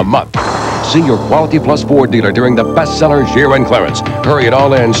 $229 a month. See your Quality Plus Ford dealer during the bestsellers year-end clearance. Hurry, it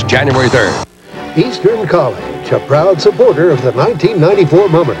all ends January 3rd. Eastern College, a proud supporter of the 1994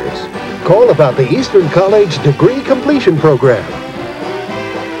 Mummers. Call about the Eastern College Degree Completion Program.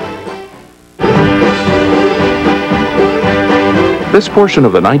 This portion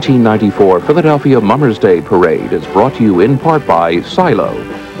of the 1994 Philadelphia Mummers Day Parade is brought to you in part by Silo,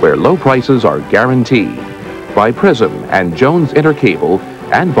 where low prices are guaranteed, by Prism and Jones Intercable,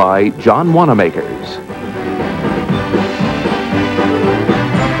 and by John Wanamakers.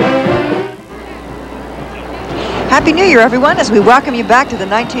 Happy New Year, everyone, as we welcome you back to the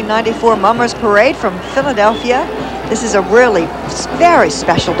 1994 Mummers Parade from Philadelphia. This is a really very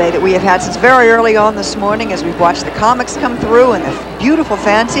special day that we have had since very early on this morning as we've watched the comics come through and the beautiful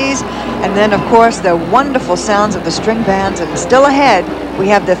fancies, and then, of course, the wonderful sounds of the string bands. And still ahead, we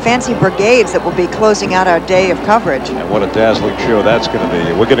have the fancy brigades that will be closing out our day of coverage. And what a dazzling show that's going to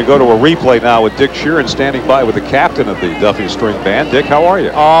be. We're going to go to a replay now with Dick Sheeran standing by with the captain of the Duffy String Band. Dick, how are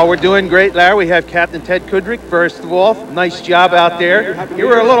you? Oh, we're doing great, Larry. We have Captain Ted Kudrick, first of all. Nice job out there. You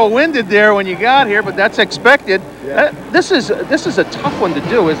were a little winded there when you got here, but that's expected. This is a tough one to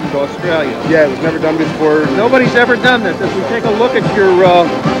do, isn't it, Australia? Yeah, it was never done before. Nobody's ever done this. As we take a look at your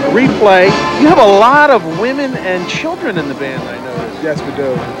replay, you have a lot of women and children in the band, I noticed. Yes, we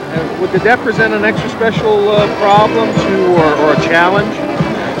do. Did that present an extra special problem or a challenge?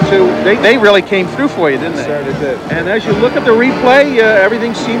 They really came through for you, didn't they? Yes, sir, they did. And as you look at the replay,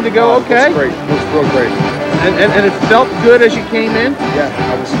 everything seemed to go okay? It was great. It was real great. And it felt good as you came in?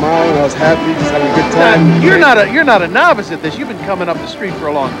 Yeah, I was smiling, I was happy, just having a good time. Now, you're not a novice at this. You've been coming up the street for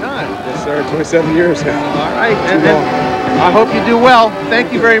a long time. Yes, sir, 27 years now. All right, and I hope you do well.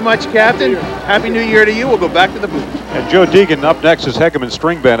 Thank you very much, Captain. Happy New Year to you. We'll go back to the booth. And Joe Deegan up next is Hegeman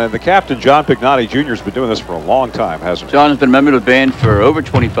String Band, and the captain, John Pignotti Jr., has been doing this for a long time, hasn't he? John has been a member of the band for over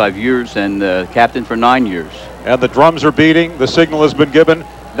 25 years and captain for 9 years. And the drums are beating. The signal has been given.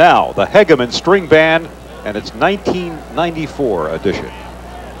 Now, the Hegeman String Band and its 1994 edition.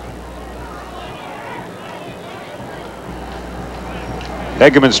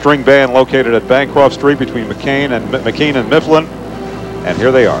 Hegeman String Band located at Bancroft Street between McKean and Mifflin. And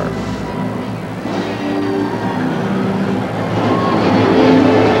here they are.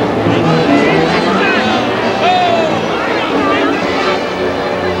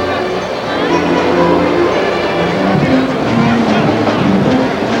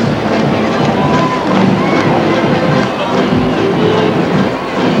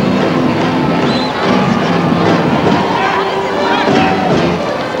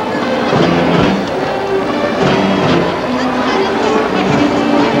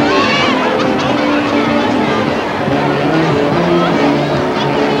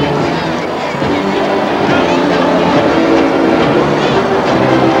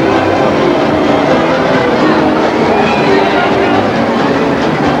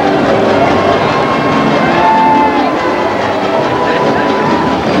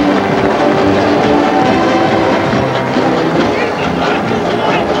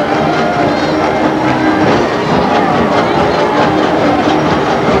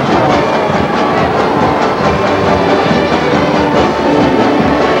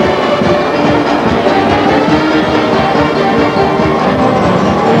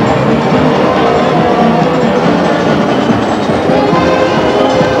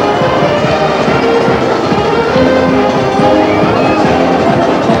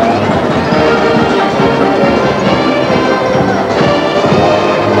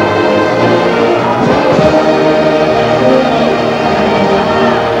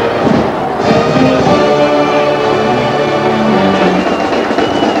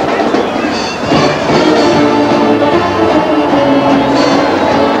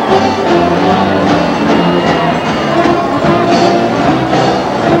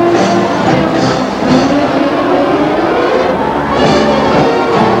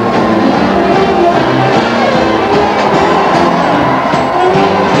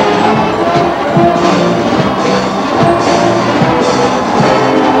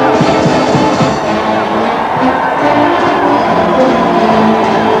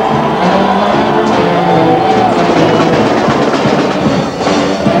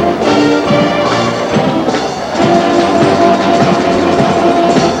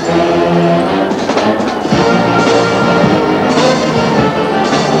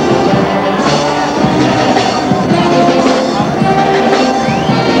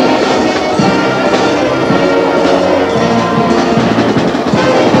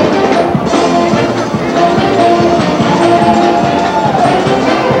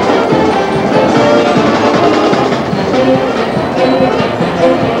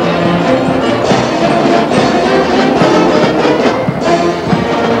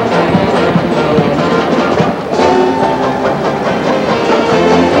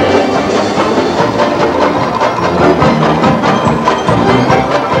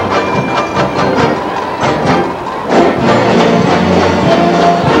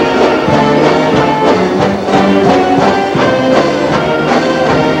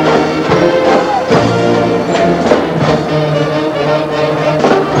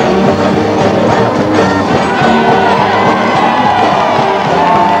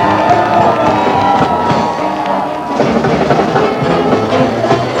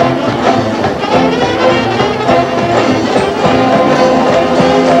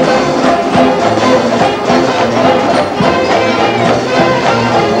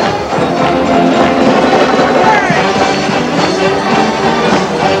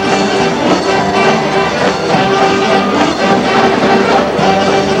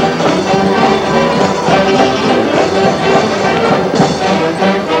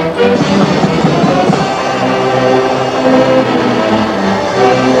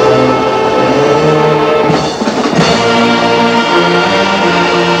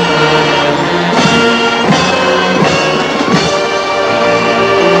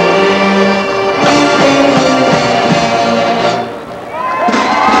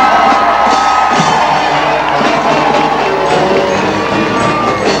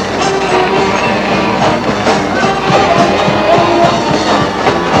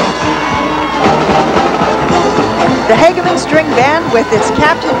 Band with its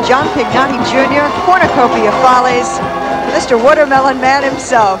captain, John Pignotti Jr., cornucopia of follies, Mr. Watermelon Man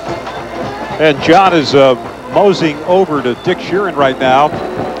himself. And John is moseying over to Dick Sheeran right now,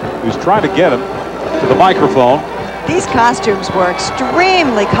 who's trying to get him to the microphone. These costumes were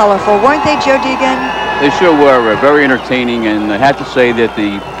extremely colorful, weren't they, Joe Deegan? They sure were very entertaining, and I have to say that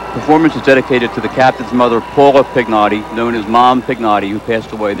the performance is dedicated to the captain's mother, Paula Pignotti, known as Mom Pignotti, who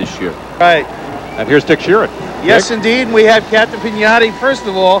passed away this year. Right. And here's Dick Sheeran. Yes, Dick? indeed. We have Captain Pignotti. First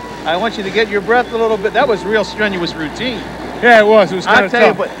of all, I want you to get your breath a little bit. That was real strenuous routine. Yeah, it was. It was kind of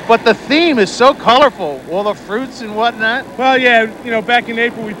tough. But the theme is so colorful. All the fruits and whatnot. Well, yeah, you know, back in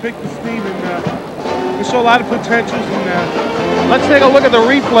April we picked the theme and we saw a lot of potentials. And let's take a look at the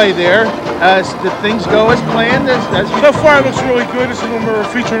replay there. Did things go as planned? So far, it looks really good. This is when we're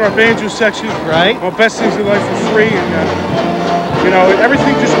featuring our banjo section. Right. Well, best things in life for free, and you know,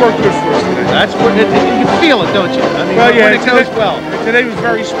 everything just worked good for us today. That's what you feel it, don't you? I mean, well, yeah, when it goes well. Today was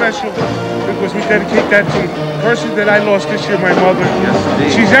very special because we dedicate that to the person that I lost this year, my mother. Yes,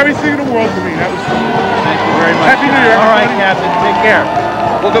 indeed. She's everything in the world to me. That was fun. Thank you very much. Happy New Year, All right, everybody. Captain. Take care.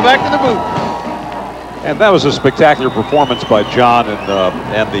 We'll go back to the booth. And that was a spectacular performance by John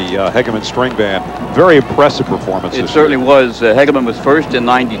and the Hegeman String Band. Very impressive performance. It certainly was. Hegeman was first in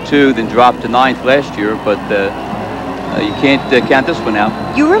 '92, then dropped to 9th last year, but you can't count this one out.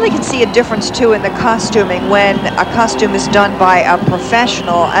 You really can see a difference, too, in the costuming when a costume is done by a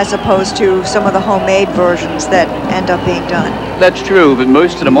professional as opposed to some of the homemade versions that end up being done. That's true, but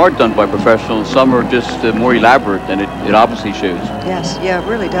most of them are done by professionals. Some are just more elaborate, and it obviously shows. Yes, yeah, it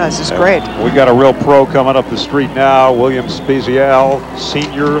really does. It's great. We got a real pro coming up the street now. William Spezial,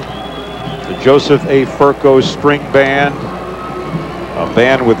 Sr., the Joseph A. Furco String Band, a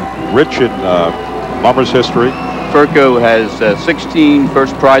band with rich in Mummers history. Furco has 16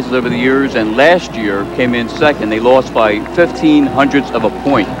 first prizes over the years, and last year came in second. They lost by 0.15 of a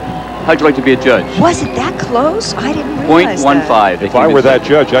point. How'd you like to be a judge? Was it that close? I didn't realize 0.15. If I were that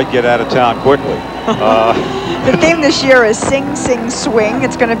judge, I'd get out of town quickly. The theme this year is Sing, Sing, Swing.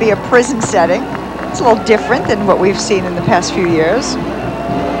 It's going to be a prison setting. It's a little different than what we've seen in the past few years.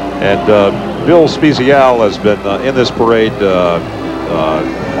 And Bill Spezial has been in this parade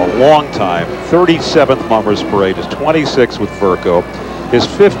a long time. 37th Mummers Parade, his 26th with Furco. His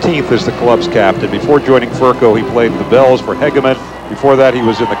 15th as the club's captain. Before joining Furco, he played the bells for Hegeman. Before that, he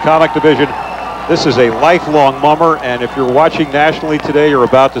was in the comic division. This is a lifelong mummer, and if you're watching nationally today, you're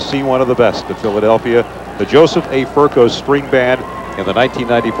about to see one of the best of Philadelphia. The Joseph A. Furco String Band in the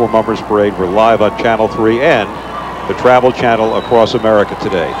 1994 Mummers Parade were live on Channel 3 and the Travel Channel across America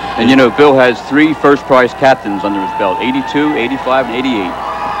today. And you know, Bill has 3 first prize captains under his belt, 82, 85, and 88.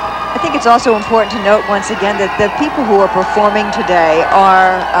 I think it's also important to note once again that the people who are performing today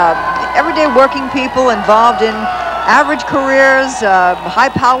are everyday working people involved in average careers,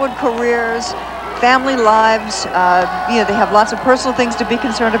 high-powered careers, family lives. You know, they have lots of personal things to be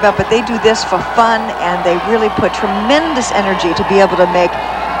concerned about, but they do this for fun, and they really put tremendous energy to be able to make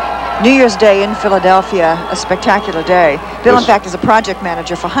New Year's Day in Philadelphia a spectacular day. Bill, in fact, is a project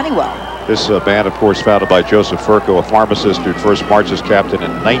manager for Honeywell. This band, of course, founded by Joseph Furco, a pharmacist who first marched as captain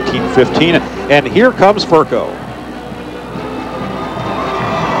in 1915. And here comes Furco.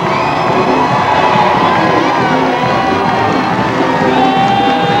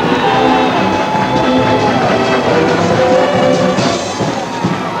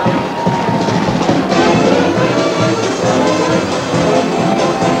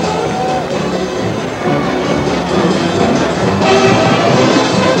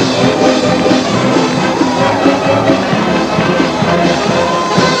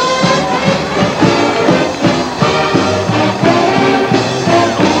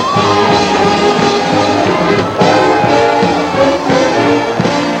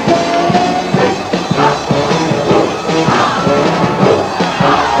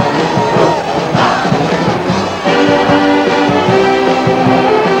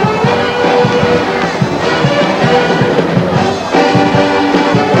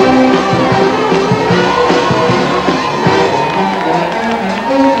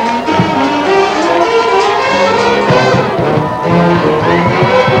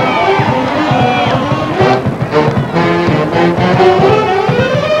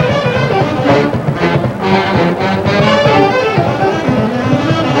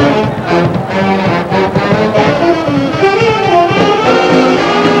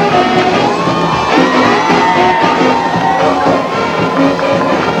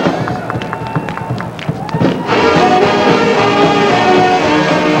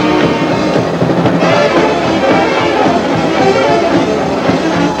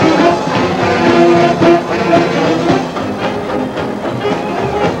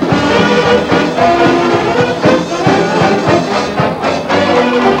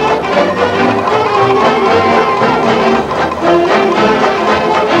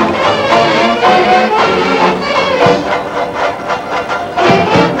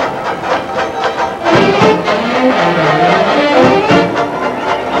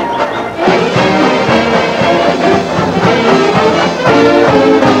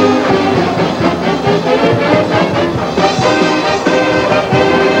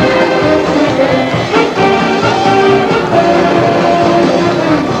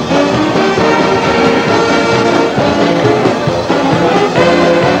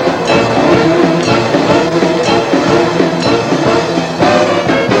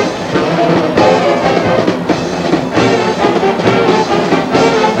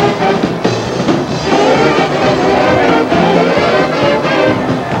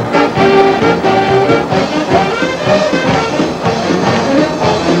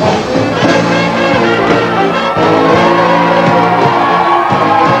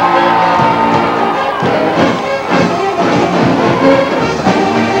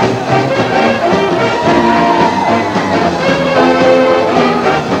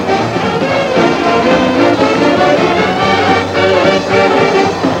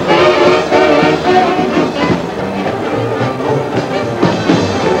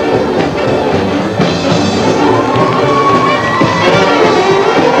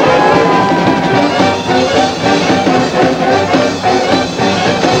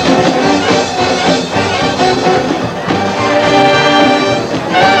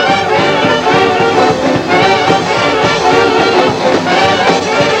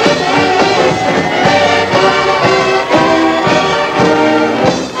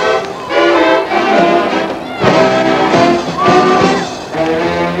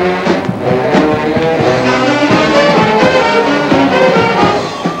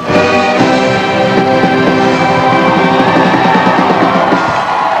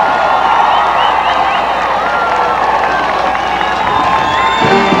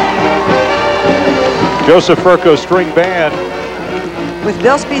 Joseph Furco String Band. With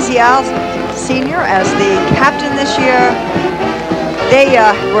Bill Spezial Sr. as the captain this year, they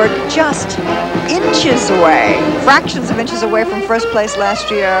were just inches away, fractions of inches away from first place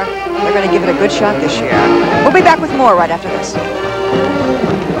last year. They're going to give it a good shot this year. We'll be back with more right after this.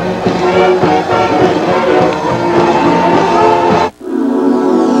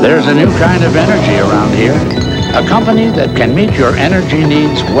 There's a new kind of energy around here. A company that can meet your energy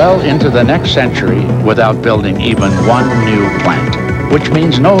needs well into the next century without building even one new plant, which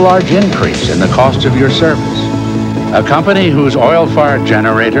means no large increase in the cost of your service. A company whose oil-fired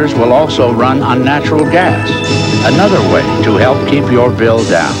generators will also run on natural gas, another way to help keep your bill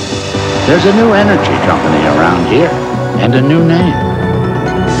down. There's a new energy company around here, and a new name.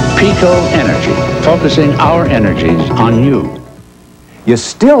 Pico Energy, focusing our energies on you. You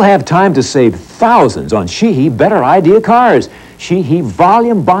still have time to save thousands on Sheehy Better Idea cars. Sheehy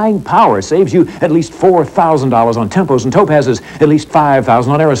volume buying power saves you at least $4,000 on Tempos and Topazes, at least $5,000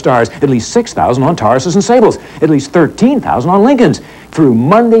 on Aerostars, at least $6,000 on Tauruses and Sables, at least $13,000 on Lincolns. Through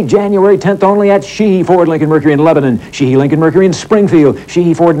Monday, January 10th only at Sheehy Ford Lincoln Mercury in Lebanon, Sheehy Lincoln Mercury in Springfield,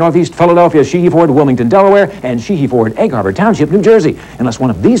 Sheehy Ford Northeast Philadelphia, Sheehy Ford Wilmington, Delaware, and Sheehy Ford Egg Harbor Township, New Jersey. Unless one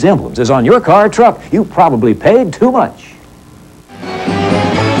of these emblems is on your car or truck, you probably paid too much.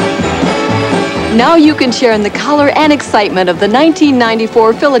 Now you can share in the color and excitement of the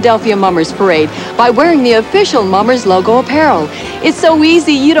 1994 Philadelphia Mummers Parade by wearing the official Mummers logo apparel. It's so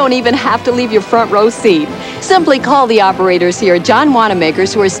easy you don't even have to leave your front row seat. Simply call the operators here at John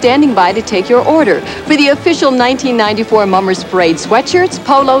Wanamakers who are standing by to take your order for the official 1994 Mummers Parade sweatshirts,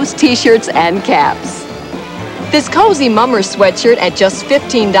 polos, t-shirts, and caps. This cozy Mummers sweatshirt at just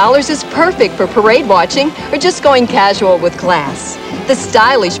 $15 is perfect for parade watching or just going casual with class. The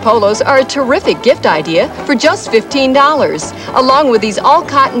stylish polos are a terrific gift idea for just $15, along with these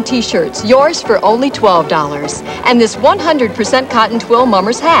all-cotton t-shirts, yours for only $12. And this 100% cotton twill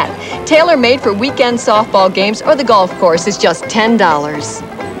Mummers hat, tailor-made for weekend softball games or the golf course, is just $10.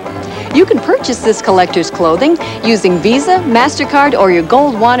 You can purchase this collector's clothing using Visa, MasterCard, or your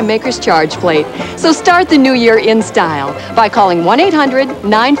gold Wanamaker's charge plate. So start the new year in style by calling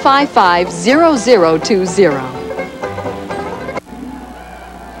 1-800-955-0020.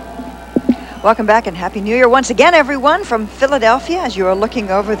 Welcome back and Happy New Year once again, everyone, from Philadelphia, as you are looking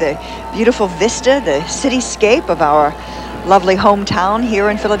over the beautiful vista, the cityscape of our lovely hometown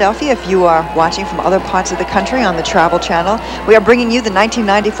here in Philadelphia. If you are watching from other parts of the country on the Travel Channel, we are bringing you the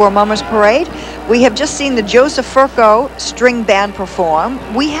 1994 Mummers Parade. We have just seen the Joseph Furco String Band perform.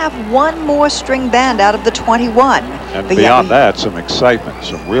 We have one more string band out of the 21. And beyond that, some excitement,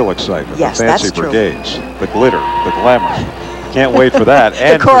 some real excitement. Yes, the fancy that's true. brigades, the glitter, the glamour. Can't wait for that.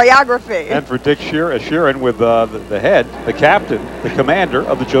 And the choreography. And for Dick Sheeran with the head, the captain, the commander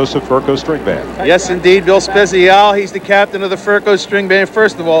of the Joseph Furco String Band. Yes, indeed, Bill Spezial. He's the captain of the Furco String Band.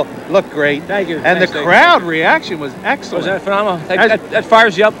 First of all, looked great. Thank you. And Thanks, the crowd reaction was excellent. Was that phenomenal? That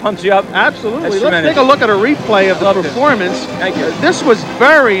fires you up, pumps you up. Absolutely. That's Let's tremendous. take a look at a replay of the performance. Thank you. This was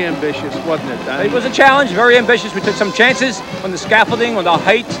very ambitious, wasn't it, Don? It was a challenge, very ambitious. We took some chances on the scaffolding, on the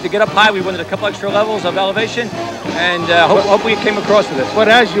height to get up high. We wanted a couple extra levels of elevation, and hope we came across with it. But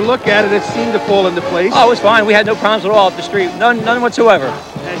as you look at it, it seemed to fall into place. Oh, it was fine. We had no problems at all up the street. None whatsoever.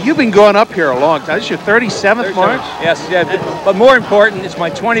 And you've been going up here a long time. This is your 37th march? Yes, yeah. But more important, it's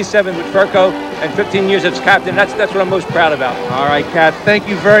my 27th with Furco and 15 years as captain. That's what I'm most proud about. All right, Kat. Thank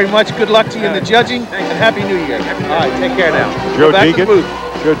you very much. Good luck to you in the judging. And Happy New Year. All right, take care now. Joe Deegan.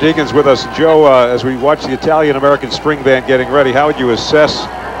 Joe Deegan's with us. Joe, as we watch the Italian-American String Band getting ready, how would you assess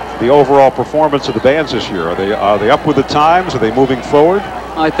the overall performance of the bands this year? Are they up with the times? Are they moving forward?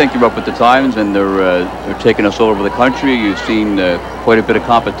 I think they're up with the times, and they're taking us all over the country. You've seen quite a bit of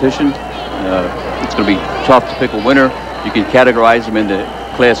competition. It's going to be tough to pick a winner. You can categorize them into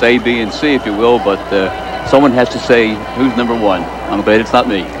Class A, B, and C, if you will, but someone has to say who's number one. I'm glad it's not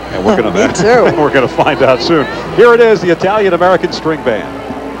me. And we're going to we're going to find out soon. Here it is, the Italian-American String Band.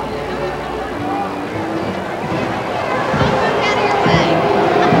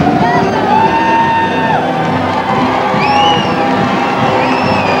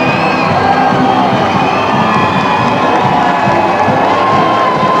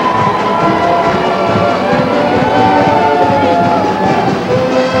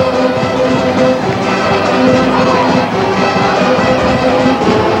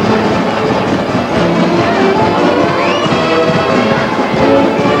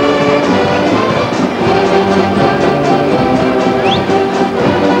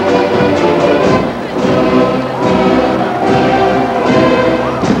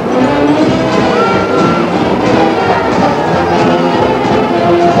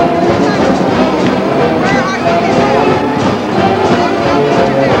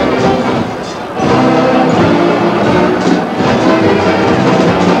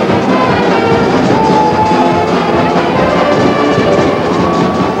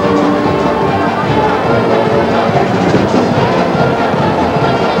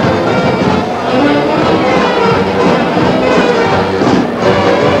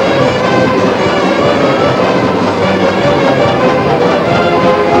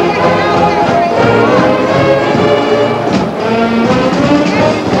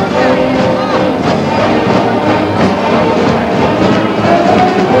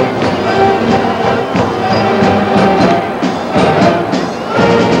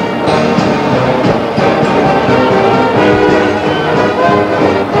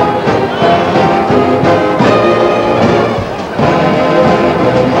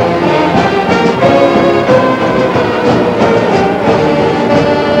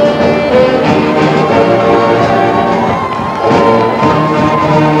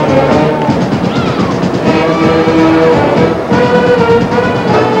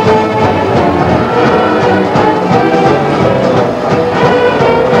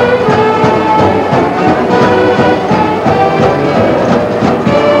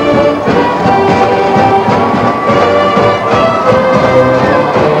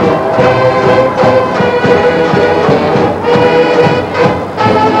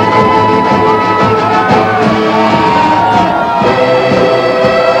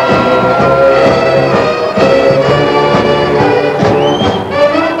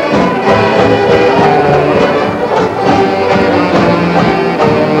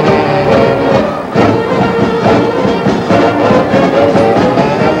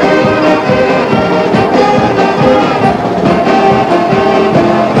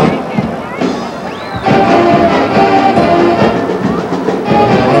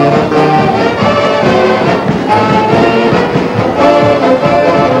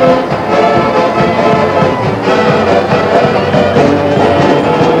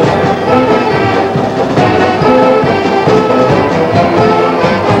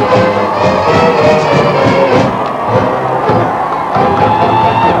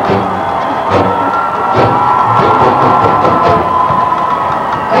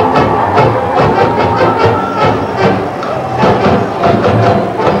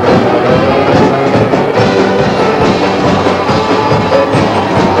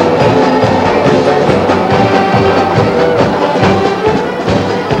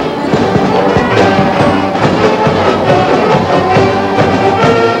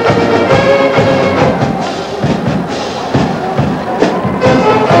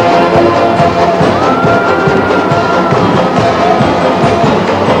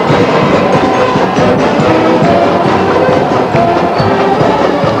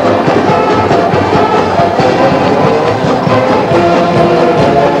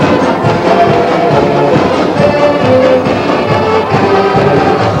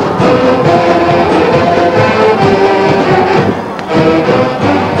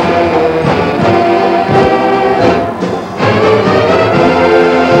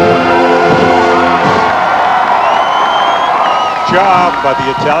 job by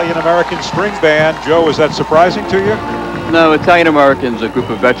the Italian-American String Band. Joe, is that surprising to you? No, Italian-Americans, a group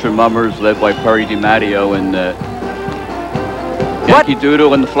of veteran mummers led by Perry DiMatteo, and Yankee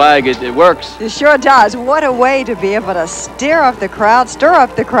Doodle and the flag, it works. It sure does. What a way to be able to stir up the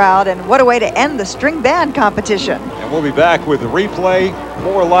crowd, and what a way to end the string band competition. And we'll be back with the replay,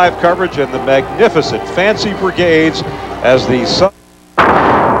 more live coverage, and the magnificent Fancy Brigades as the...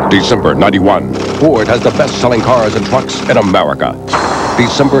 December 91, Ford has the best-selling cars and trucks in America.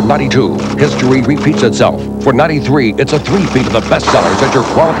 December 92, history repeats itself. For 93, it's a three-peat of the bestsellers at your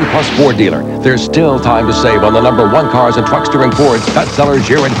Quality Plus Ford dealer. There's still time to save on the #1 cars and trucks during Ford's bestsellers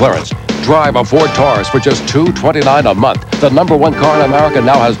year-end clearance. Drive a Ford Taurus for just $229 a month. The #1 car in America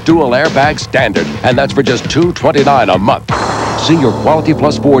now has dual airbag standard, and that's for just $229 a month. See your Quality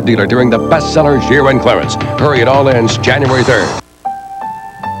Plus Ford dealer during the bestsellers year-end clearance. Hurry, it all ends January 3rd.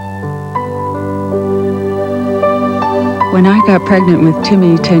 When I got pregnant with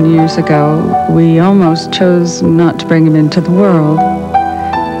Timmy 10 years ago, we almost chose not to bring him into the world.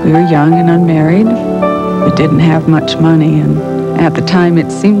 We were young and unmarried. We didn't have much money, and at the time it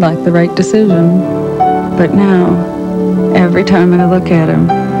seemed like the right decision. But now, every time I look at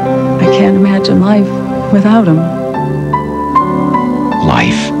him, I can't imagine life without him.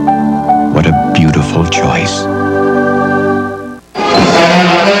 Life. What a beautiful choice.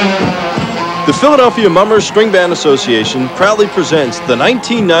 The Philadelphia Mummers String Band Association proudly presents the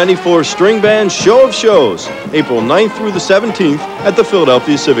 1994 String Band Show of Shows, April 9th through the 17th at the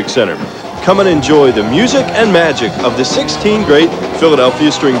Philadelphia Civic Center. Come and enjoy the music and magic of the 16 great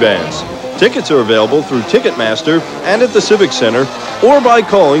Philadelphia string bands. Tickets are available through Ticketmaster and at the Civic Center, or by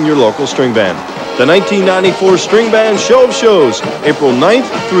calling your local string band. The 1994 String Band Show of Shows, April 9th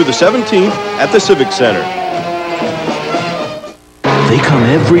through the 17th at the Civic Center. They come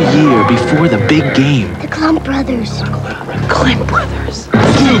every year before the big game. The Clump Brothers. Clump Brothers.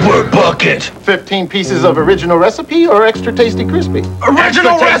 Super Bucket. 15 pieces of original recipe or extra tasty crispy?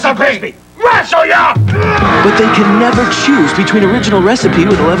 Original recipe! Wrestle ya! But they can never choose between original recipe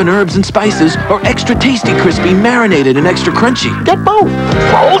with 11 herbs and spices or extra tasty crispy marinated and extra crunchy. Get both.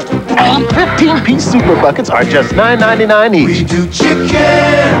 Both? And 15-piece Super Buckets are just $9.99 each. We do chicken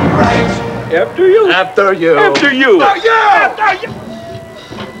right. After you. After you. After you. After you. After you.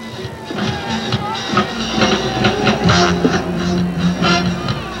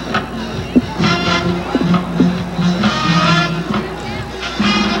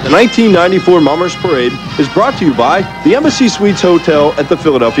 The 1994 Mummers Parade is brought to you by the Embassy Suites Hotel at the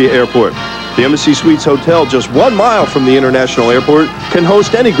Philadelphia Airport. The Embassy Suites Hotel, just 1 mile from the International Airport, can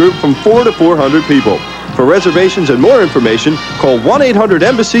host any group from 4 to 400 people. For reservations and more information, call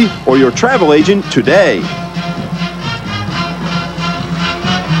 1-800-EMBASSY or your travel agent today.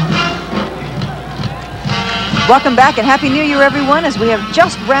 Welcome back and Happy New Year, everyone, as we have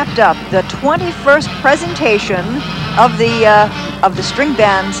just wrapped up the 21st presentation of the string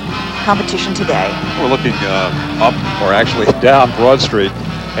band's competition today. We're looking up, or actually down Broad Street,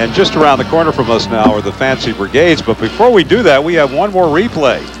 and just around the corner from us now are the Fancy Brigades. But before we do that, we have one more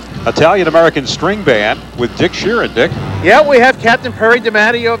replay. Italian-American String Band with Dick Sheeran. Dick? Yeah, we have Captain Perry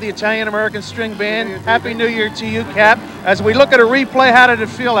DiMatteo of the Italian-American String Band. Happy New Year to you, Cap. As we look at a replay, how did it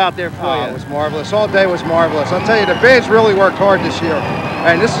feel out there for you? It was marvelous. All day was marvelous. I'll tell you, the band's really worked hard this year.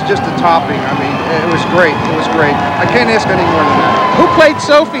 And this is just a topping. I mean, it was great. It was great. I can't ask any more than that. Who played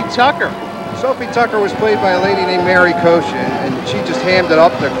Sophie Tucker? Sophie Tucker was played by a lady named Mary Koshin, and she just hammed it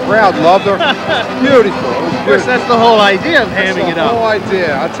up. The crowd loved her. Beautiful. It was of course, that's the whole idea of hamming it up. The whole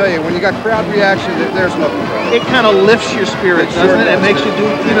idea. I'll tell you, when you got crowd reaction, there's nothing wrong. It kind of lifts your spirits, doesn't it? It makes you do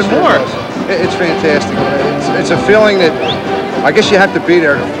even more. It's fantastic. It's a feeling that I guess you have to be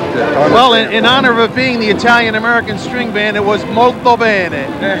there to well, in honor of it being the Italian-American String Band, it was molto bene.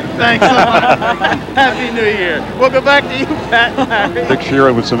 Thanks so much. Happy New Year. We'll go back to you, Pat. Dick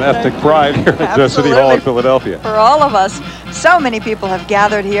Sheeran with some ethnic pride here at the City Hall in Philadelphia. For all of us, so many people have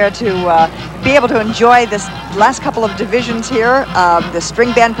gathered here to be able to enjoy this last couple of divisions here, the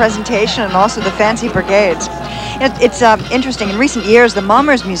string band presentation and also the Fancy Brigades. It's interesting. In recent years, the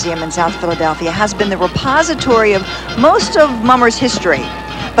Mummers Museum in South Philadelphia has been the repository of most of Mummers history.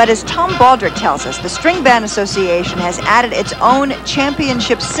 But as Tom Baldrick tells us, the String Band Association has added its own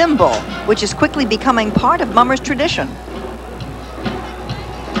championship symbol, which is quickly becoming part of Mummers tradition.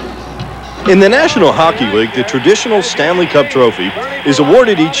 In the National Hockey League, the traditional Stanley Cup trophy is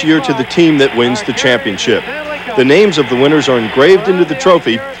awarded each year to the team that wins the championship. The names of the winners are engraved into the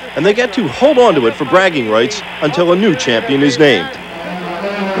trophy, and they get to hold on to it for bragging rights until a new champion is named.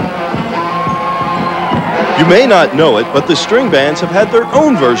 You may not know it, but the string bands have had their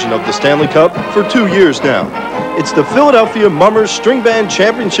own version of the Stanley Cup for 2 years now. It's the Philadelphia Mummers String Band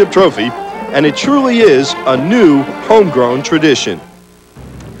Championship Trophy, and it truly is a new homegrown tradition.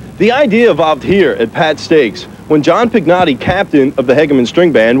 The idea evolved here at Pat Steaks when John Pignotti, captain of the Hegeman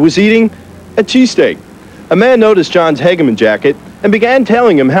String Band, was eating a cheesesteak. A man noticed John's Hegeman jacket and began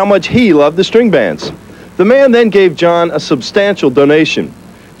telling him how much he loved the string bands. The man then gave John a substantial donation.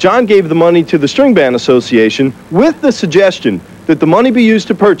 John gave the money to the String Band Association with the suggestion that the money be used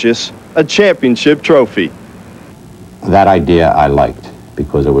to purchase a championship trophy. That idea I liked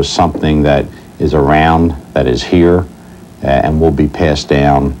because it was something that is around, that is here, and will be passed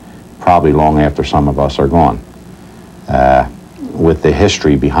down probably long after some of us are gone. With the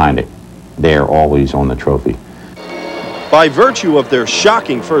history behind it, they're always on the trophy. By virtue of their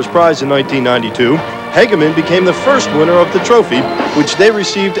shocking first prize in 1992, Hegeman became the first winner of the trophy, which they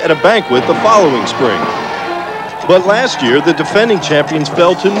received at a banquet the following spring. But last year, the defending champions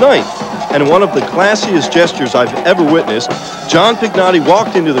fell to 9th, and in one of the classiest gestures I've ever witnessed, John Pignotti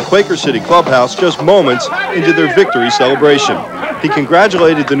walked into the Quaker City Clubhouse just moments into their victory celebration. He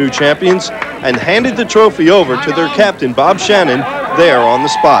congratulated the new champions and handed the trophy over to their captain, Bob Shannon, there on the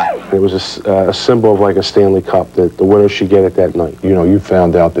spot. It was a symbol of like a Stanley Cup that the winner should get it that night. You know, you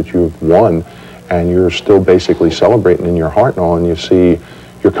found out that you've won, and you're still basically celebrating in your heart and all, and you see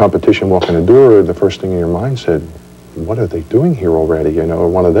your competition walking the door, the first thing in your mind said, what are they doing here already, you know,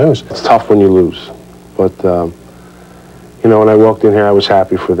 one of those. It's tough when you lose, but, you know, when I walked in here, I was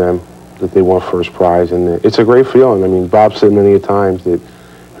happy for them that they won first prize, and it's a great feeling. I mean, Bob said many times that,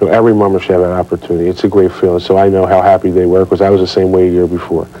 you know, every mummer should have an opportunity. It's a great feeling, so I know how happy they were, because I was the same way a year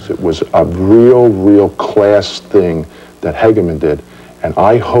before. It was a real class thing that Hegeman did, and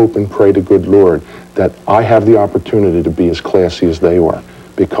I hope and pray to good Lord that I have the opportunity to be as classy as they were,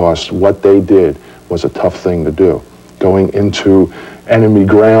 because what they did was a tough thing to do. Going into enemy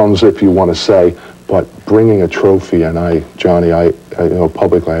grounds, if you want to say, but bringing a trophy, and Johnny, you know,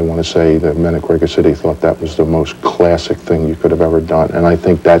 publicly I want to say that men at Quaker City thought that was the most classic thing you could have ever done, and I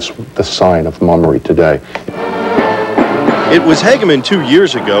think that's the sign of mummery today. It was Hegeman 2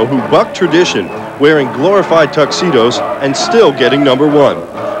 years ago who bucked tradition, wearing glorified tuxedos and still getting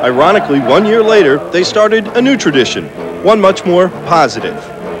 #1. Ironically, 1 year later, they started a new tradition, one much more positive.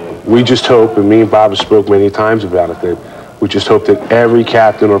 We just hope, and me and Bob have spoke many times about it, that we just hope that every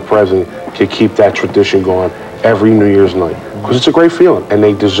captain or president can keep that tradition going every New Year's night. Because it's a great feeling, and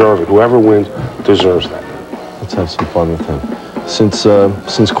they deserve it. Whoever wins deserves that. Let's have some fun with him.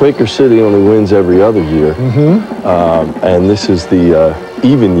 Since Quaker City only wins every other year, and this is the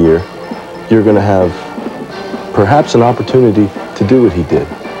even year, you're going to have perhaps an opportunity to do what he did.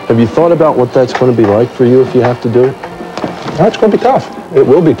 Have you thought about what that's going to be like for you if you have to do it? That's going to be tough. It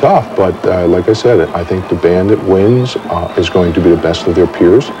will be tough, but like I said, I think the band that wins is going to be the best of their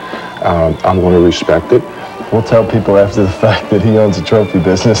peers. I'm going to respect it. We'll tell people after the fact that he owns a trophy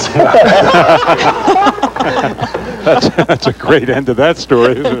business. That's a great end to that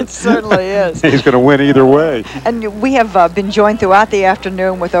story, isn't it? It certainly is. He's going to win either way. And we have been joined throughout the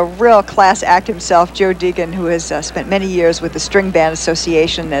afternoon with a real class act himself, Joe Deegan, who has spent many years with the String Band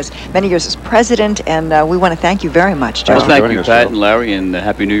Association, as many years as president, and we want to thank you very much, Joe. Well, thank you, Pat and Larry, and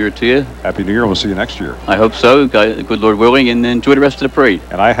Happy New Year to you. Happy New Year. We'll see you next year. I hope so, good Lord willing, and enjoy the rest of the parade.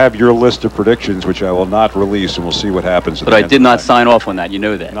 And I have your list of predictions, which I will not release, and we'll see what happens. But I did not sign off on that. You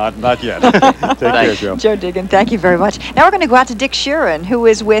know that. Not yet. Take care, Joe. Joe Deegan, thank you very much. Now we're going to go out to Dick Sheeran, who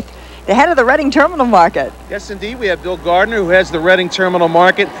is with the head of the Reading Terminal Market. Yes, indeed. We have Bill Gardner, who heads the Reading Terminal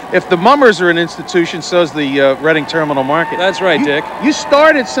Market. If the Mummers are an institution, so is the Reading Terminal Market. That's right, Dick. You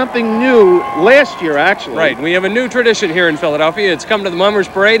started something new last year, actually. Right. We have a new tradition here in Philadelphia. It's come to the Mummers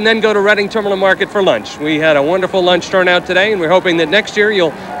Parade and then go to Reading Terminal Market for lunch. We had a wonderful lunch turnout today, and we're hoping that next year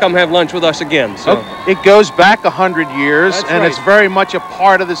you'll come have lunch with us again. So it goes back 100 years, That's and right. It's very much a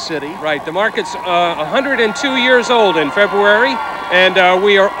part of the city. Right. The market's 102 years old in February, and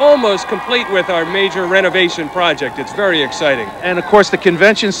we are almost complete with our major renovation project. It's very exciting. And of course, the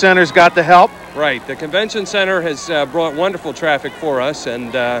convention center's got the help. Right. The convention center has brought wonderful traffic for us,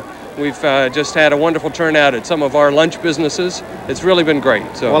 and we've just had a wonderful turnout at some of our lunch businesses. It's really been great.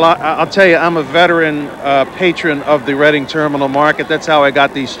 So. Well, I'll tell you, I'm a veteran patron of the Reading Terminal Market. That's how I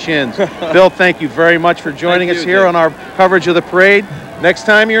got these chins. Bill, thank you very much for joining us here on our coverage of the parade. Next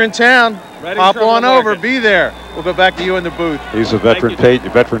time you're in town, pop on over, be there. We'll go back to you in the booth. He's a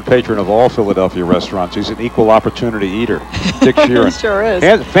veteran patron of all Philadelphia restaurants. He's an equal opportunity eater. Dick Sheeran. He sure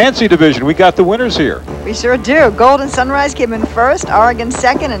is. Fancy division, we got the winners here. We sure do. Golden Sunrise came in first, Oregon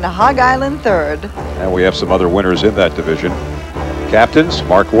second, and Hog Island third. And we have some other winners in that division. Captains,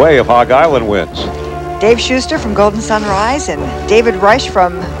 Mark Way of Hog Island wins. Dave Schuster from Golden Sunrise and David Rush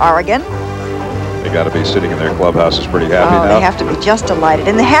from Oregon. got to be sitting in their clubhouses pretty happy now. They have to be just delighted.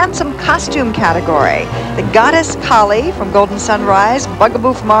 In the handsome costume category, the Goddess Kali from Golden Sunrise,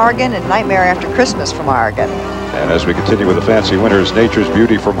 Bugaboo from Oregon, and Nightmare After Christmas from Oregon. And as we continue with the fancy winners, Nature's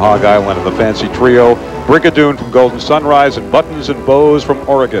Beauty from Hog Island and the fancy trio, Brigadoon from Golden Sunrise and Buttons and Bows from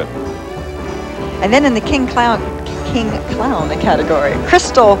Oregon. And then in the King Clown category,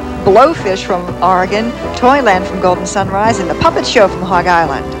 Crystal Blowfish from Oregon, Toyland from Golden Sunrise, and the Puppet Show from Hog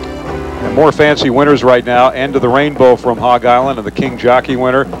Island. And more fancy winners right now, End of the Rainbow from Hog Island and the King Jockey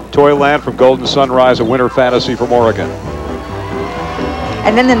winner, Toyland from Golden Sunrise, a Winter Fantasy from Oregon.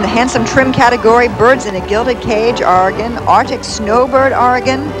 And then in the handsome trim category, Birds in a Gilded Cage, Oregon, Arctic Snowbird,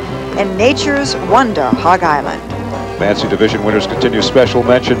 Oregon, and Nature's Wonder, Hog Island. Fancy division winners continue. Special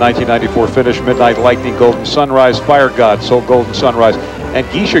mention, 1994 finish, Midnight Lightning, Golden Sunrise, Fire God, Soul Golden Sunrise, and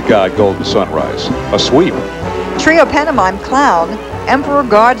Geisha God, Golden Sunrise. A sweep. Trio Pantomime Clown, Emperor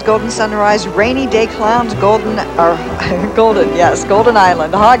Guards, Golden Sunrise, Rainy Day Clowns, Golden Island,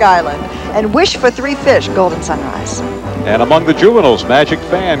 Hog Island, and Wish for Three Fish, Golden Sunrise. And among the juveniles, Magic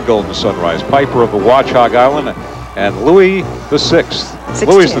Fan, Golden Sunrise, Piper of the Watch, Hog Island, and Louis the Sixth.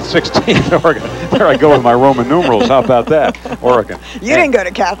 Louis the 16th, Oregon. There I go with my Roman numerals. How about that, Oregon? You didn't go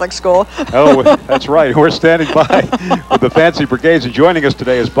to Catholic school. Oh, that's right. We're standing by with the Fancy Brigades, and joining us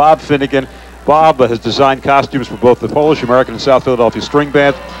today is Bob Finnegan. Bob has designed costumes for both the Polish, American, and South Philadelphia string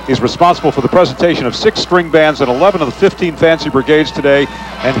bands. He's responsible for the presentation of 6 string bands and 11 of the 15 Fancy Brigades today.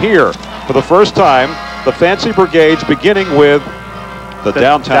 And here, for the first time, the Fancy Brigades, beginning with the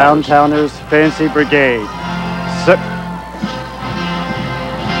Downtowners. Downtowners Fancy Brigade.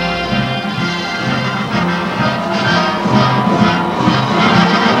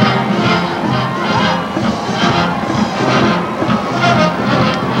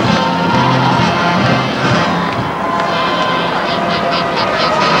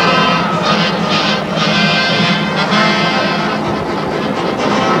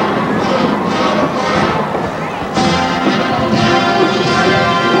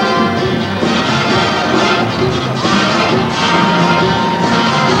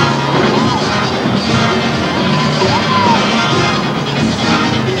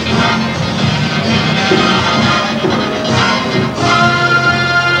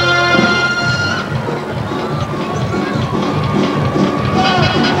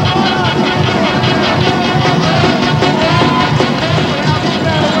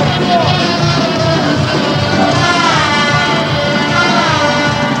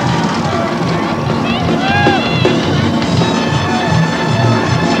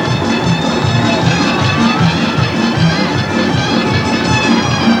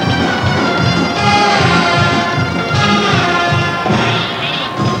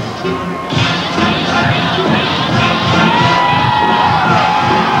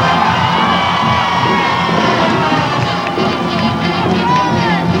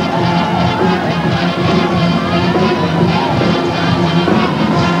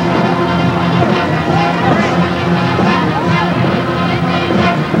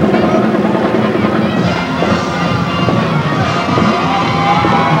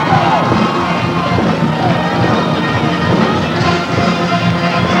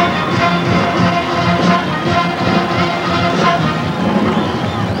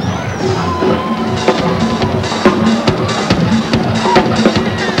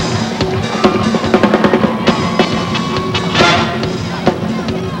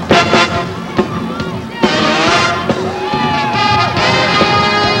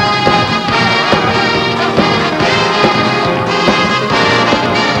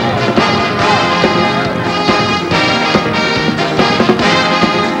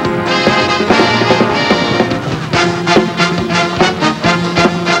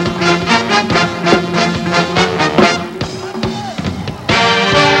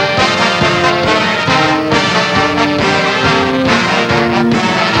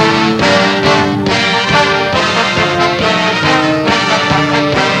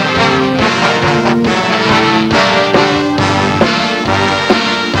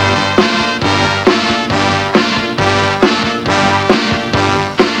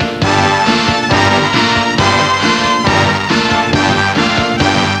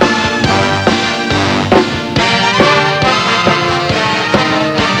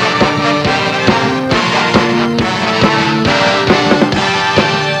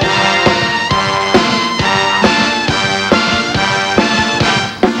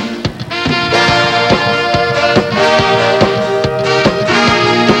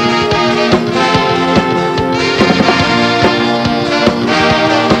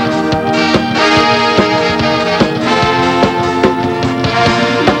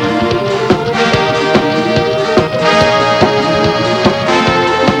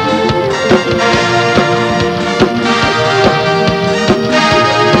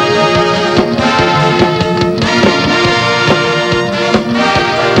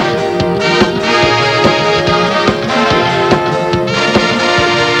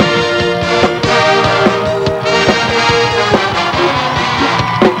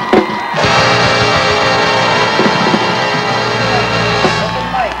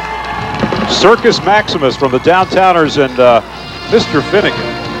 Circus Maximus from the Downtowners and Mr. Finnegan.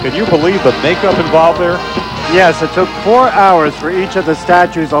 Can you believe the makeup involved there? Yes, it took 4 hours for each of the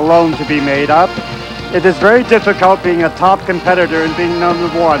statues alone to be made up. It is very difficult being a top competitor and being number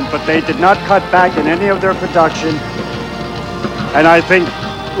one, but they did not cut back in any of their production. And I think,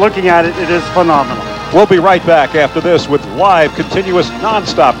 looking at it, it is phenomenal. We'll be right back after this with live, continuous,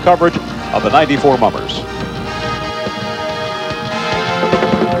 non-stop coverage of the 94 Mummers.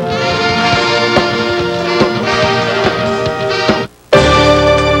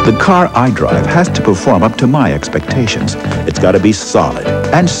 The car I drive has to perform up to my expectations. It's got to be solid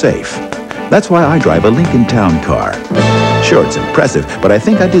and safe. That's why I drive a Lincoln Town car. Sure, it's impressive, but I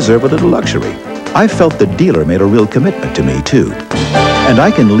think I deserve a little luxury. I felt the dealer made a real commitment to me, too. And I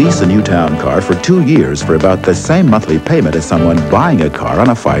can lease a new town car for 2 years for about the same monthly payment as someone buying a car on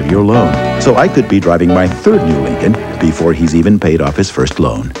a 5-year loan. So I could be driving my 3rd new Lincoln before he's even paid off his first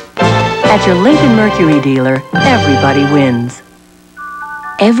loan. At your Lincoln Mercury dealer, everybody wins.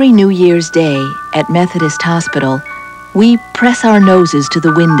 Every New Year's Day at Methodist Hospital, we press our noses to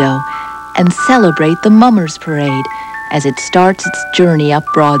the window and celebrate the Mummers Parade as it starts its journey up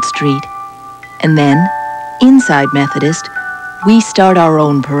Broad Street. And then, inside Methodist, we start our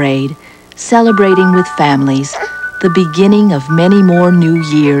own parade, celebrating with families the beginning of many more new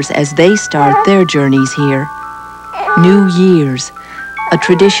years as they start their journeys here. New Year's, a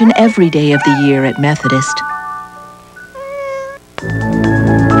tradition every day of the year at Methodist.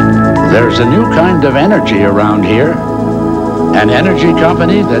 There's a new kind of energy around here. An energy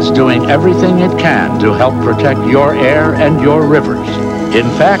company that's doing everything it can to help protect your air and your rivers. In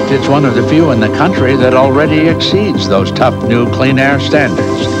fact, it's one of the few in the country that already exceeds those tough new clean air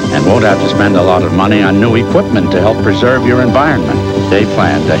standards and won't have to spend a lot of money on new equipment to help preserve your environment. They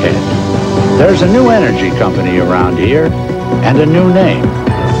planned ahead. There's a new energy company around here and a new name,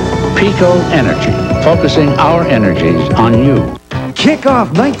 Pico Energy, focusing our energies on you. Kick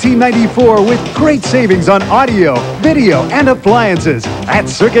off 1994 with great savings on audio, video, and appliances at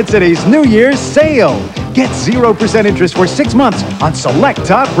Circuit City's New Year's sale. Get 0% interest for 6 months on select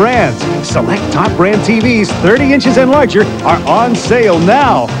top brands. Select top brand TVs 30 inches and larger are on sale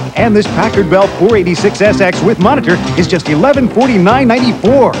now. And this Packard Bell 486SX with monitor is just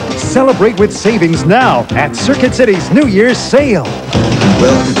 $1149.94. Celebrate with savings now at Circuit City's New Year's sale.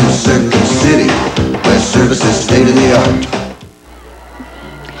 Welcome to Circuit City, where service is state of the art.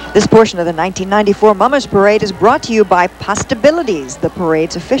 This portion of the 1994 Mummers Parade is brought to you by Pastabilities, the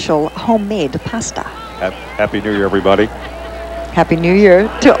parade's official homemade pasta. Happy New Year, everybody. Happy New Year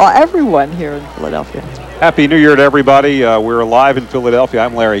to everyone here in Philadelphia. Happy New Year to everybody. We're live in Philadelphia.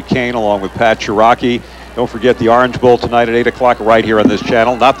 I'm Larry Kane along with Pat Chiraki. Don't forget the Orange Bowl tonight at 8 o'clock right here on this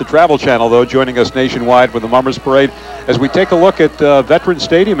channel. Not the Travel Channel, though, joining us nationwide for the Mummers Parade as we take a look at Veterans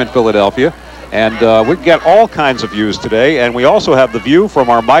Stadium in Philadelphia. And we get all kinds of views today. And we also have the view from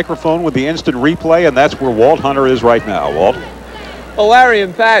our microphone with the instant replay, and that's where Walt Hunter is right now. Walt? Well, Larry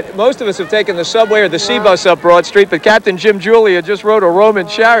and Pat, most of us have taken the subway or the C-bus up Broad Street, but Captain Jim Julia just rode a Roman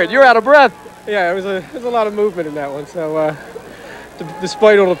chariot. You're out of breath. Yeah, it was a lot of movement in that one. So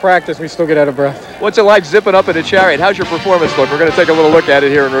despite all the practice, we still get out of breath. What's it like zipping up in a chariot? How's your performance look? We're going to take a little look at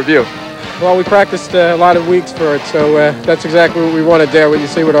it here in review. Well, we practiced a lot of weeks for it, so that's exactly what we wanted there. What you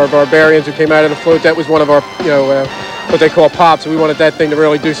see with our barbarians who came out of the float, that was one of our, what they call pops. We wanted that thing to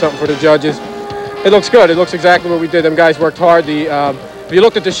really do something for the judges. It looks good. It looks exactly what we did. Them guys worked hard. If you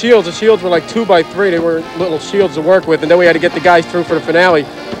looked at the shields were like 2x3. They were little shields to work with, and then we had to get the guys through for the finale.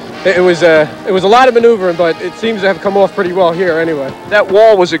 It was a lot of maneuvering, but it seems to have come off pretty well here anyway. That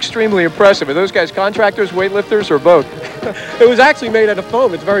wall was extremely impressive. Are those guys contractors, weightlifters, or both? It was actually made out of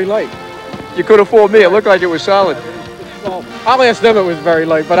foam. It's very light. You could have fooled me. It looked like it was solid. Well, I'll ask them it was very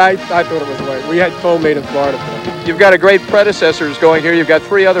light, but I thought it was light. We had foam made in Florida. You've got a great predecessors going here. You've got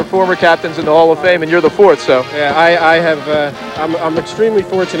 3 other former captains in the Hall of Fame, and you're the 4th, so. Yeah, I have, I'm extremely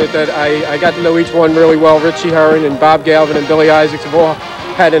fortunate that I got to know each one really well. Richie Herring and Bob Galvin and Billy Isaacs have all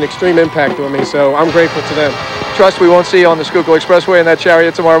had an extreme impact on me, so I'm grateful to them. Trust we won't see you on the Schuylkill Expressway in that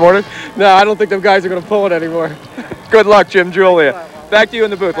chariot tomorrow morning? No, I don't think them guys are going to pull it anymore. Good luck, Jim Julia. Back to you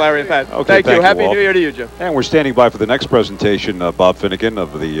in the booth, Larry and Pat. Okay, thank you. Happy Walt. New Year to you, Jim. And we're standing by for the next presentation, Bob Finnegan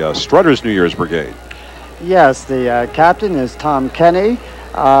of the Strutters New Year's Brigade. Yes, the captain is Tom Kenny.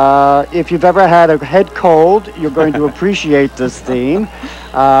 If you've ever had a head cold, you're going to appreciate this theme.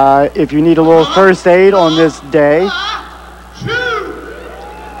 If you need a little first aid on this day,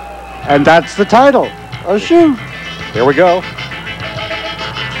 and that's the title, a shoe. Here we go.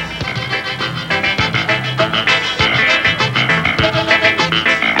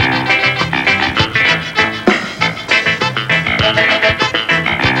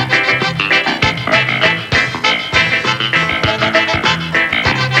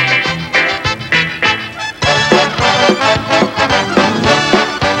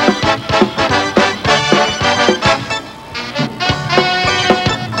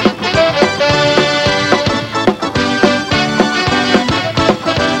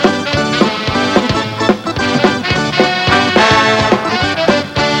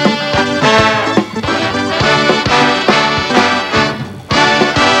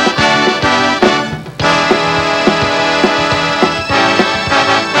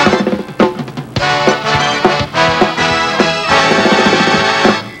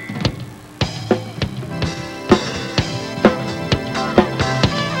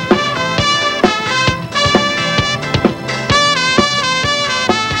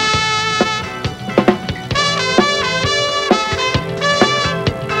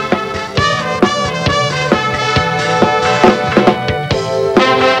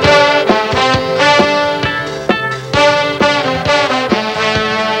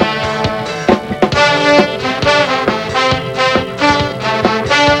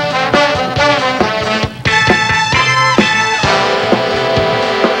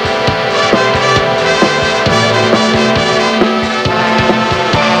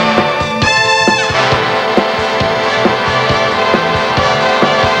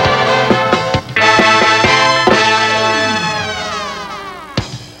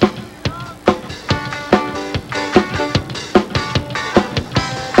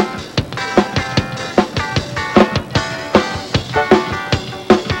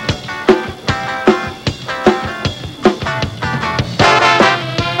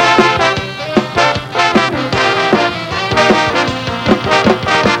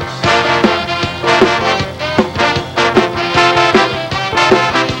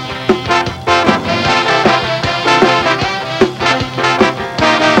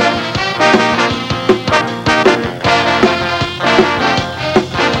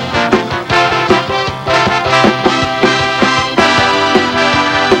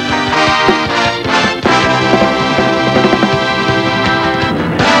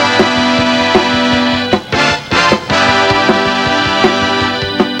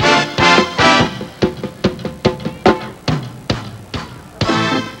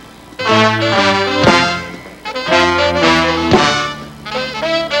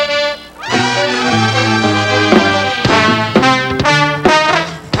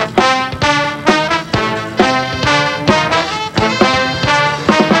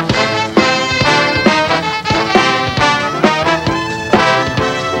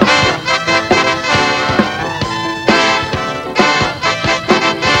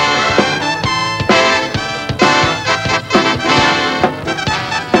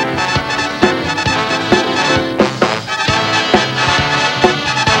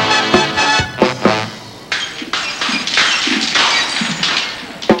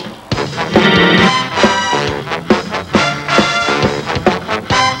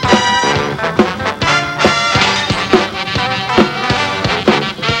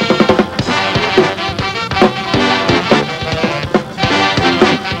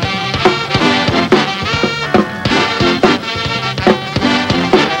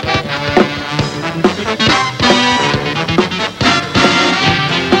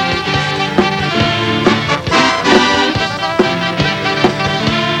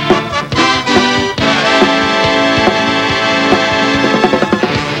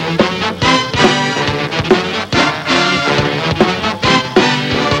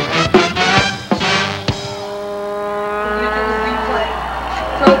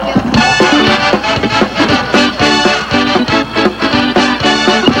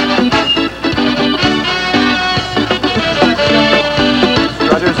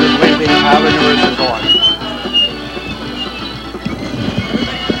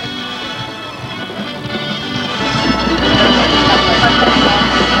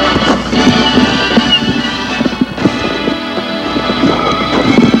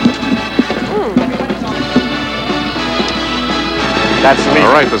 That's me.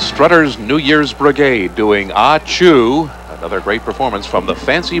 All right, the Strutters New Year's Brigade doing Ah Choo. Another great performance from the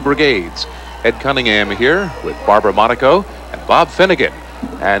Fancy Brigades. Ed Cunningham here with Barbara Monaco and Bob Finnegan.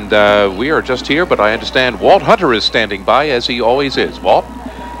 And we are just here, but I understand Walt Hunter is standing by, as he always is. Walt?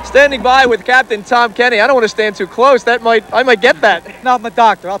 Standing by with Captain Tom Kenny. I don't want to stand too close. I might get that. No, I'm a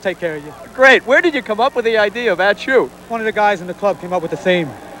doctor. I'll take care of you. Great. Where did you come up with the idea of Ah Choo? One of the guys in the club came up with the theme,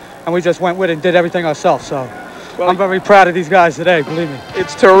 and we just went with it and did everything ourselves. So I'm very proud of these guys today, believe me.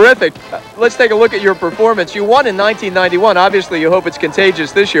 It's terrific. Let's take a look at your performance. You won in 1991. Obviously, you hope it's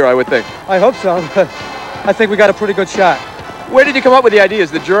contagious this year, I would think. I hope so. I think we got a pretty good shot. Where did you come up with the ideas?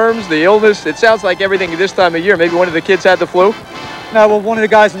 The germs, the illness? It sounds like everything this time of year. Maybe one of the kids had the flu? No, well, one of the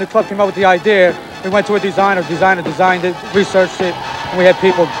guys in the club came up with the idea. We went to a designer designed it, researched it, and we had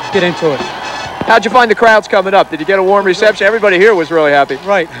people get into it. How'd you find the crowds coming up? Did you get a warm reception? Everybody here was really happy.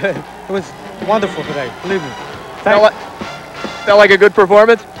 Right. It was wonderful today, believe me. Felt like a good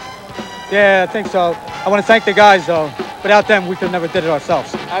performance? Yeah, I think so. I want to thank the guys, though. Without them, we could have never did it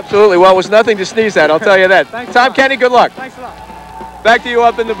ourselves. Absolutely. Well, it was nothing to sneeze at, I'll tell you that. Tom Kenny, good luck. Thanks a lot. Back to you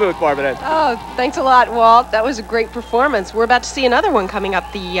up in the booth, Barbara. Oh, thanks a lot, Walt. That was a great performance. We're about to see another one coming up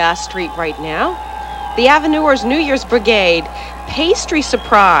the street right now. The Aveneurs New Year's Brigade, Pastry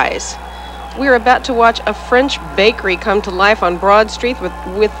Surprise. We're about to watch a French bakery come to life on Broad Street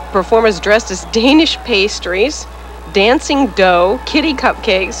with performers dressed as Danish pastries, dancing dough, kitty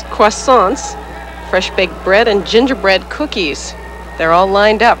cupcakes, croissants, fresh baked bread, and gingerbread cookies. They're all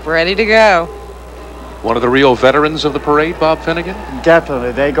lined up, ready to go. One of the real veterans of the parade, Bob Finnegan?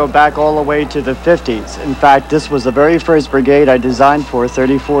 Definitely. They go back all the way to the 50s. In fact, this was the very first brigade I designed for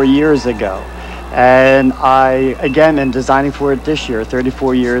 34 years ago. And I, again, am designing for it this year,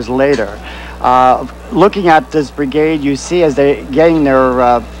 34 years later. Looking at this brigade, you see as they're getting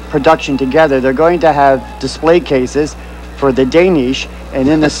their production together, they're going to have display cases for the Danish. And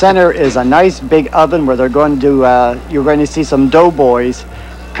in the center is a nice big oven where they're going to, you're going to see some doughboys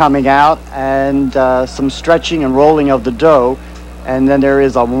coming out and some stretching and rolling of the dough, and then there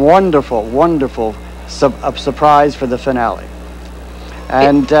is a wonderful surprise for the finale.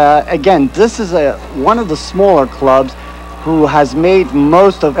 And again, this is one of the smaller clubs who has made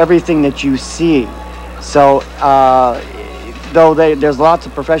most of everything that you see. So though there's lots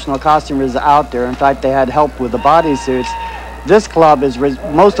of professional costumers out there, in fact they had help with the bodysuits, this club is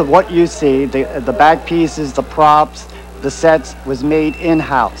most of what you see, the back pieces, the props, the sets was made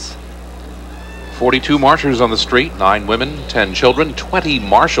in-house. 42 marchers on the street, 9 women, 10 children, 20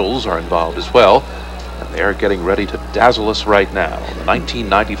 marshals are involved as well. And they're getting ready to dazzle us right now. The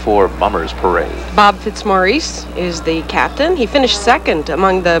 1994 Mummers Parade. Bob Fitzmaurice is the captain. He finished second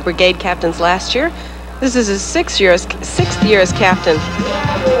among the brigade captains last year. This is his sixth year as captain.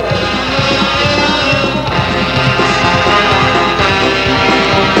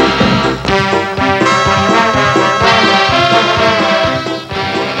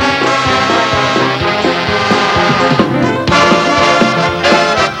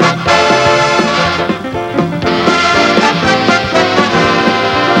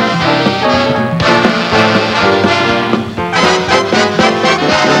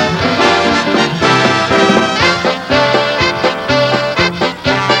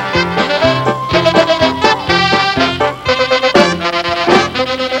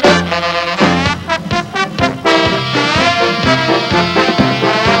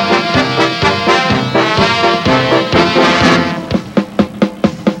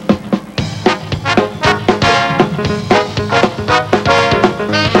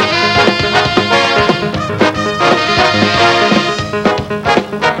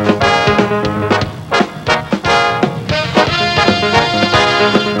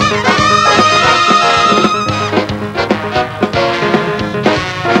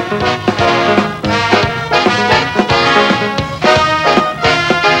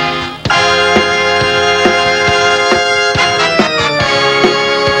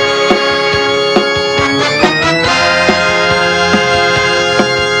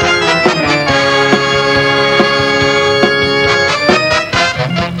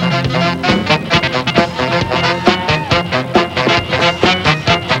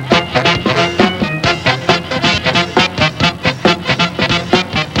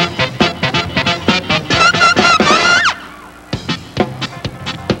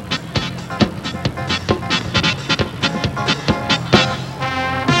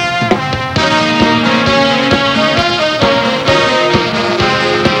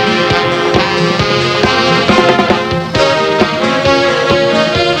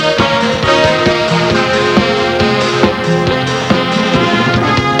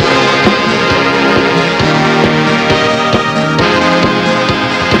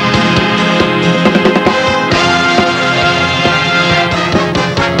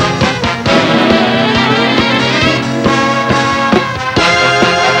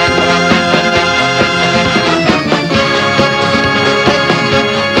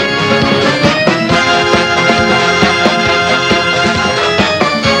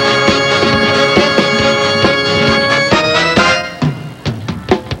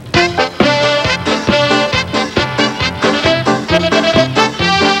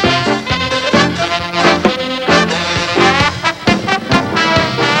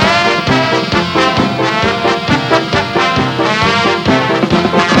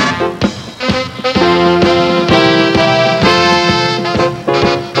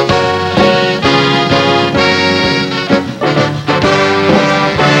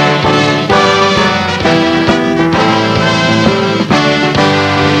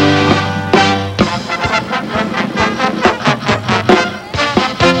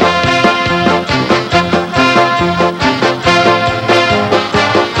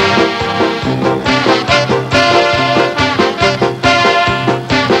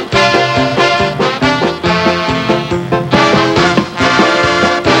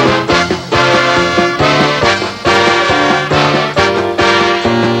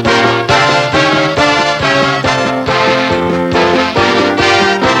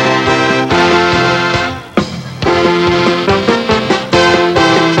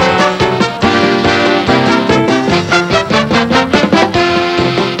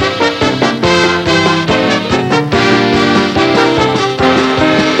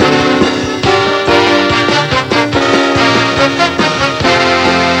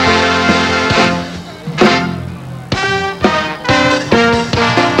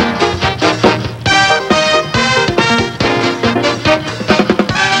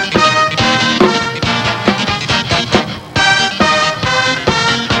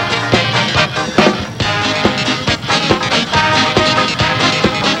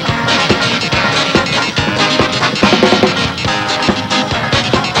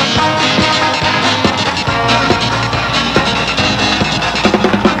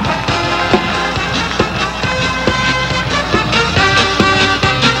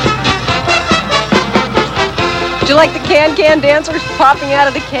 like the can-can dancers popping out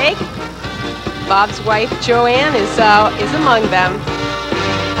of the cake? Bob's wife, Joanne, is among them.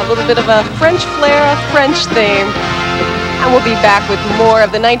 A little bit of a French flair, a French theme. And we'll be back with more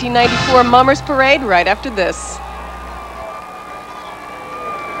of the 1994 Mummers Parade right after this.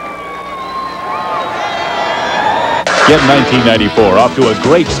 Get 1994 off to a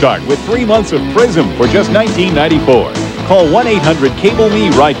great start with 3 months of Prism for just $19.94. Call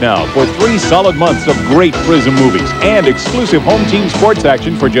 1-800-CABLE-ME right now for 3 solid months of great Prism movies and exclusive home team sports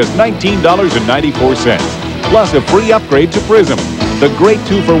action for just $19.94. Plus a free upgrade to Prism, the great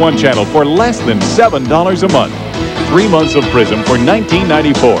 2-for-1 channel for less than $7 a month. 3 months of Prism for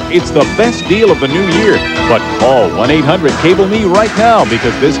 $19.94. It's the best deal of the new year. But call 1-800-CABLE-ME right now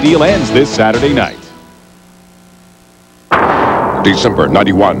because this deal ends this Saturday night. December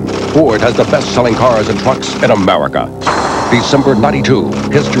 91, Ford has the best-selling cars and trucks in America. December 92,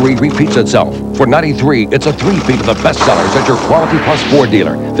 history repeats itself. For 93, it's a three-peat of the bestsellers at your Quality Plus Ford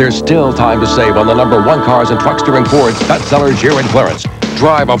dealer. There's still time to save on the #1 cars and trucks during Ford's bestsellers year-end clearance.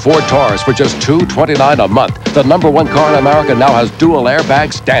 Drive a Ford Taurus for just $229 a month. The #1 car in America now has dual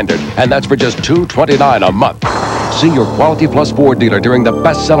airbag standard, and that's for just $229 a month. See your Quality Plus Ford dealer during the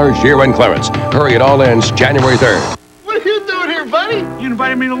bestsellers year-end clearance. Hurry, it all ends January 3rd. What are you doing here, buddy? You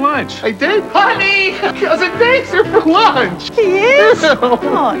invited me to lunch. I did? Honey! Cousin Dave's here for lunch. He is?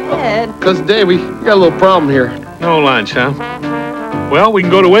 Oh, Ed. Cousin Dave, we got a little problem here. No lunch, huh? Well, we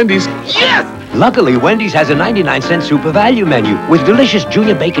can go to Wendy's. Yes! Luckily, Wendy's has a 99-cent super value menu with delicious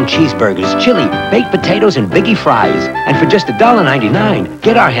Junior Bacon cheeseburgers, chili, baked potatoes, and Biggie fries. And for just $1.99,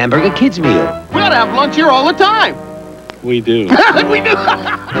 get our Hamburger Kids meal. We ought to have lunch here all the time. We do. We do.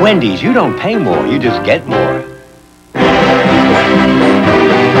 Wendy's, you don't pay more, you just get more.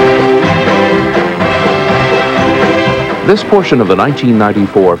 This portion of the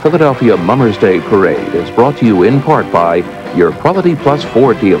 1994 Philadelphia Mummers Day Parade is brought to you in part by your Quality Plus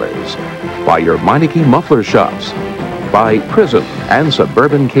Ford dealers, by your Meineke Muffler Shops, by Prism and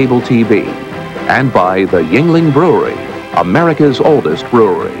Suburban Cable TV, and by the Yuengling Brewery, America's oldest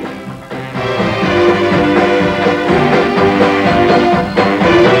brewery.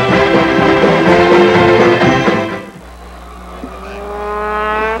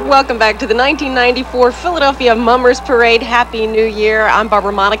 Welcome back to the 1994 Philadelphia Mummers Parade. Happy New Year. I'm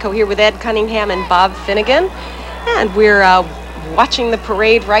Barbara Monaco here with Ed Cunningham and Bob Finnegan. And we're watching the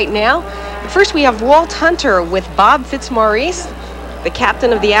parade right now. First we have Walt Hunter with Bob Fitzmaurice, the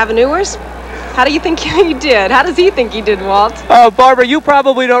captain of the Avenuers. How do you think he did? How does he think he did, Walt? Oh, Barbara, you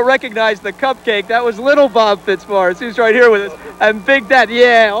probably don't recognize the cupcake. That was little Bob Fitzmaurice. He's right here with us. And Big Dad,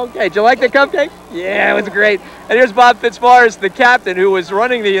 yeah, okay. Did you like the cupcake? Yeah, it was great. And here's Bob Fitzmaurice, the captain, who was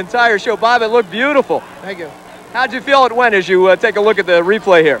running the entire show. Bob, it looked beautiful. Thank you. How'd you feel it went as you take a look at the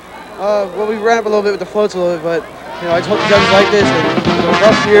replay here? Well, we ran up a little bit with the floats a little bit, but, you know, I just hope the judges like this. And, you know,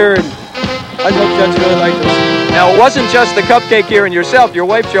 rough year, and I just hope the judges really like this. Now, it wasn't just the cupcake here and yourself. Your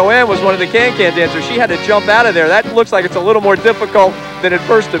wife, Joanne, was one of the can-can dancers. She had to jump out of there. That looks like it's a little more difficult than it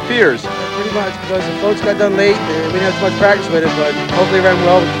first appears. Yeah, pretty much, because the floats got done late, and we didn't have too much practice with it, but hopefully it ran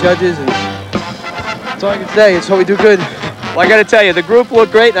well with the judges, and that's all I can say. It's hope we do good. Well, I got to tell you, the group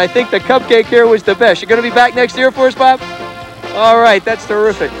looked great, and I think the cupcake here was the best. You going to be back next year for us, Bob? All right, that's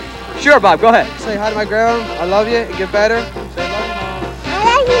terrific. Sure, Bob, go ahead. Say hi to my grandma. I love you, and get better. Say I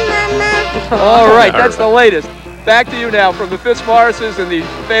love you, Mom. I love you, Mama. All right, that's the latest. Back to you now from the Fitzmaurices and the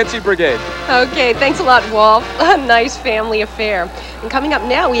Fancy Brigade. Okay, thanks a lot, Walt. A nice family affair. And coming up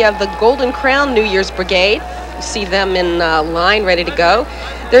now, we have the Golden Crown New Year's Brigade. You see them in line, ready to go.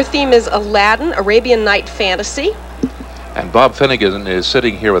 Their theme is Aladdin, Arabian Night Fantasy. And Bob Finnegan is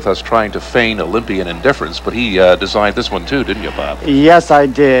sitting here with us trying to feign Olympian indifference, but he designed this one too, didn't you, Bob? Yes, I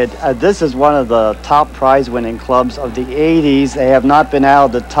did. This is one of the top prize-winning clubs of the 80s. They have not been out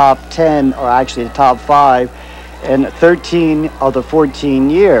of the top 10, or actually the top 5, in 13 of the 14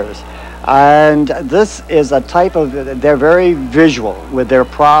 years. And this is a type of, they're very visual with their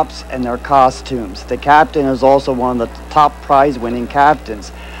props and their costumes. The captain is also one of the top prize-winning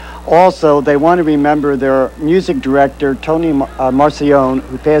captains. Also, they want to remember their music director, Tony Marcione,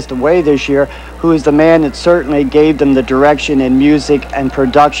 who passed away this year, who is the man that certainly gave them the direction in music and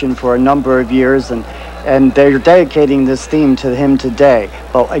production for a number of years, and they're dedicating this theme to him today.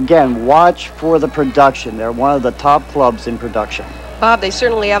 But again, watch for the production. They're one of the top clubs in production. Bob, they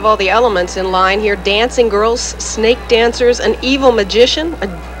certainly have all the elements in line here. Dancing girls, snake dancers, an evil magician, a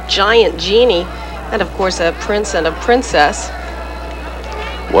giant genie, and of course a prince and a princess.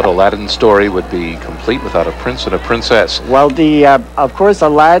 What Aladdin story would be complete without a prince and a princess? Well, of course,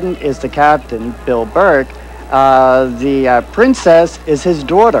 Aladdin is the captain, Bill Burke. The princess is his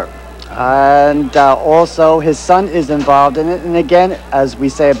daughter. And also his son is involved in it. And again, as we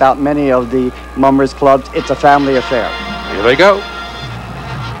say about many of the mummers clubs, it's a family affair. Here they go.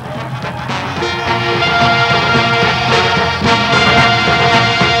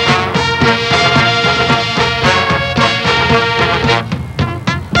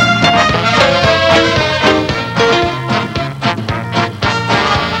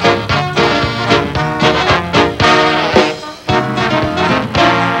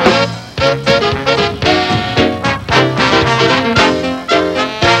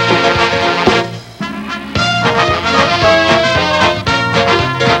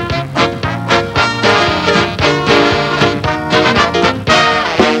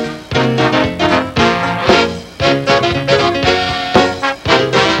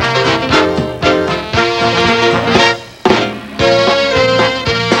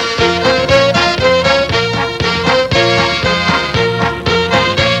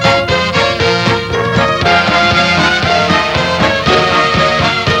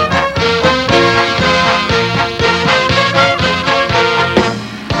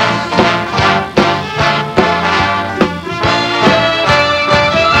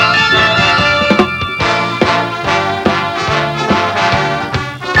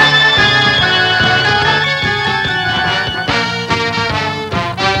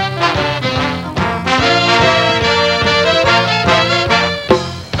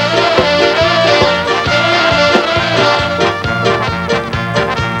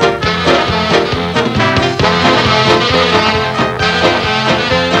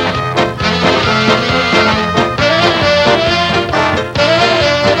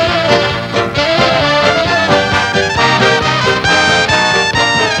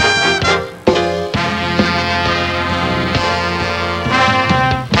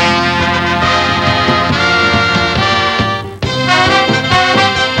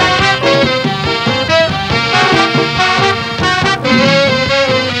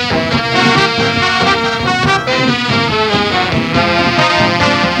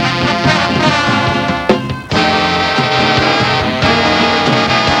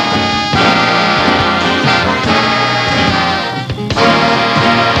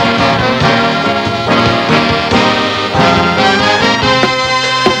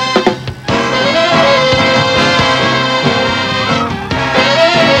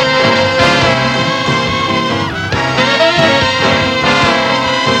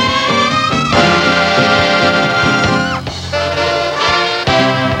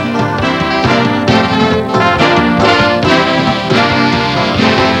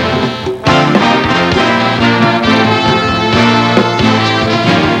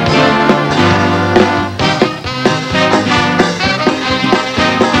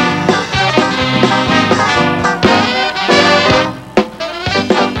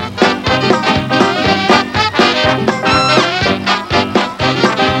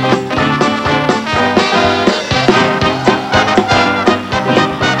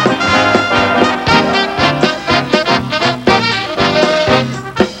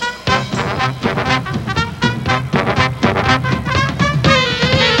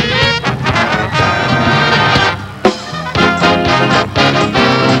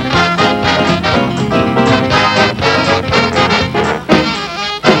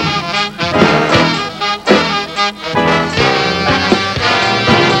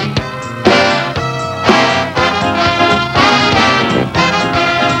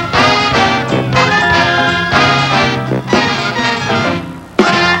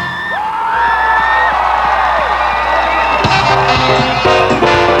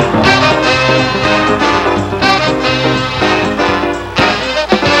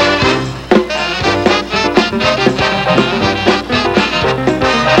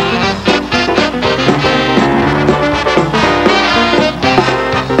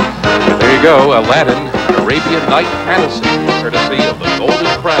 Go, Aladdin, an Arabian Night Fantasy, courtesy of the Golden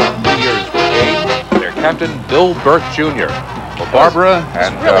Crown New Year's Brigade, their captain, Bill Burke Jr. Well, Barbara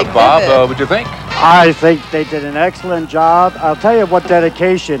and really Bob, vivid. what'd you think? I think they did an excellent job. I'll tell you what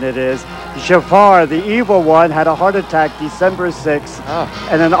dedication it is. Jafar, the evil one, had a heart attack December 6th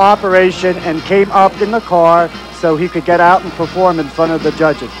and an operation and came up in the car so he could get out and perform in front of the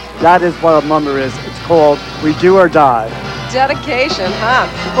judges. That is what a mummer is. It's called We Do or Die. Dedication, huh?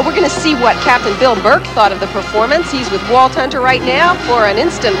 Well, we're going to see what Captain Bill Burke thought of the performance. He's with Walt Hunter right now for an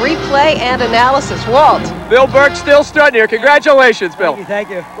instant replay and analysis. Walt. Bill Burke still strutting here. Congratulations, Bill. Thank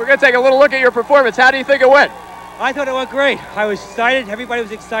you. We're going to take a little look at your performance. How do you think it went? I thought it went great. I was excited. Everybody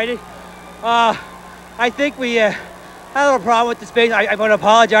was excited. I think we had a little problem with the space. I want to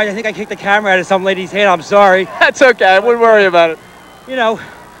apologize. I think I kicked the camera out of some lady's hand. I'm sorry. That's okay. I wouldn't worry about it. You know,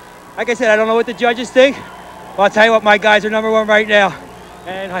 like I said, I don't know what the judges think, but I'll tell you what, my guys are #1 right now.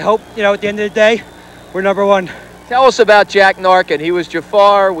 And I hope, you know, at the end of the day, we're #1. Tell us about Jack Narkin. He was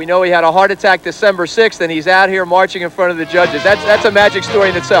Jafar. We know he had a heart attack December 6th, and he's out here marching in front of the judges. That's a magic story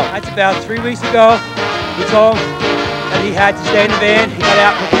in itself. That's about 3 weeks ago. We told him that he had to stay in the band. He got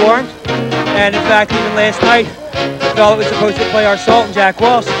out and performed. And in fact, even last night, the fellow that was supposed to play our Sultan, Jack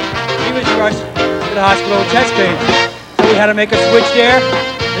Walsh, he was rushed to the hospital with chest pain. So we had to make a switch there.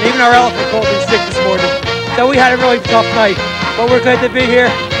 And even our elephant called in sick this morning. So we had a really tough night. But we're glad to be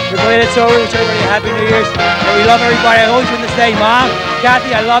here. We're glad it's over. Wish everybody a Happy New Year's. And we love everybody. I always want to say, Mom,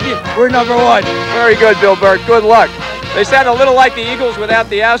 Kathy, I love you. We're #1. Very good, Bill Burke. Good luck. They sound a little like the Eagles without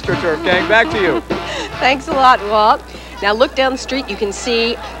the AstroTurf, gang. Back to you. Thanks a lot, Walt. Now look down the street, you can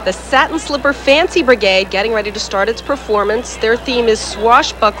see the Satin Slipper Fancy Brigade getting ready to start its performance. Their theme is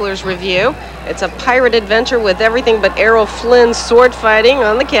Swashbucklers Review. It's a pirate adventure with everything but Errol Flynn's sword fighting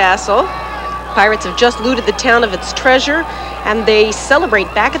on the castle. Pirates have just looted the town of its treasure, and they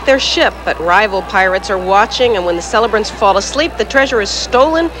celebrate back at their ship, but rival pirates are watching, and when the celebrants fall asleep, the treasure is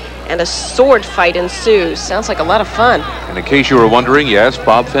stolen, and a sword fight ensues. Sounds like a lot of fun. And in case you were wondering, yes,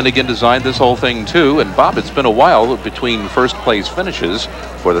 Bob Finnegan designed this whole thing too. And Bob, it's been a while between first place finishes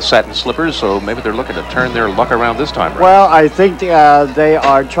for the Satin Slippers, so maybe they're looking to turn their luck around this time around. Well, I think they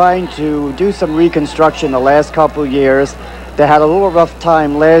are trying to do some reconstruction the last couple of years. They had a little rough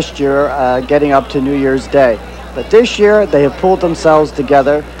time last year getting up to New Year's Day. But this year, they have pulled themselves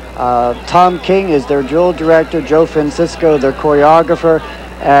together. Tom King is their drill director, Joe Francisco, their choreographer,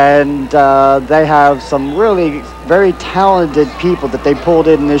 and they have some really very talented people that they pulled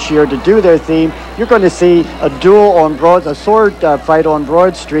in this year to do their theme. You're going to see a duel on a sword fight on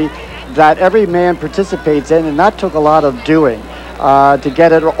Broad Street that every man participates in, and that took a lot of doing to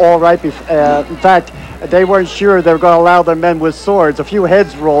get it all right. In fact, they weren't sure they were going to allow their men with swords. A few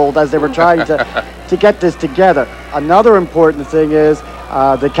heads rolled as they were trying to get this together. Another important thing is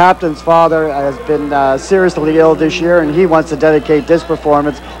the captain's father has been seriously ill this year, and he wants to dedicate this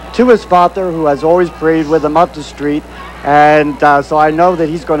performance to his father, who has always prayed with him up the street. And so I know that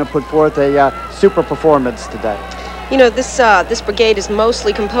he's going to put forth a super performance today. You know, this brigade is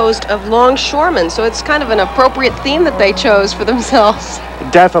mostly composed of longshoremen, so it's kind of an appropriate theme that they chose for themselves.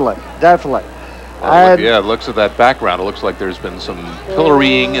 Definitely, definitely. Well, yeah, it looks at that background. It looks like there's been some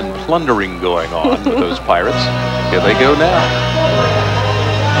pillorying and plundering going on with those pirates. Here they go now.